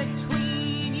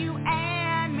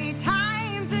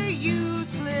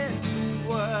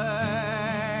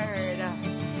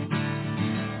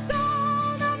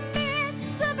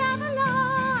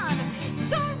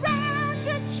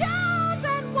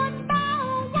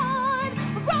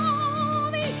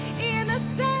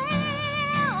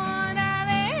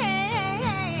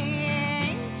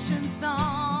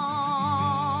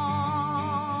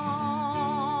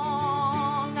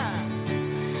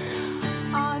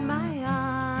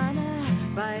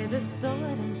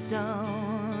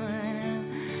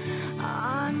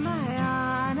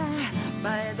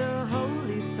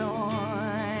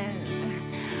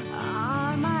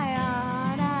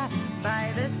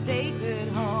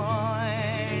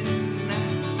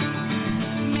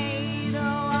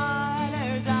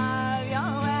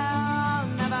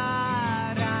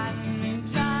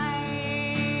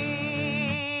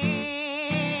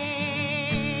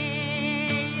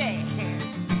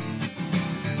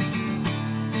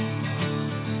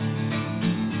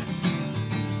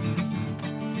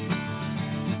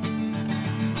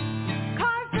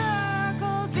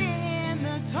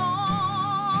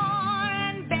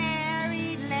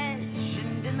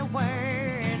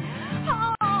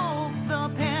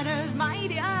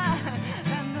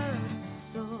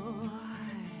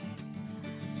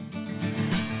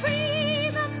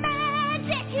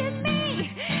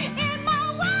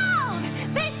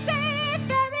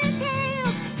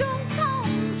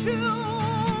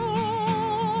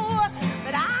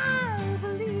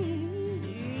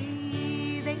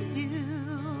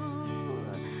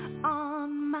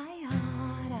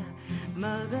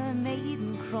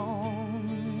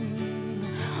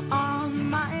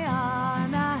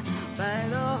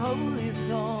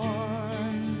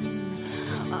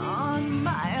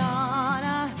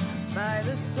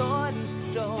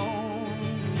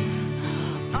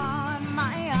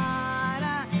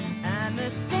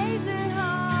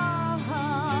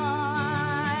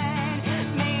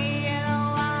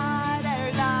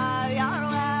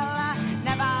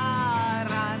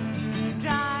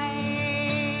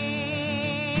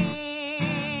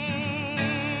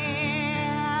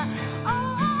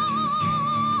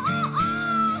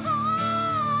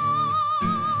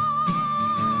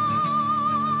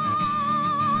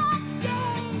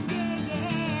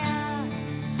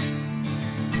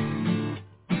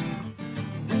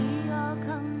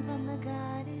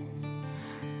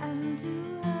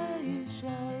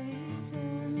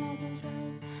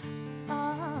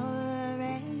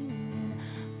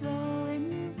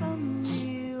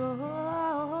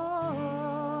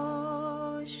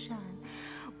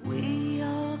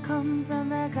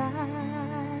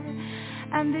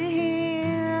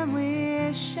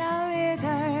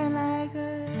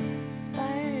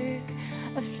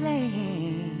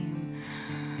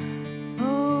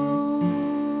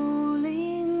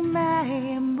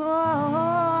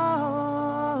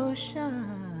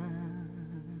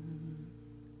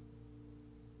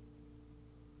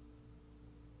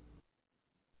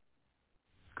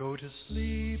 Go to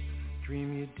sleep,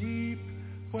 dream you deep,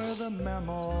 where the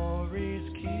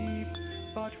memories keep,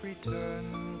 but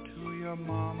return to your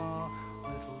mama,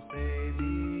 little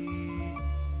baby.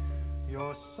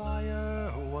 Your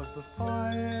sire was the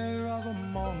fire of a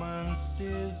moment's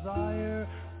desire,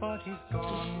 but he's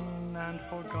gone and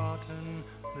forgotten,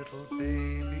 little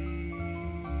baby.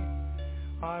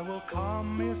 I will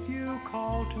come if you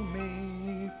call to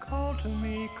me, call to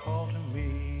me, call to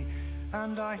me.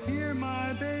 And I hear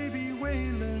my baby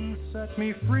wailing, set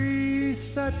me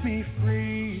free, set me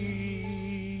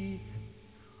free.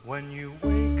 When you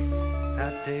wake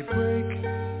at daybreak,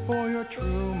 for your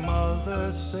true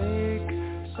mother's sake,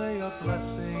 say a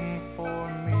blessing for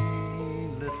me,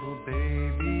 little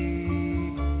baby.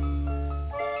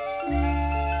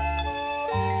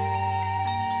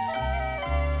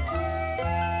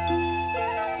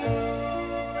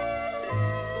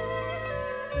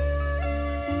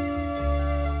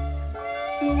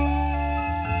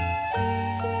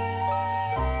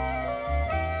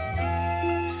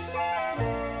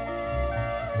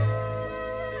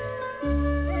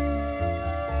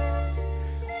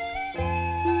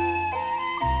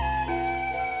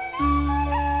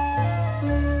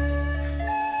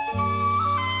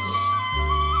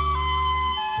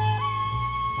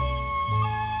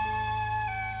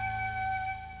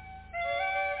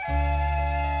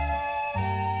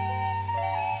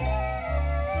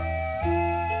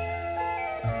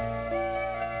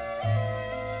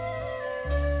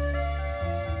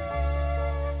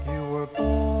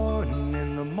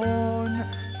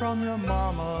 From your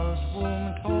mama's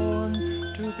womb torn,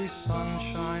 to be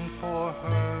sunshine for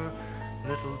her,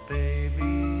 little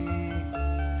baby.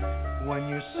 When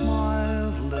you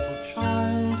smiled, little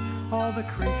child, all the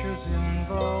creatures in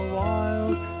the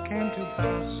wild came to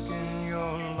bask in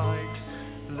your light,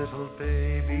 little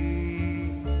baby.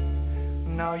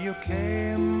 Now you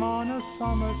came on a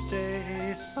summer's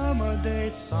day, summer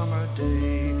day, summer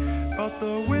day, but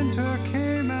the winter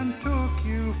came and took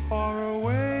you far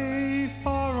away,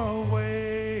 far away.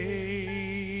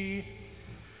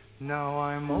 Now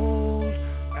I'm old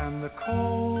and the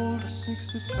cold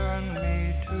seeks to turn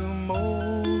me to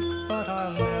mold, but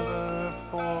I'll never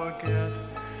forget,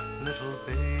 little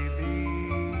baby.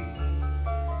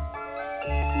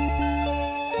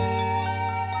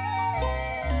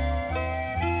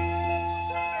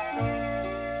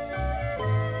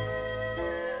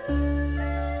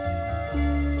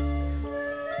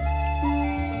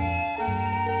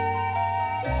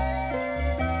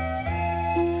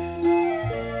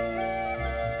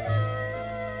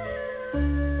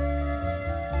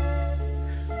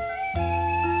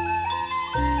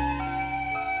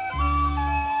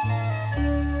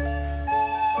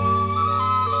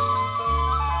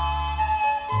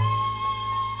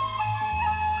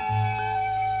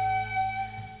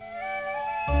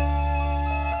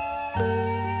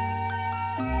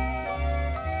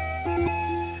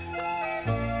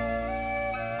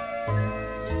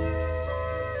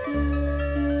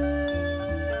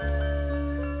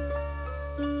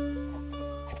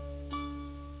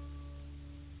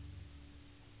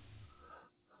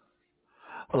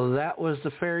 Well, that was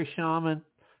the fairy shaman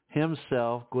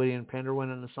himself, Gwydion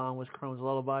Penderwin, and the song was Crone's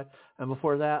Lullaby. And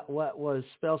before that, what was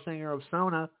Spell Singer of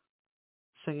Sona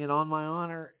singing On My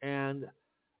Honor. And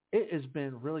it has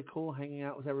been really cool hanging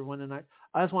out with everyone tonight.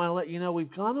 I just want to let you know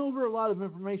we've gone over a lot of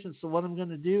information. So what I'm going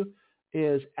to do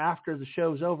is after the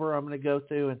show's over, I'm going to go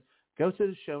through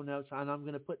the show notes, and I'm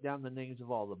going to put down the names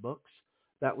of all the books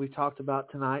that we talked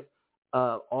about tonight.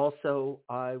 Also,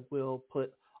 I will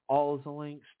put all of the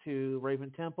links to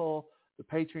Raven Temple, the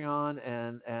Patreon,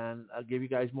 and I'll give you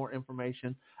guys more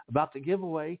information about the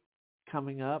giveaway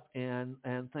coming up and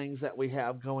things that we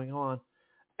have going on.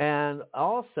 And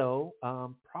also,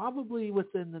 probably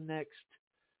within the next,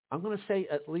 I'm going to say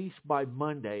at least by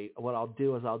Monday, what I'll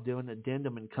do is I'll do an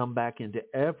addendum and come back into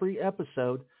every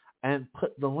episode and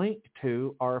put the link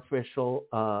to our official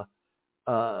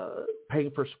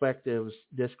Pain Perspectives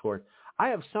Discord. I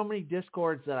have so many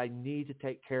Discords that I need to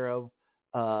take care of.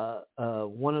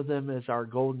 One of them is our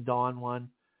Golden Dawn one.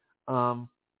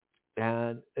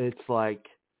 And it's like,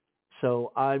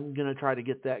 so I'm going to try to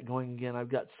get that going again. I've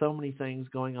got so many things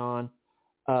going on,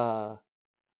 so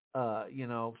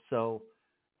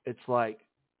it's like,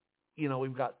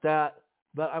 we've got that,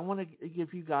 but I want to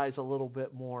give you guys a little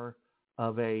bit more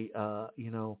of a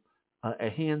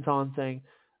hands-on thing.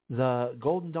 The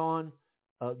Golden Dawn,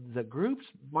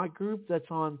 my group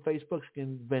that's on Facebook's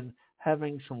been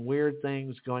having some weird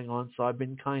things going on, so I've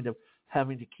been kind of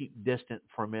having to keep distant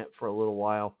from it for a little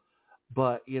while.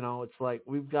 But, it's like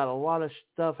we've got a lot of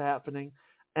stuff happening,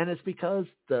 and it's because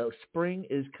the spring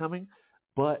is coming.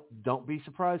 But don't be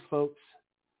surprised, folks.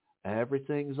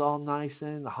 Everything's all nice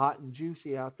and hot and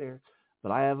juicy out there.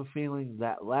 But I have a feeling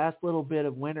that last little bit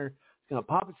of winter is going to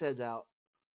pop its heads out,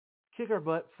 kick our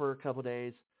butt for a couple of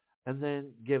days, and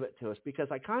then give it to us. Because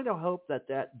I kind of hope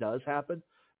that does happen,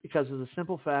 because of the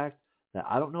simple fact that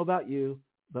I don't know about you,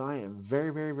 but I am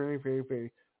very, very, very, very,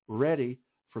 very ready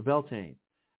for Beltane.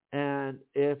 And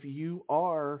if you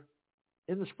are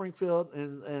in the Springfield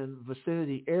and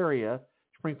vicinity area,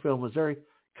 Springfield, Missouri,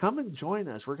 come and join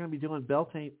us. We're going to be doing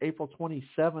Beltane April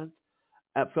 27th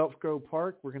at Phelps Grove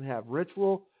Park. We're going to have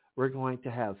ritual. We're going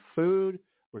to have food.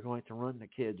 We're going to run the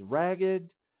kids ragged.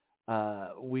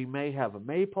 We may have a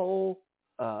maypole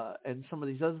and some of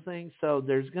these other things. So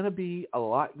there's going to be a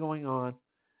lot going on,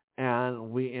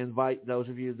 and we invite those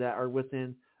of you that are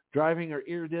within driving or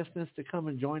ear distance to come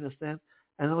and join us then.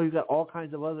 And then we've got all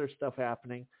kinds of other stuff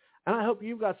happening. And I hope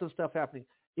you've got some stuff happening.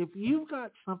 If you've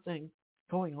got something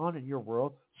going on in your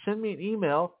world, send me an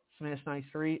email,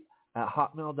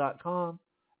 smash93@hotmail.com,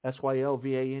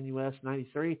 SYLVANUS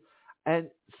 93,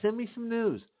 and send me some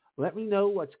news. Let me know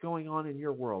what's going on in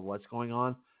your world, what's going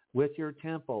on with your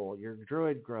temple, your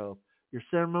druid grove, your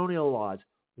ceremonial lodge,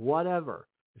 whatever.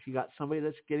 If you got somebody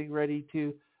that's getting ready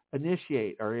to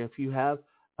initiate, or if you have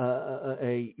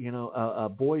a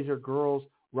boys or girls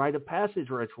rite of passage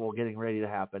ritual getting ready to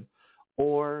happen,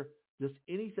 or just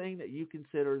anything that you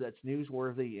consider that's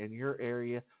newsworthy in your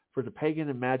area for the pagan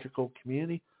and magical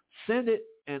community, send it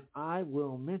and I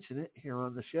will mention it here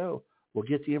on the show. We'll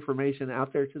get the information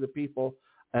out there to the people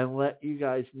and let you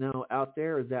guys know out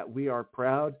there that we are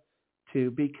proud to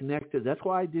be connected. That's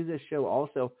why I do this show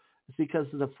also. It's because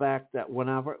of the fact that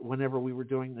whenever we were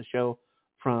doing the show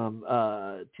from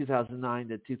 2009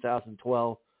 to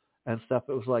 2012 and stuff,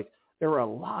 it was like there were a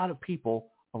lot of people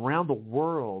around the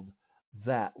world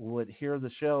that would hear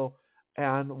the show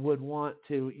and would want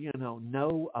to,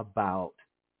 know about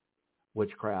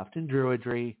witchcraft and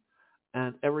druidry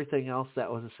and everything else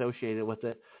that was associated with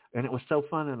it. And it was so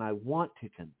fun, and I want to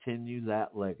continue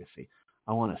that legacy.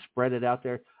 I want to spread it out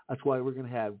there. That's why we're going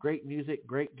to have great music,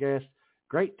 great guests,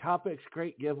 great topics,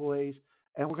 great giveaways,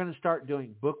 and we're going to start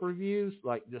doing book reviews,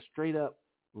 like just straight up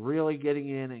really getting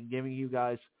in and giving you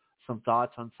guys some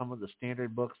thoughts on some of the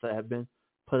standard books that have been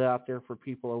put out there for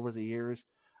people over the years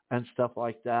and stuff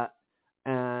like that.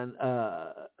 And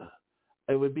I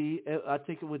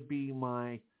think it would be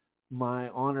my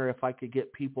honor if I could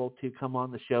get people to come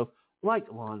on the show,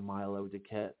 like Lon Milo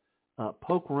DeKet,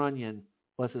 Poke Runyon,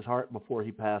 bless his heart, before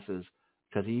he passes,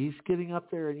 because he's getting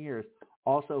up there in years.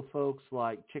 Also, folks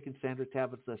like Chicken Sandra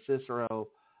Tabitha Cicero,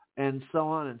 and so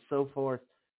on and so forth,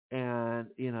 and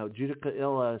Judica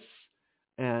Illis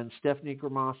and Stephanie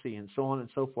Grimassi, and so on and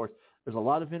so forth. There's a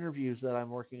lot of interviews that I'm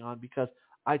working on, because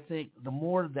I think the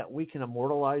more that we can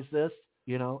immortalize this,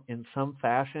 in some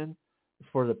fashion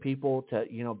for the people to,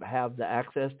 have the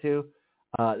access to,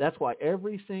 that's why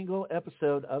every single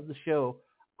episode of the show,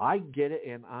 I get it,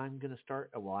 and I'm going to start,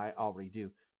 I already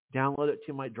do, download it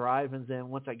to my drive, and then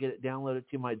once I get it downloaded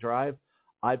to my drive,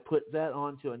 I put that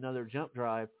onto another jump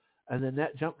drive, and then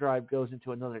that jump drive goes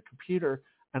into another computer,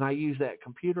 and I use that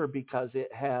computer because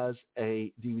it has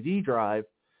a DVD drive,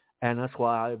 and that's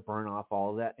why I burn off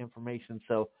all of that information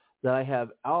so that I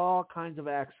have all kinds of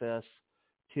access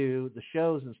to the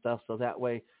shows and stuff, so that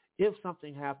way if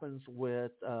something happens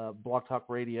with Blog Talk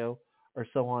Radio or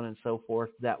so on and so forth,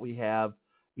 that we have,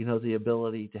 the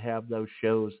ability to have those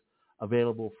shows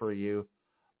available for you.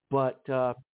 But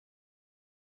we're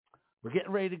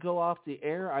getting ready to go off the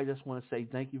air. I just want to say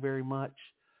thank you very much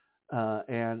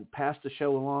and pass the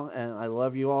show along, and I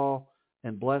love you all,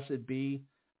 and blessed be.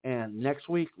 And next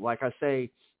week, like I say,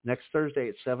 next Thursday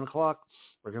at 7 o'clock,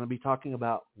 we're going to be talking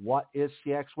about what is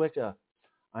Seax Wicca.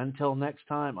 Until next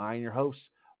time, I am your host,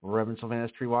 Reverend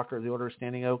Sylvanus Treewalker of the Order of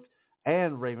Standing Oak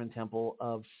and Raven Temple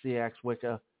of Seax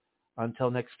Wicca.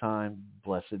 Until next time,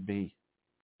 blessed be.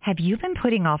 Have you been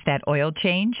putting off that oil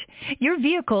change? Your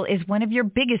vehicle is one of your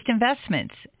biggest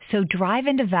investments, so drive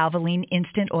into Valvoline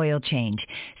Instant Oil Change.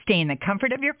 Stay in the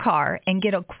comfort of your car and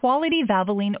get a quality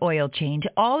Valvoline oil change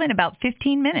all in about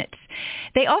 15 minutes.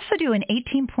 They also do an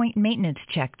 18-point maintenance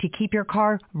check to keep your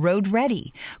car road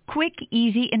ready. Quick,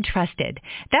 easy, and trusted.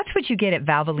 That's what you get at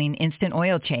Valvoline Instant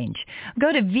Oil Change.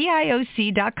 Go to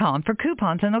VIOC.com for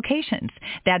coupons and locations.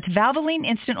 That's Valvoline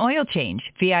Instant Oil Change,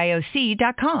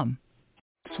 VIOC.com.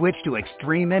 Switch to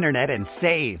Extreme Internet and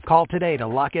save. Call today to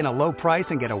lock in a low price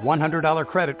and get a $100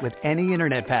 credit with any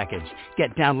internet package.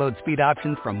 Get download speed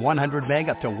options from 100 meg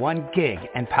up to 1 gig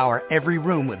and power every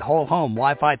room with whole home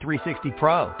Wi-Fi 360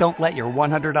 Pro. Don't let your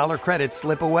 $100 credit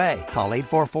slip away. Call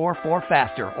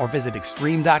 844-4FASTER or visit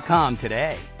extreme.com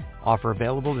today. Offer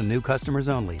available to new customers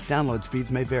only. Download speeds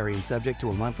may vary and subject to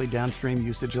a monthly downstream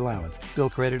usage allowance. Bill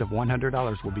credit of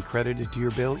 $100 will be credited to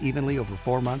your bill evenly over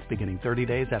 4 months beginning 30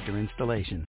 days after installation.